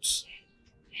out.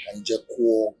 And just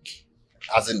walk.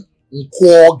 As in,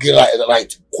 Quaggy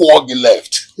right, quaggy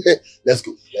left. Let's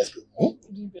go.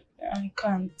 I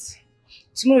can't.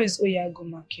 Tomorrow is Oyago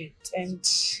market and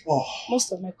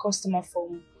most of my customers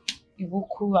from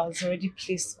Ibuku has already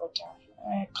placed order.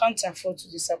 I can't afford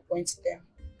to disappoint them.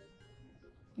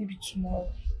 Maybe tomorrow.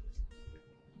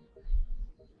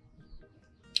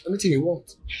 Anything you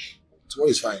want. Tomorrow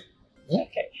is fine.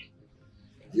 Okay.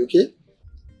 You okay?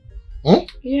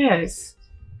 Yes.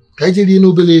 Let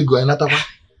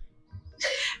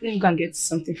me go and get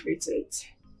something for you to eat.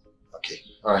 Okay.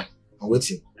 Alright. I'm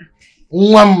waiting.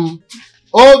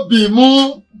 Obi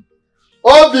mu.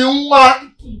 Obi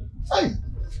nwa. Hey.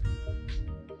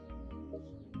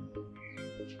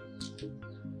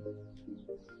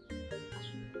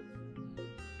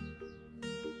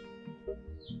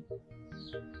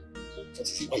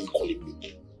 Why are you calling me?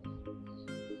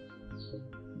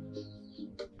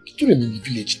 You don't in the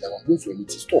village now. I'm going for a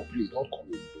meeting. Stop, please. Don't call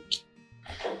me.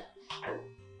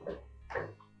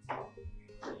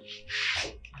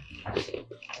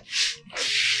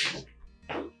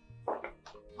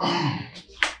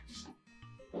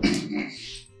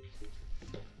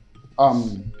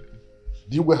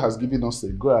 Dewey has given us a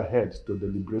go-ahead to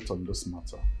deliberate on this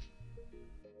matter.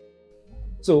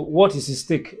 So, what is his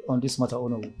take on this matter,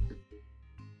 Honorable?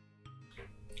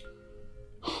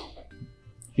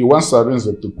 He wants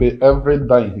Arinze to pay every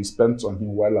dime he spent on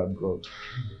him while abroad.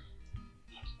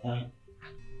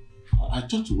 I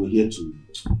thought we were here to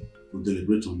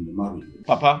deliberate on the marriage.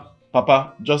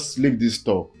 Papa, just leave this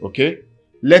talk, okay?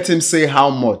 Let him say how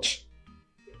much.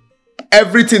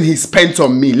 Everything he spent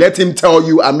on me, let him tell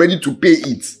you I'm ready to pay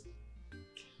it.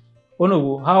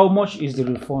 Honorable, how much is the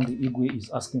refund the Igwe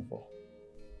is asking for?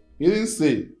 He didn't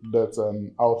say, but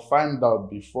I'll find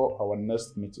out before our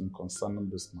next meeting concerning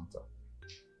this matter.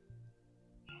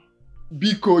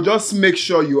 Biko, just make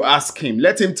sure you ask him.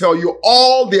 Let him tell you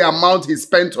all the amount he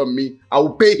spent on me. I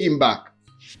will pay him back.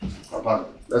 Papa,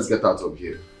 let's get out of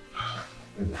here.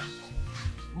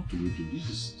 What do we do? This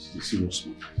is the serious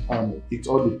one. It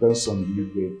all depends on you,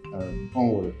 babe. Don't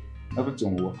worry.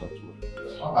 Everything will work out well.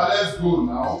 Papa, let's go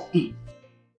now.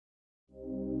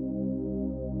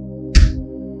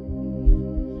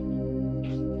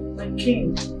 My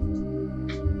king.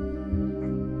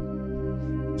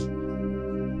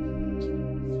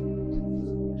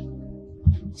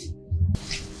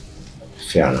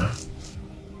 Fiona.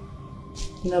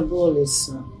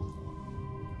 Nabulisa,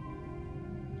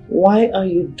 why are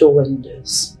you doing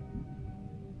this?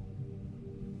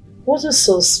 What is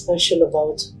so special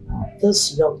about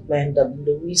this young man that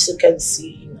Louisa can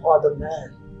see in other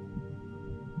men?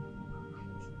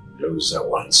 Louisa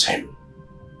wants him.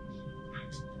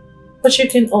 But you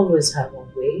can always have a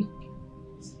way.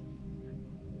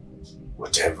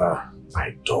 Whatever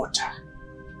my daughter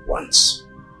wants,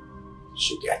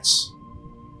 she gets.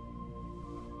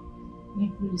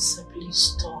 Louisa, please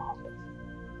stop.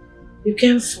 You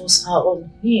can't force her on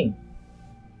him.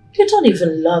 They don't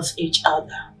even love each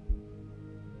other.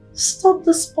 Stop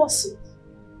this person.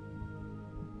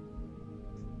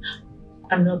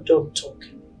 I'm not done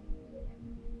talking.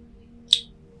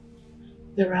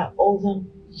 There are other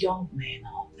young men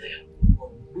out there who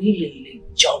will willingly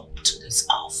jump to this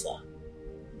alpha,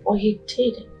 or he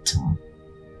didn't.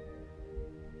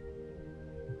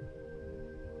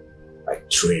 I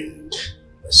trained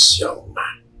this young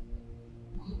man,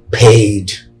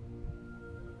 paid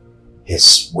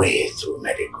his way through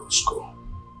medical school.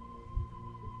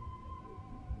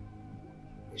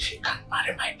 If he can't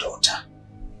marry my daughter,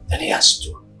 then he has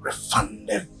to refund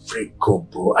every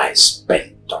kobo I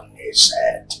spent on his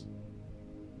head.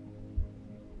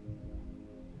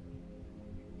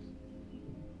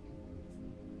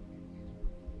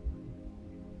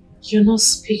 You're not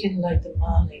speaking like the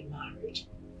man I married.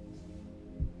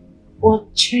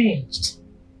 What changed?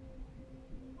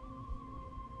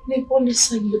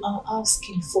 Nepolisa, you are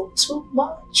asking for too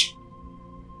much.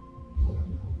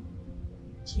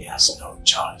 He has no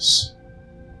choice.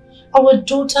 Our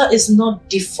daughter is not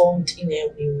deformed in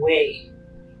any way.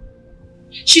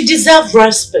 She deserves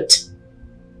respect.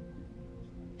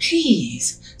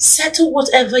 Please, settle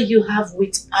whatever you have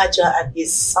with Aja and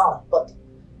his son, but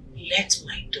let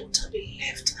my daughter be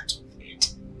left out of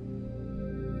it.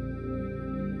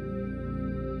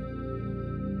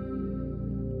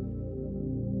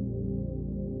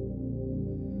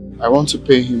 I want to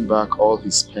pay him back all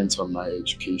he spent on my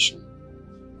education.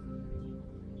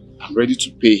 I'm ready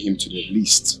to pay him to the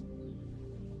least.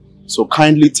 So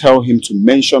kindly tell him to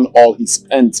mention all he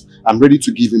spent. I'm ready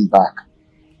to give him back.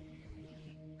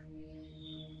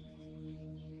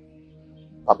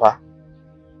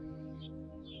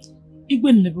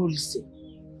 Igwe Nebulise,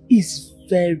 is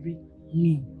very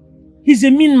mean. He's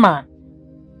a mean man.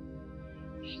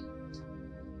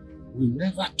 We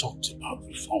never talked about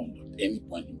refund at any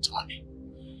point in time.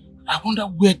 I wonder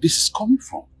where this is coming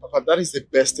from. Papa, that is the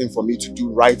best thing for me to do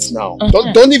right now.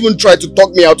 Don't even try to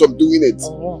talk me out of doing it.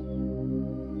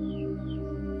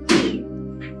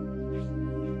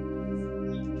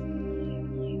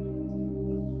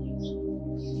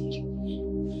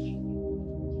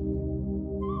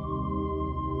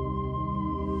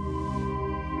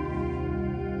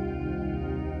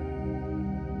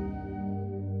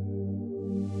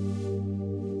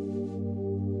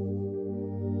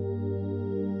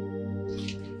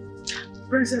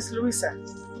 Princess Louisa,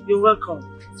 you're welcome.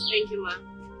 Thank you, ma'am.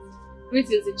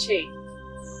 Greetings, Iche.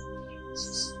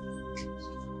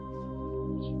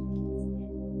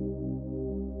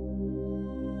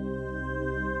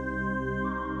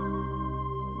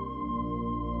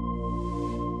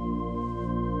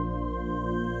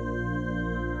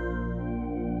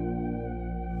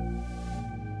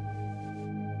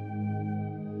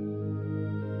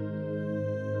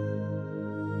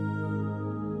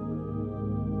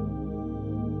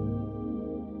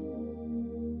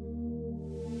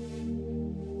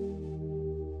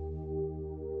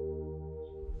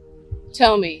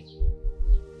 Tell me,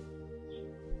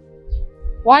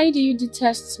 why do you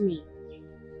detest me?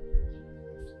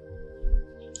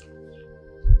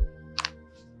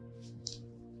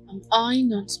 Am I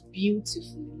not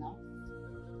beautiful enough?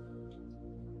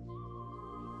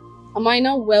 Am I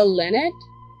not well learned?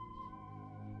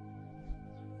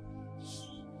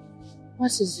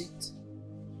 What is it?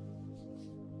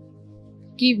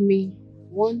 Give me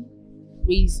one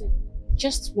reason,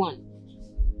 just one.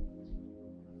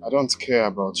 I don't care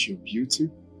about your beauty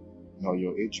nor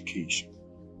your education.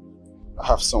 I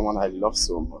have someone I love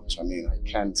so much. I mean, I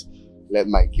can't let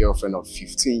my girlfriend of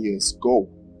 15 years go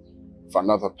for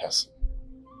another person.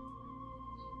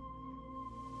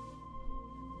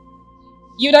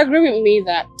 You'd agree with me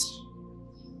that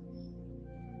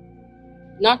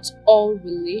not all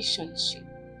relationship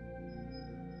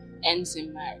ends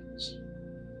in marriage.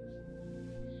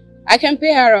 I can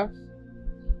pay her off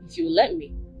if you let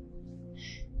me.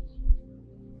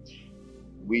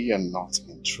 We are not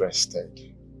interested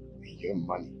in your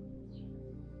money.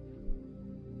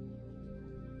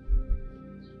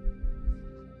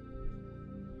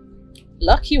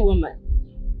 Lucky woman.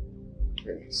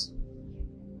 Yes.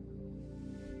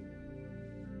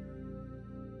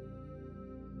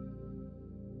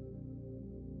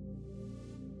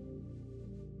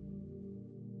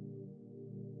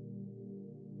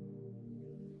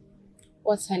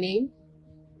 What's her name?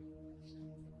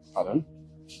 Pardon?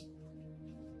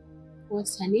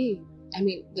 What's her name? I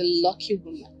mean, the lucky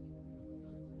woman.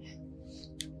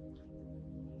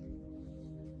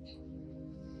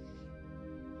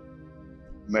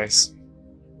 Mercy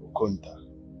Okonta.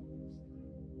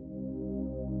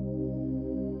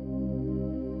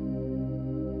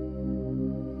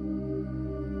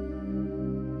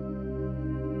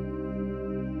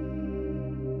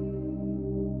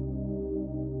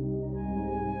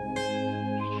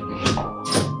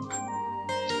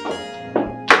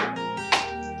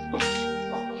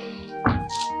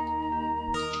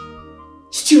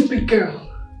 Stupid girl.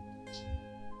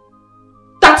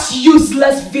 That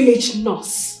useless village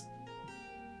nurse.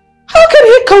 How can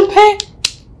he compare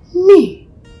me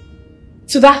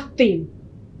to that thing?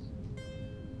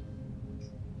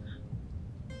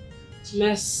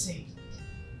 Mercy.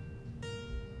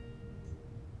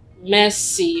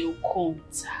 Mercy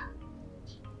Okonta.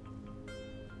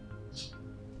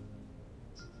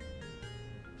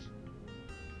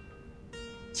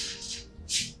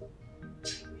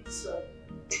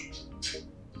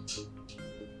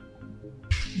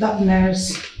 That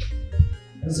nurse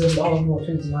is the love of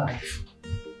his life.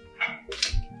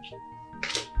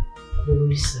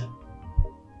 Louisa.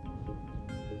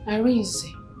 Arinze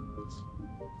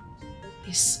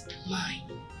is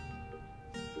mine.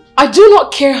 I do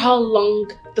not care how long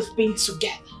they've been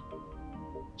together.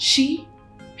 She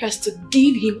has to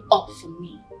give him up for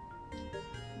me.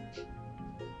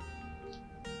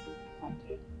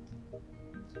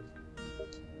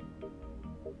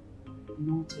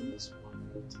 Nothing is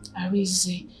perfect.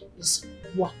 Arinze is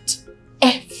worth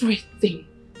everything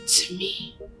to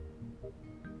me.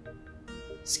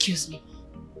 Excuse me.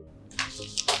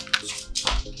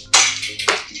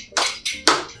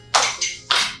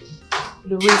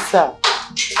 Louisa.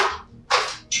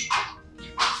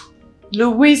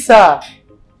 Louisa.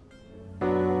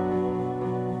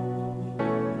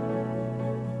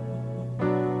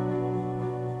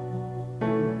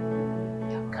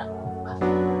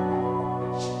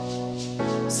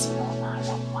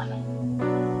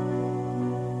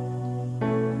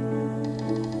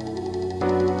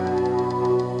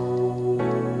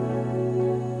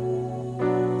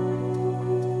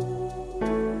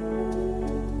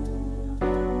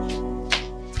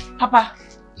 Papa,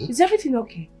 is everything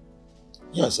okay?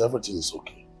 Yes, everything is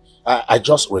okay. I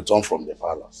just returned from the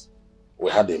palace. We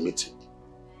had a meeting.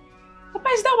 Papa,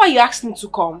 is that why you asked me to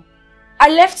come? I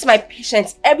left my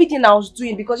patients, everything I was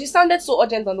doing because you sounded so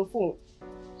urgent on the phone.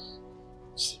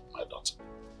 See, my daughter,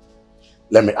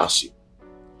 let me ask you.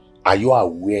 Are you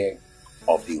aware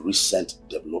of the recent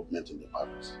development in the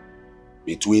palace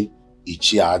between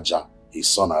Ichiaja, his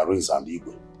son Arinze, and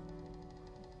Igwe?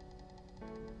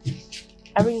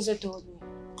 Arinze told me.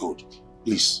 Good.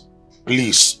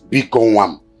 Please, be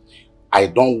calm. I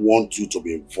don't want you to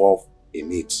be involved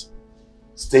in it.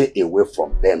 Stay away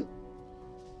from them.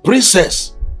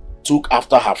 Princess took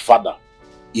after her father,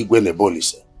 Igwe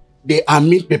Nebolise. They are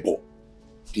mean people.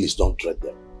 Please don't treat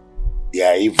them. They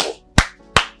are evil.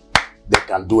 They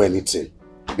can do anything.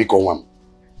 Be calm.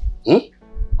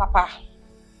 Papa,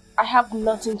 I have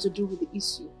nothing to do with the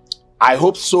issue. I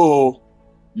hope so,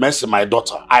 Mercy, my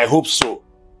daughter. I hope so.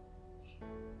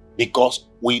 Because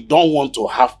we don't want to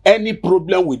have any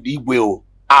problem with Igwe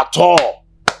at all.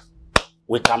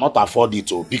 We cannot afford it.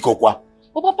 Bikokwa.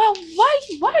 But Papa,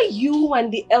 why are you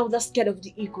and the elders scared of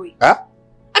the Igwe? Huh?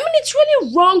 I mean, it's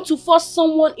really wrong to force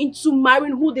someone into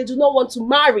marrying who they do not want to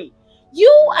marry.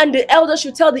 You and the elders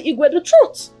should tell the Igwe the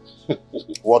truth.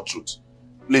 What truth?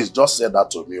 Please, just say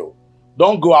that to me.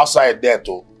 Don't go outside there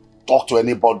to talk to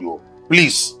anybody.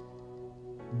 Please.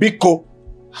 Biko.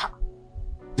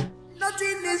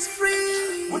 Nothing is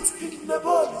free. With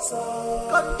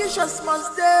conditions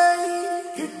must stay.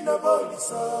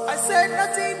 I said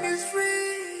nothing is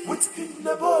free. With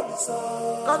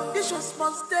conditions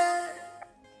must stay.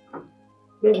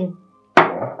 Baby,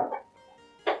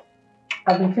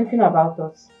 I've been thinking about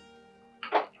us.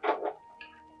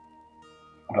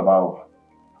 About?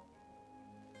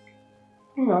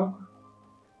 You know,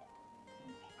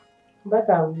 about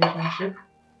our relationship.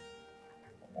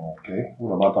 Okay,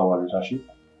 what about our relationship?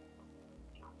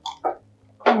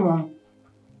 Come on.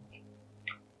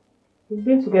 We've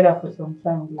been together for some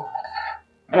time, babe.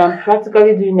 And I'm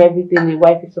practically doing everything a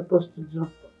wife is supposed to do.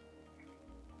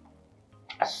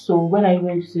 So when are you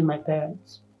going to see my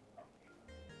parents?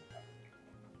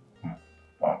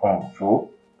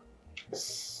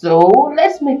 So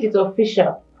let's make it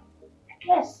official.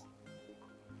 Yes.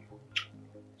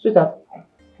 Sweetheart,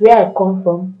 where I come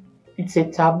from, it's a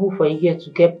taboo for a girl to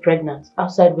get pregnant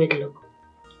outside wedlock.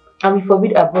 And we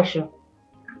forbid abortion.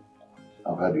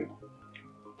 I've heard you.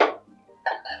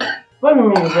 What do you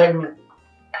mean you heard me?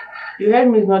 You heard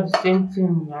me is not the same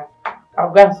thing. Like,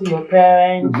 I'll go and see your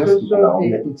parents. Just eat now,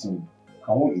 we're eating.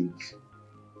 Can we eat?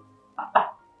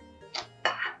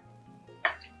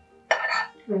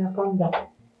 Yeah, calm down.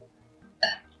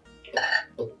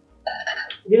 Do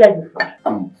you like the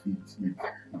food? Eat.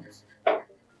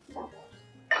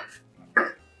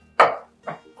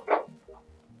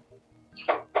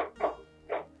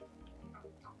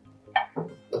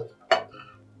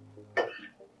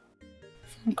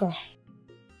 Franca,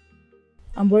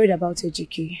 I'm worried about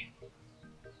Ejike.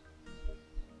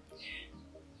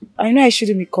 I know I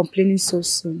shouldn't be complaining so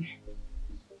soon,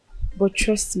 but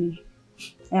trust me,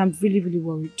 I am really, really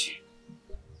worried.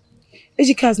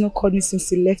 Ejike has not called me since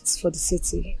he left for the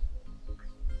city.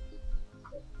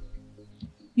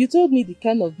 You told me the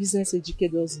kind of business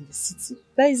Ejike does in the city.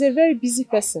 That is a very busy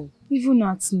person. Even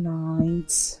at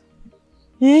night.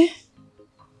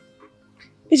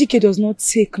 Ejike does not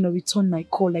take nor return my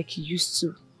call like he used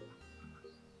to.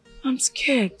 I'm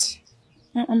scared.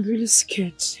 I'm really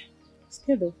scared.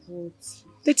 Scared of what?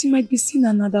 That he might be seeing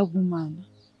another woman.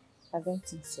 I don't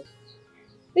think so.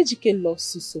 Ejike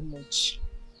loves you so much.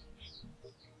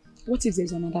 What if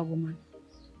there's another woman?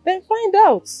 Then find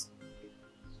out.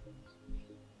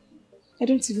 I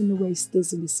don't even know where he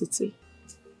stays in the city.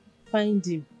 Find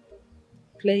him.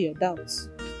 Clear your doubts.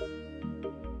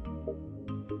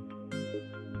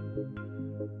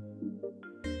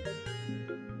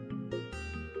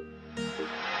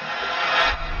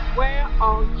 Where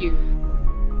are you?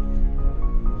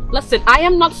 Listen, I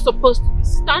am not supposed to be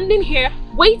standing here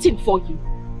waiting for you.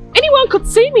 Anyone could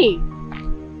see me.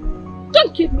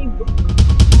 Don't give me room.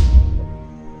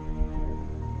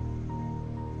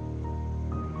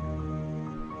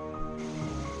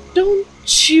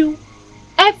 Don't you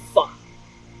ever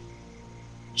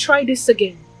try this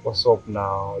again. What's up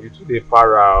now? You two dey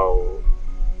para.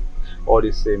 All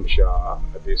the same, Sha.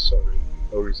 I dey sorry.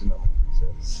 No reason I'm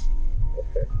princess.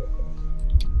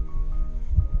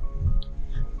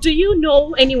 Do you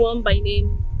know anyone by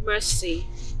name Mercy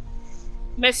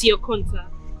Okonta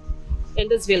in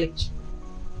this village?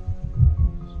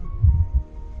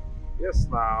 Yes,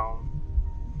 now.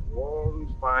 One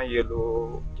fine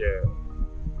yellow girl.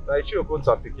 Like she opens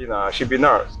her picking, she be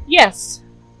nurse. Yes.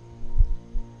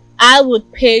 I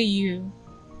would pay you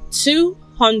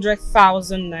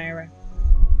 200,000 naira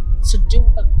to do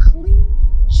a clean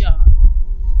job.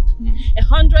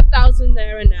 100,000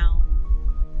 naira now.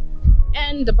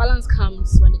 And the balance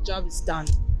comes when the job is done.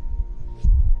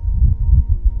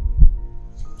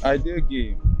 I did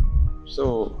game.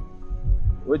 So,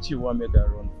 what you want me to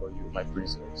run for you, my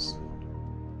princess?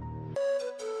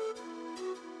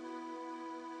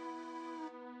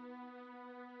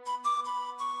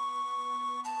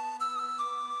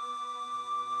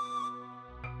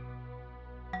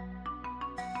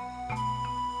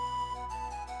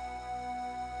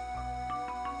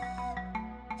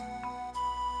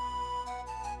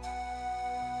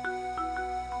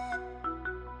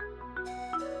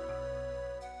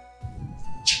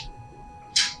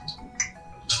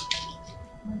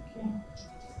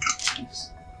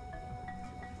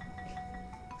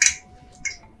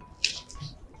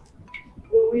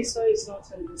 Louisa is not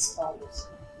in this palace.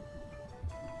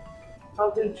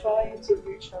 I've been trying to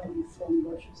reach her on the phone,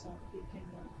 but she's not picking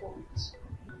my calls.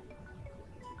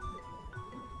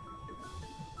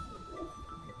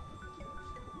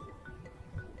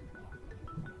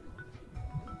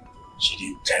 She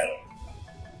didn't tell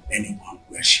anyone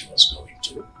where she was going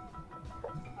to.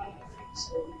 I don't think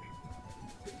so.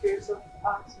 Because I've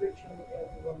asked literally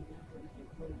everyone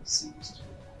before it seems to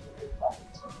be right.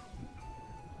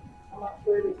 I'm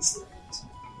afraid it's late.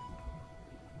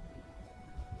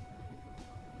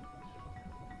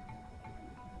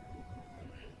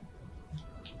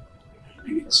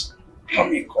 Please, let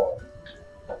me call.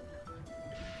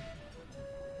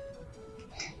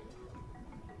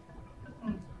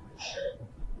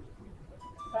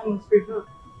 That must be her.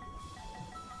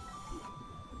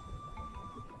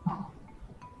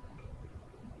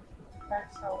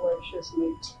 That's how well she's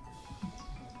late.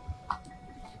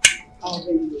 I'll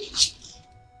ring you.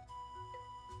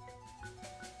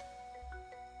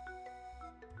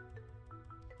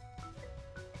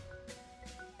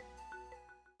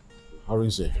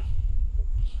 Arinze,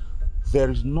 there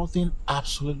is nothing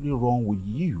absolutely wrong with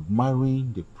you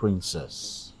marrying the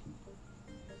princess.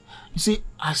 You see,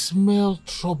 I smell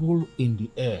trouble in the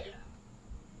air.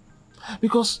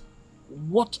 Because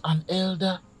what an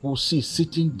elder will see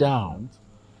sitting down,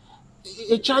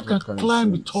 a child can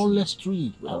climb the tallest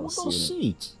tree. I will not see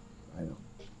it. I know.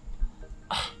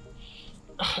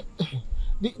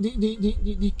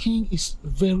 The king is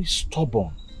very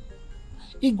stubborn.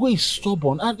 Igwe is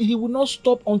stubborn and he will not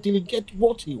stop until he gets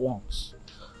what he wants.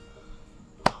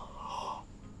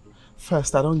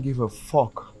 First, I don't give a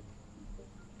fuck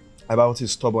about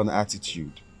his stubborn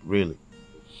attitude, really.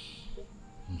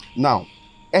 Now,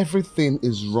 everything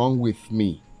is wrong with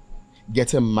me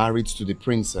getting married to the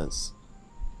princess.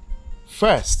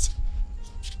 First,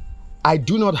 I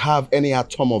do not have any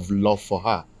atom of love for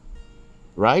her,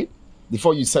 right?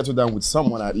 Before you settle down with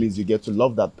someone, at least you get to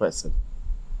love that person.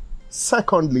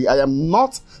 Secondly, I am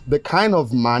not the kind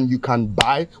of man you can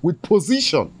buy with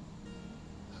position.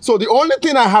 So the only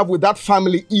thing I have with that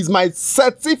family is my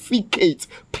certificate.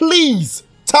 Please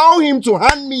tell him to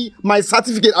hand me my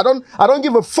certificate. I don't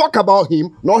give a fuck about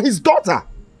him nor his daughter.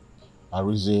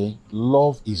 Arinze,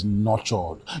 love is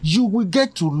nurtured. You will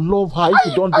get to love her if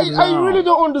you don't do now. I really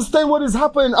don't understand what is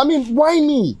happening. I mean, why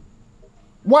me?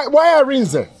 Why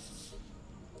Arinze?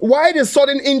 Why the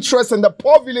sudden interest in the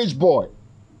poor village boy?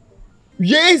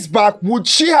 Years back, would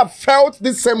she have felt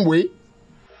the same way?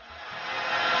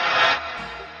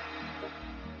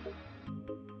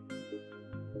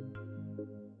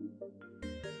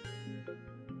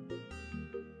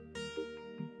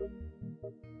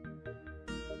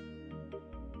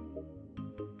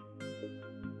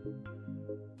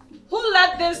 Who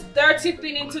let this dirty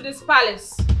thing into this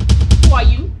palace? Who are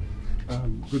you?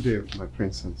 Good day, my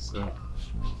princess.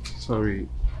 Sorry,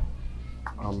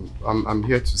 I'm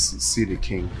here to see the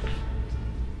king.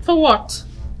 For what?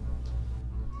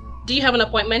 Do you have an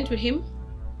appointment with him?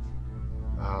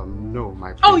 No,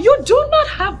 my princess. Oh, you do not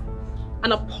have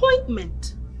an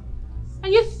appointment?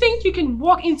 And you think you can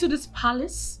walk into this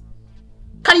palace?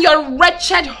 Can your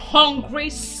wretched, hungry,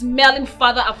 smelling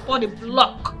father afford a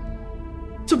block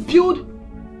to build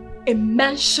a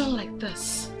mansion like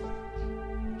this?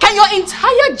 Can your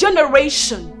entire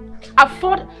generation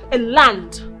afford a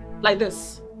land like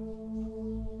this?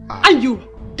 And you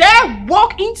dare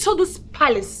walk into this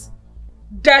palace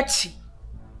dirty?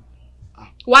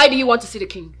 Why do you want to see the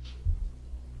king?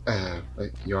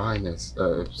 Your Highness,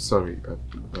 sorry,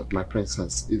 but my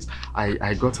princess,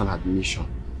 I got an admission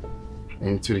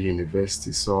into the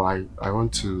university, so I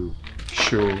want to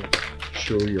show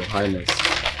Your Highness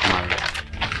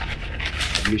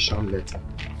admission letter.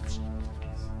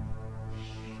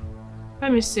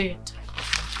 Let me say it.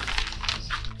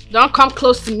 Don't come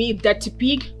close to me, dirty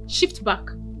pig. Shift back.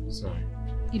 Sorry.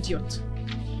 Idiot.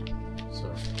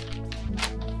 Sorry.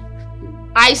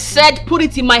 I said put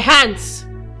it in my hands.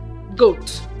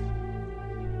 Goat.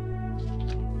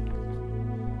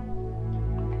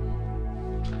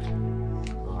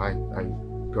 I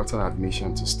got an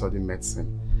admission to study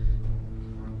medicine.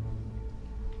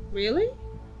 Really?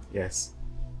 Yes.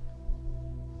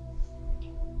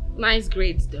 Nice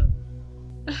grades though.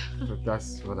 But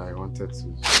that's what I wanted to.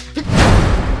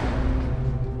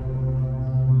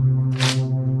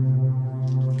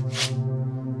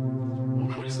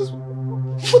 What is this?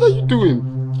 What are you doing?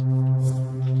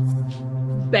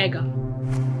 Beggar.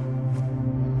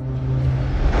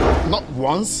 Not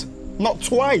once, not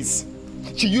twice.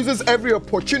 She uses every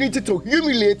opportunity to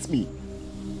humiliate me.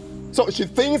 So she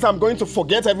thinks I'm going to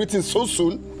forget everything so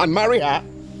soon and marry her?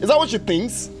 Is that what she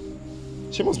thinks?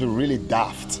 She must be really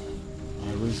daft.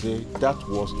 Arinze, that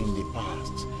was in the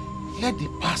past. Let the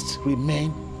past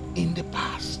remain in the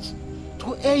past.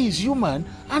 To err is human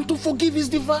and to forgive is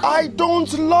divine. I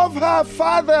don't love her,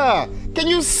 father. Can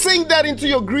you sing that into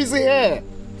your greasy hair?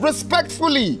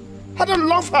 Respectfully. I don't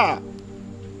love her.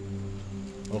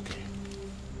 Okay.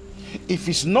 If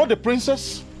it's not the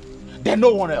princess, then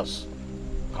no one else.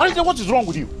 Arinze, what is wrong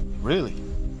with you? Really?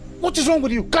 What is wrong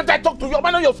with you? Can't I talk to you? Am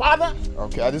I not your father?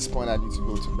 Okay, at this point I need to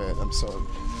go to bed. I'm sorry.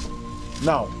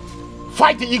 Now,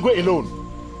 fight the Igwe alone.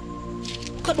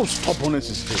 What kind of stubbornness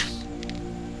is this?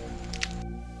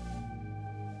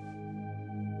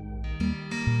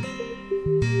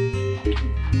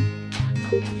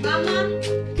 Mama?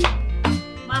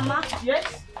 Mama?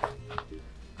 Yes?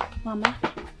 Mama?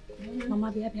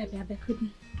 Mama, be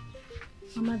couldn't.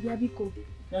 Mama, be go.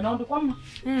 You know the one?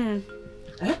 Eh?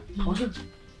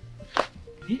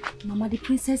 Mama, the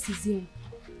princess is here.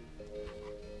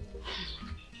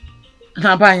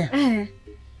 Nabaya.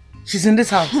 She's in this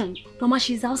house. Mama,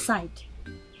 she's outside.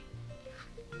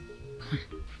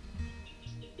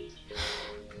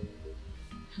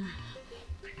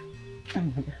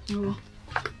 Oh.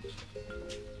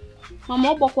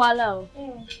 Mama, bokwala.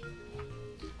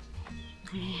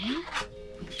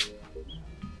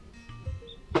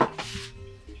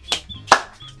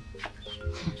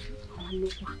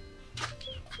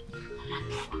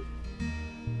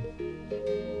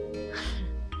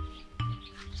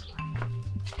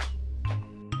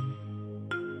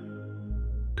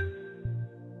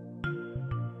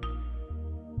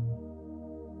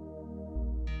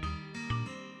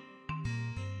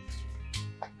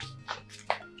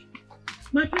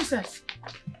 My princess.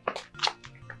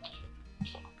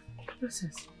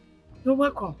 Princess, you're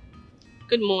welcome.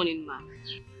 Good morning, ma.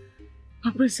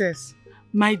 My princess,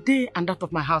 my day and that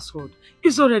of my household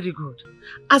is already good.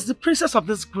 As the princess of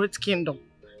this great kingdom,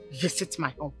 visit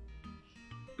my home.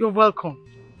 You're welcome.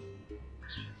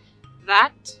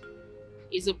 That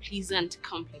is a pleasant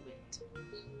compliment.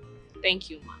 Thank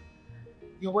you, ma.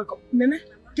 You're welcome. Nene,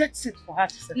 get seat for her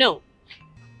to sit. No.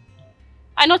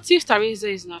 I noticed Arinze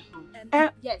is not home.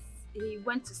 Yes, he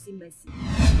went to see Mercy.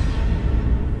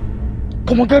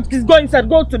 Come on, girl, please go inside.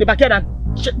 Go to the backyard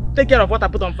and take care of what I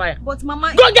put on fire. But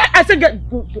Mama... Go get... I said get...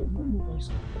 Go.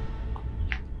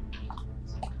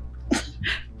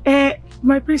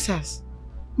 My princess,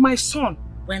 my son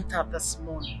went out this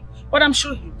morning. But I'm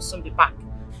sure he will soon be back.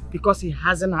 Because he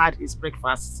hasn't had his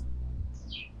breakfast.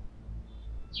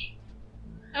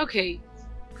 Okay.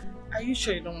 Are you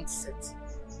sure you don't want to sit?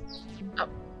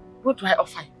 What do I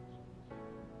offer you?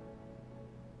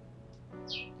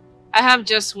 I have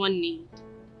just one need.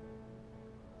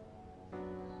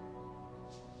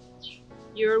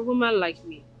 You're a woman like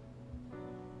me.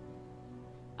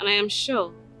 And I am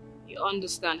sure you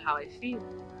understand how I feel.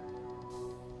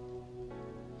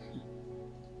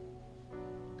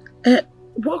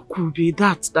 What could be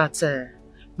that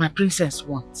my princess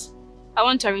wants? I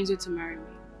want Arinze to marry me.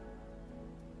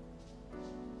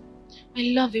 I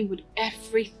love him with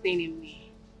everything in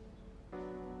me.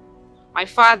 My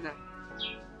father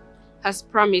has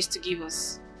promised to give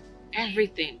us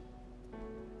everything.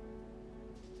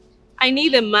 I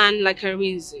need a man like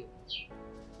Arinze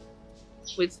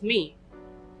with me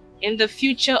in the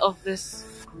future of this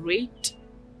great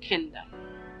kingdom.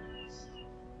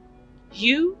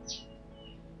 You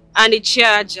and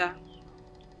Ichiaja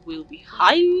will be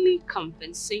highly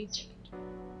compensated.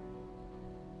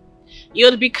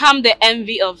 You'll become the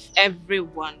envy of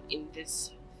everyone in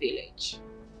this village.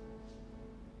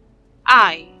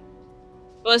 I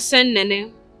will send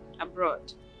Nene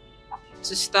abroad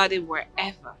to study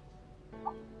wherever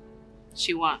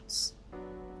she wants.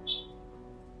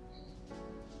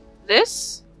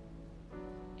 This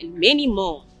and many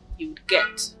more you would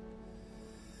get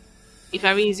if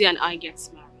Arinze and I get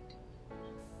married.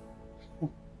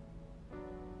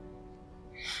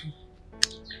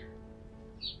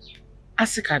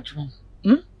 Asikajun.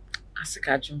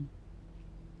 Asikajun.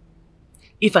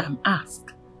 If I am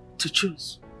asked to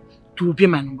choose, it will be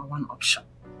my number one option.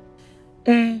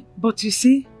 But you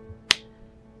see,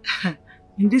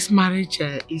 in this marriage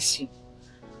issue,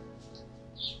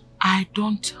 I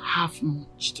don't have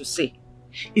much to say.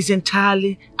 It's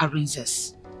entirely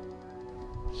Arinze's.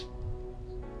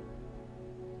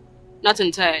 Not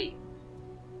entirely.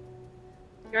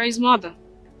 You're his mother.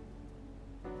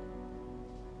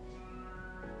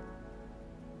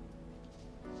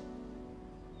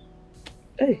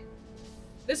 Hey.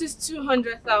 This is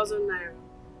 200,000 naira.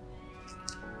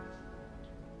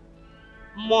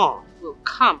 More will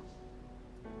come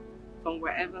from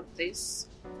wherever this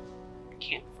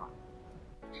came from.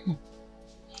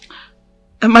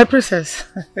 My princess,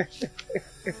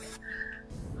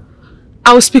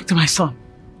 I will speak to my son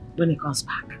when he comes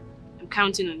back. I'm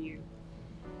counting on you.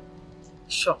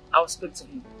 Sure, I will speak to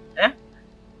him.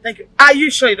 Thank you. Are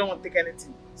you sure you don't want to take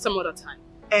anything? Some other time.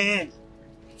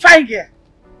 Fine girl.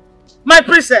 My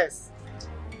princess.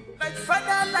 Like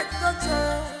father, like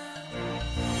daughter,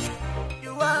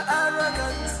 you are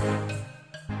arrogant,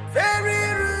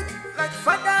 very rude. Like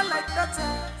father, like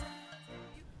daughter.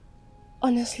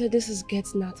 Honestly, this is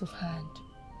getting out of hand.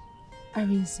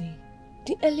 Arinze,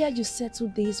 the earlier you settle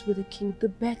this with the king, the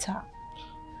better.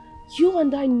 You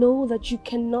and I know that you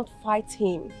cannot fight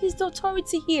him. He's the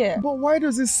authority here. But why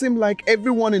does it seem like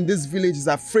everyone in this village is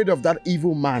afraid of that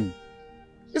evil man?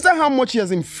 Is that how much he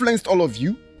has influenced all of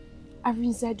you?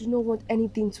 Arinze, I do not want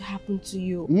anything to happen to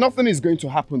you. Nothing is going to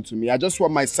happen to me. I just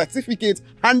want my certificate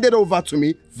handed over to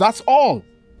me. That's all.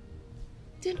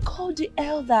 Then call the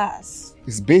elders.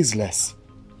 It's baseless.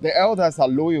 The elders are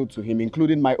loyal to him,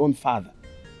 including my own father.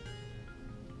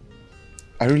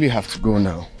 I really have to go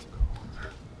now.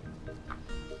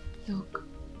 Look,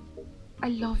 I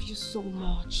love you so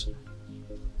much.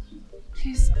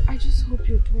 Please, I just hope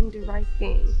you're doing the right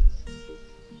thing.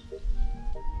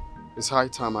 It's high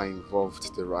time I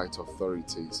involved the right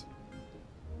authorities.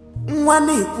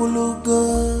 Mwani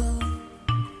pulugo,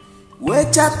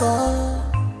 wechato,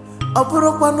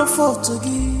 oburo kwano foto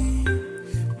gi,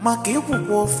 maki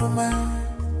ukwu ofuma,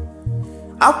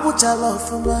 apuchala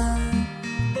ofuma,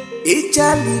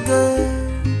 ichaligo,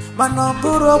 mana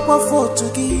oburo kwa foto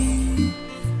gi,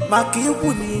 maki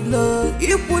ukwu nilo.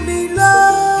 You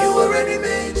already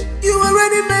made,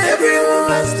 every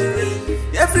woman's dream.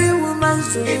 Every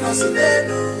woman's dream.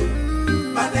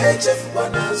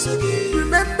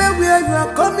 Remember where you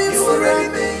are coming from. You already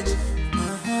made.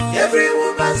 Every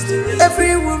woman's dream.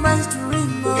 Every woman's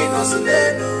dream.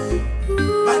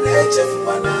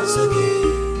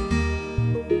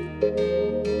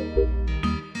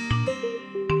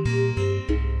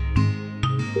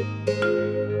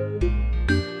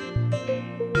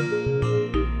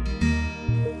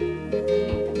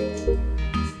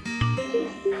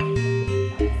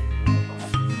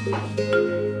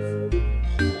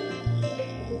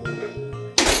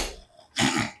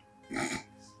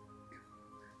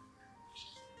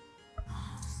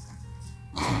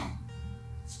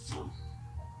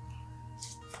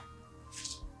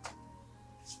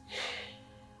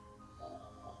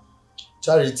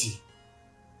 Charity.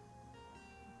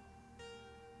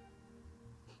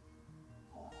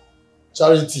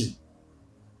 Charity.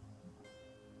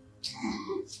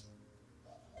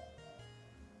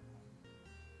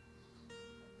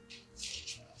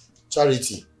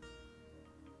 Charity.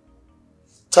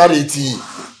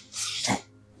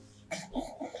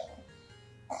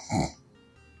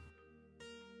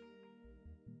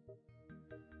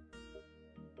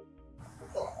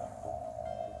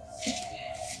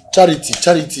 Charity.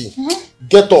 Charity.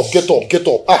 Get up.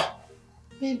 Ah.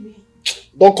 Baby.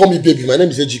 Don't call me baby. My name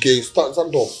is AGK.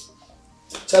 Stand up.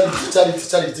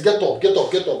 Charity. Get up.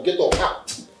 Ah.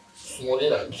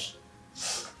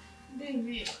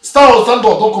 Baby. Stand up.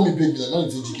 Don't call me baby. My name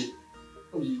is AGK.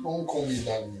 Don't call me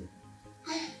that name.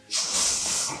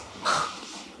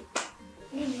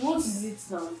 Baby, what is it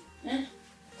now?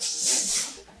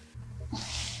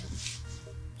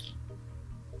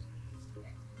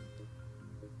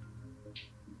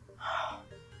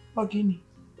 Ogini.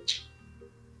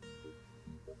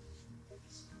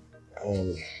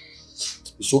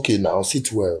 It's okay now. Sit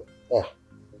well. Ah.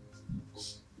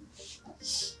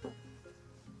 It's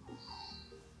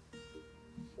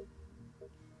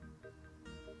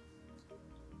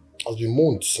been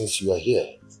months since you are here,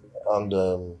 and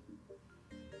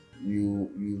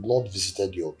you've not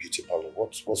visited your beauty parlor. What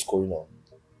What's going on?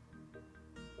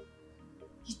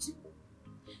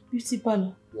 Beauty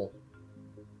parlor. Yeah.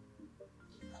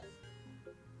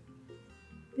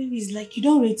 Baby, it's like you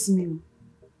don't rate me.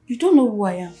 You don't know who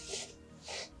I am.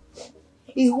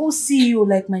 A whole CEO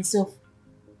like myself.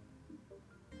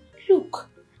 Look,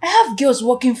 I have girls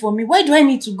working for me. Why do I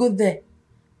need to go there?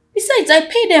 Besides, I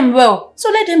pay them well, so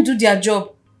let them do their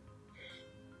job.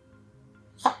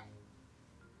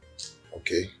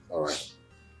 Okay, all right.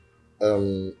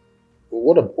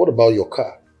 What about your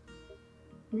car?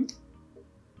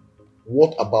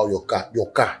 What about your car?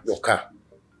 Your car.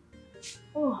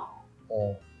 Oh.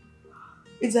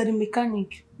 It's at the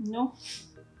mechanic, you know?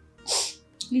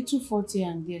 Little fault here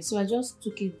and there, so I just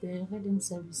took it there, let them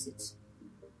service it.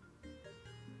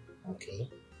 Okay.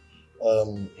 I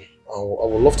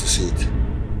would love to see it.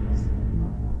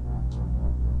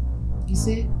 You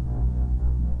say?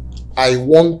 I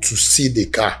want to see the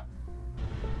car.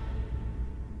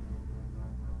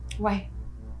 Why?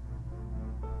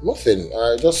 Nothing.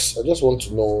 I just want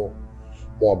to know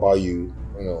more about you.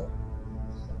 You know,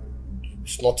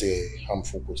 it's not a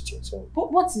harmful question. So.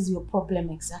 But what is your problem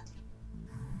exactly?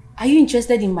 Are you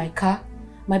interested in my car,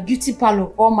 my beauty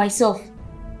parlor, or myself?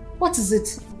 What is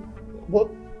it? But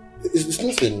it's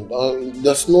nothing.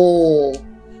 There's no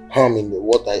harm in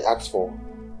what I asked for.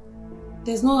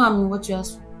 There's no harm in what you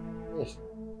asked for. Yes.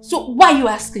 So why are you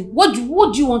asking? What do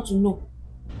you want to know?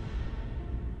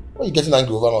 Why are you getting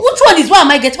angry over nothing? Which one is what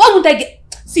am I getting? Why won't I get?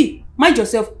 See, mind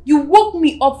yourself. You woke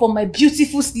me up from my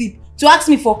beautiful sleep to ask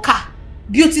me for car,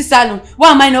 beauty salon.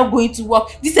 Why am I not going to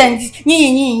work? This and this.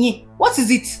 What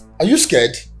is it? Are you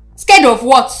scared? Scared of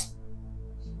what?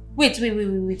 Wait.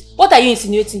 What are you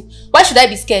insinuating? Why should I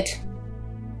be scared?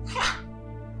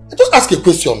 I just ask a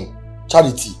question,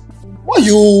 Charity. Why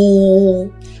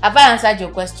you... Have I answered your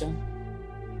question?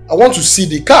 I want to see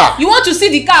the car. You want to see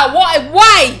the car?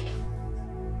 Why?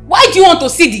 Why do you want to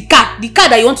see the car? The car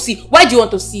that you want to see. Why do you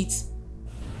want to see it?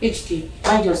 HK,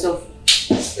 mind yourself.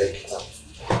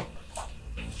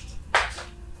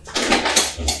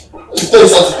 You tell you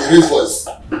something to raise voice.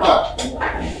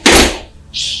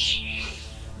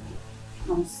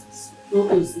 Nonsense.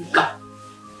 No see car.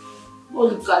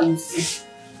 Only car you see.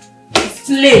 It's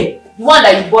plain. The one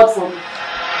that you bought from me.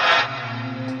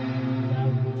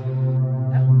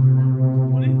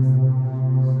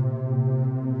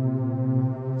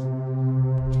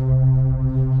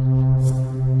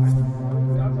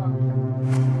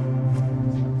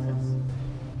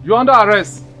 You're under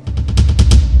arrest.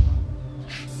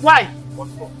 Why? What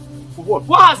for? For what?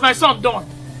 What has my son done?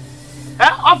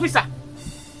 Officer?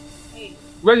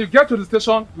 When you get to the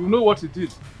station, you know what he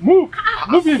did. Move!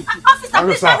 Move him! Officer,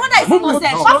 please, my brother is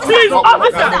innocent. Please,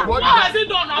 officer! What has he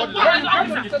done now? When you get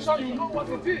to the station, you know what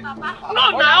he did. No,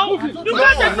 now!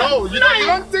 You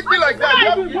don't take me like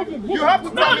that. You have to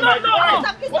tell me my crime.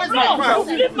 What is my crime?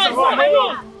 Leave my son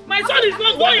alone! My son is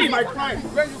not What going! is my crime?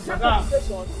 When you get to the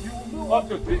station, you will know what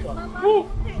to do. Move!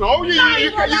 No, you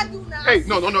can. Hey,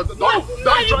 no, don't drag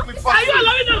me forcefully. Are you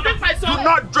allowing them to take my son? Do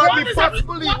not drag me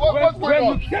forcefully. What's going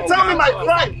on? Tell me my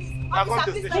crime. Come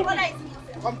to the station.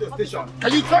 Come to the station.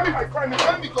 Can you tell me my crime?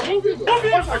 Tell me because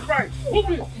what's my crime?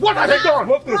 What have you done?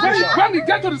 When you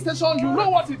get to the station, you know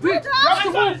what he did. You have to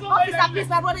move. Officer, please,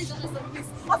 my brother is innocent, please.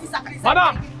 Officer, please.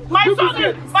 Madam! My son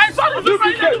is not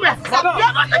going anywhere. You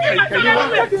are not taking my son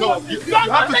anywhere. No, you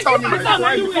have to tell me my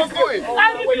crime before going. I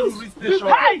refuse.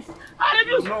 Hey! I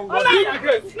refuse. No,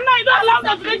 you don't allow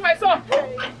them to take my son.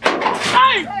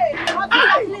 Hey!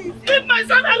 Leave my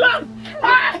son alone.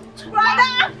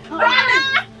 Brother!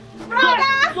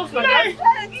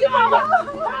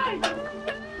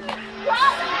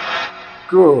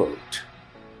 Good.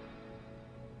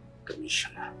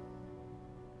 Commissioner.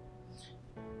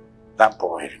 That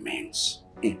boy remains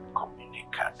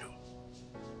incommunicado.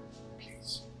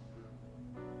 Please.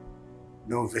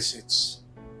 No visits,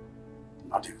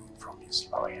 not even from his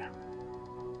lawyer.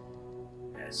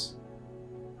 Yes.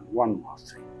 And one more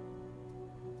thing.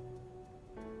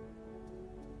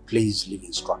 Please leave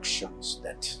instructions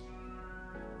that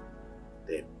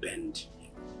they bend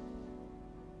him.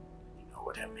 You know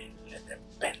what I mean? Let them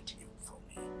bend him for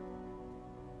me.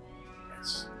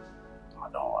 Yes. No,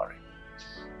 don't worry.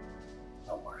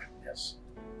 Don't worry. Yes.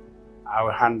 I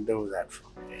will handle that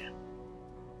from here.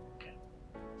 Okay.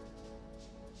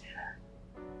 Yeah.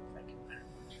 Thank you very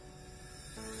much.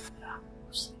 Yeah,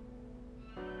 we'll see.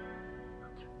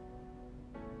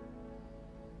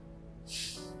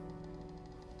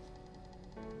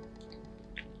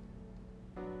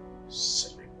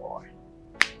 Silly boy.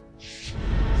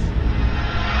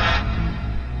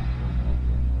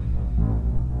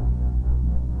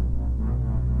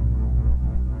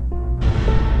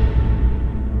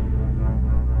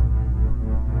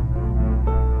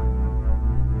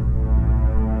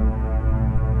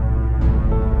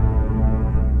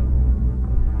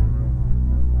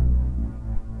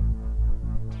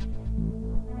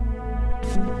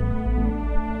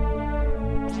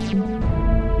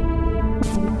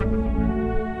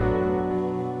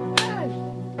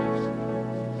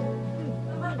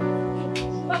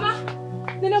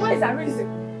 where is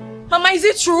Arinze? Mama, is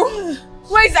it true?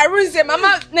 Where is Arinze?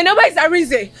 Mama, Nene, where is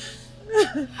Arinze?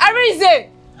 Arinze!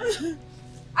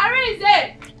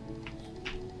 Arinze!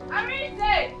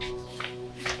 Arinze!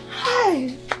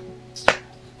 Hi!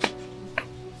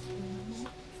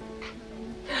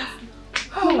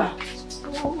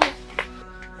 Oh.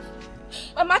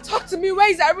 Mama, talk to me. Where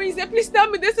is Arinze? Please tell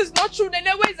me this is not true.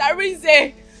 Nene, where is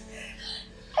Arinze?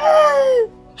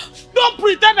 Don't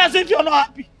pretend as if you're not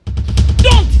happy.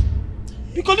 Don't!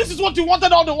 Because this is what you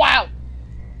wanted all the while.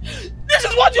 This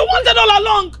is what you wanted all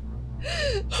along.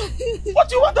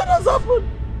 What you wanted has happened.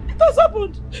 It has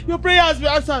happened. Your prayer has been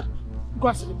answered. Go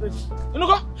and celebrate. You know,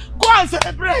 go and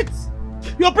celebrate.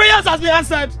 Your prayers has been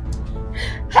answered.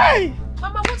 Hey!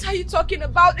 Mama, what are you talking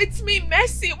about? It's me,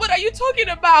 Mercy. What are you talking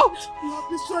about? You have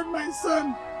destroyed my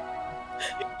son.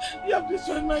 You have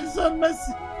destroyed my son,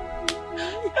 Mercy.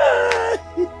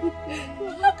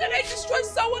 How can I destroy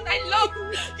someone I love?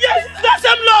 Yes, that's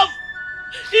same love.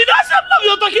 It's that same love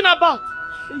you're talking about.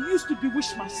 They used to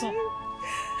bewitch my son.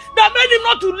 That made him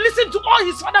not to listen to all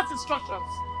his father's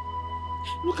instructions.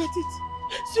 Look at it.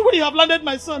 See where you have landed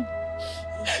my son.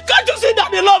 Can't you see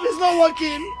that the love is not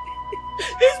working?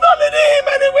 It's not leading him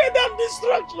anywhere than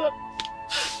destruction.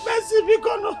 Mercy,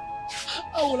 Biko, no.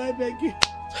 How will I beg you?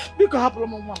 Biko, happen,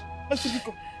 Mama. Mercy,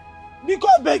 Biko. Biko,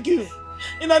 I beg you.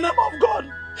 In the name of God,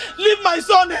 leave my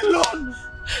son alone.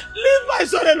 Leave my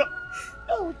son alone.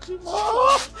 Oh,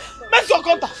 make your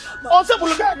contact.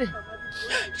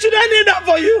 Should I need that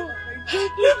for you?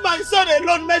 Leave my son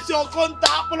alone. Make your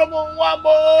contact. What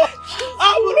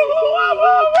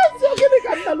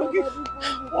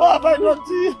have I done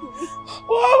to you?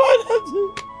 What have I done to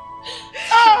you?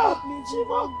 Ah!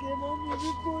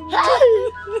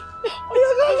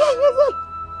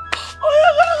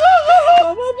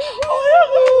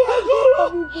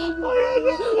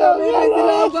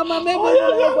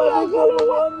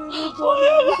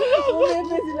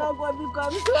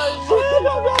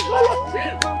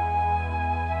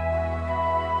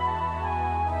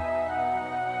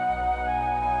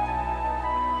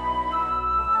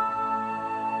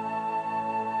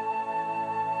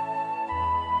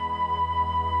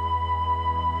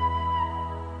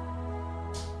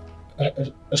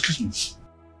 Excuse me.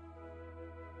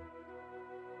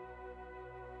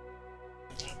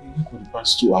 I've been here for the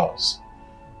past 2 hours.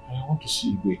 And I want to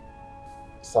see Igwe.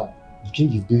 Sir, the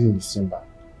king is busy in December.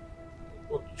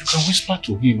 But you can whisper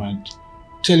to him and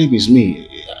tell him it's me,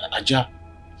 Aja.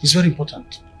 It's very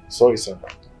important. Sorry, sir.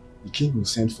 The king will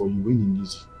send for you when he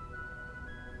needs you.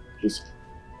 Please.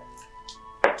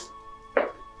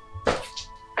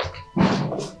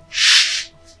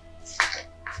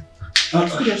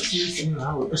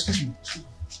 Excuse me.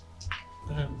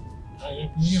 I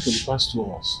have been here for the past 2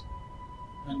 hours.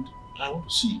 And I want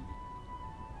to see you.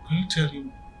 Can you tell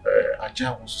him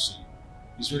Aja wants to see you?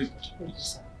 It's very important. Please,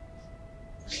 sir.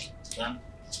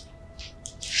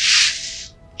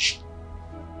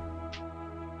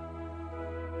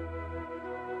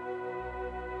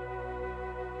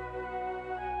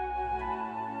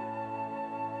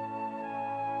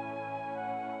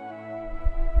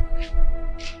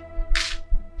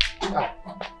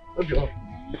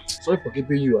 Sorry for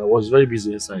keeping you. I was very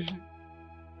busy inside.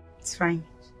 It's fine.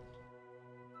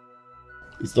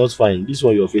 It's not fine. This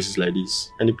one your face is like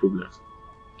this. Any problem?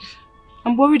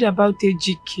 I'm worried about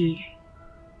AGK.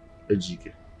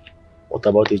 AGK? What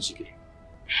about AGK?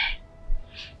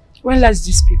 When last did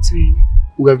you speak to him?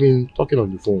 We have been talking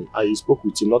on the phone. I spoke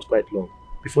with him not quite long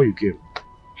before you came.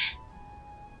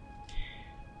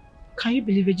 Can you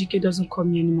believe AGK doesn't call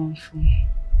me anymore on phone?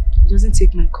 He doesn't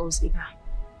take my calls either.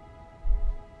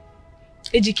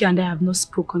 AGK and I have not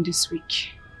spoken this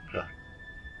week. Yeah.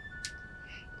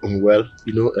 Well,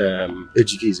 you know,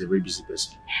 AGK is a very busy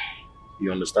person.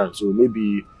 You understand? So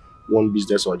maybe one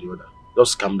business or the other.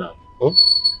 Just calm down. Huh?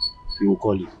 He will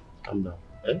call you. Calm down.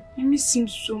 Eh? I miss him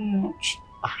so much.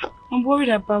 I'm worried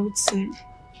about him.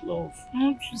 Love. I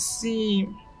want to see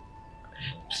him.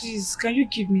 Please, can you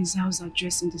give me his house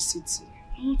address in the city?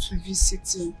 I want to visit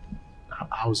him.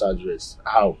 House address?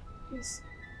 How? Yes.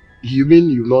 You mean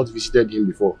you've not visited him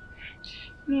before?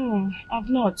 No, I've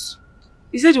not.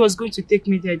 He said he was going to take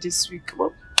me there this week,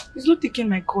 but he's not taking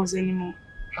my calls anymore.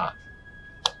 Ah.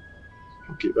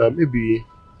 Okay, maybe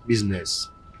business.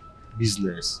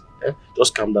 Business. Eh?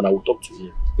 Just calm down, I will talk to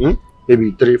him.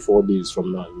 Maybe 3-4 days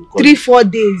from now. 3-4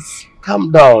 days?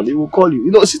 Calm down, he will call you.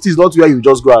 You know, city is not where you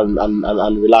just go and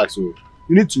relax. So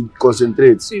you need to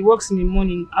concentrate. So he works in the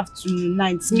morning, afternoon,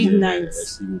 night, midnight.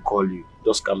 Yes, he will call you.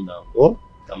 Just calm down. Oh?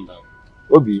 Calm down.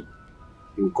 Obi,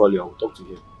 he will call you. I will talk to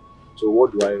him. So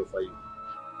what do I offer you?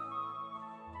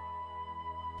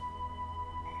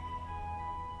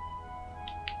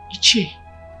 Ichie.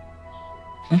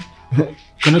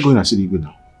 Can I go in and see the Igwe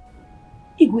now?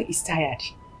 Igwe is tired.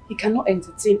 He cannot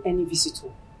entertain any visitor.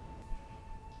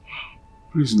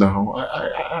 Please now.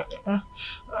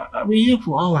 I've been here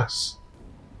for hours.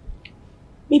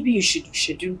 Maybe you should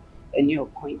schedule a new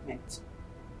appointment.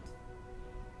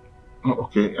 Oh,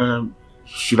 okay.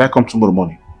 Should I come tomorrow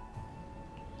morning?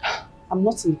 I'm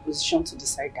not in a position to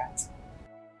decide that.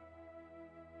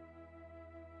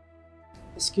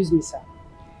 Excuse me, sir.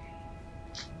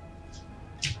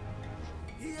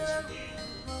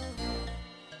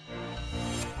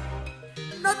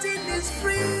 Nothing is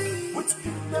free.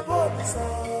 The bodies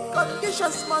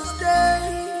conditions must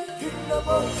stay. The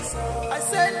bodies I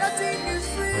said nothing is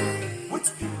free.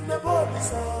 The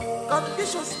bodies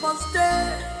conditions must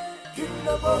stay.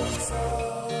 The bodies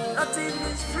nothing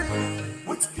is free.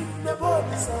 The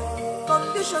bodies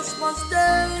conditions must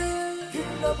stay.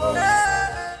 The bodies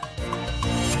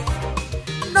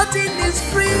nothing is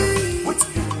free.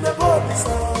 The bodies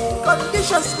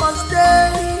conditions must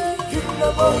stay.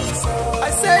 I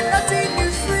said nothing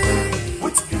is free.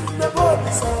 The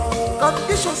bodies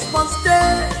conditions must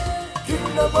stay.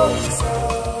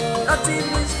 Nothing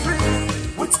is free.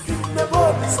 The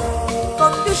bodies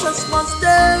conditions must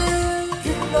stay.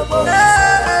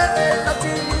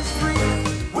 Nothing is free.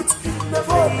 The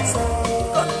bodies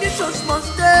conditions must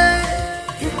stay.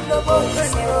 The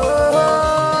bodies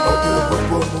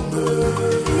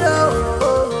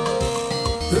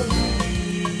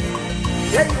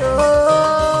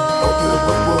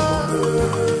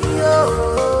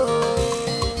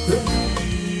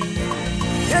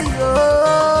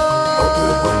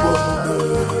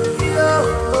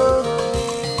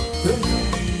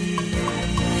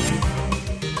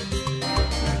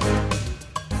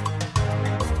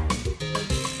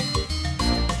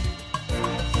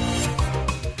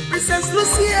Princess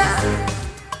Lucia,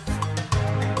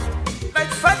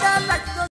 like father, like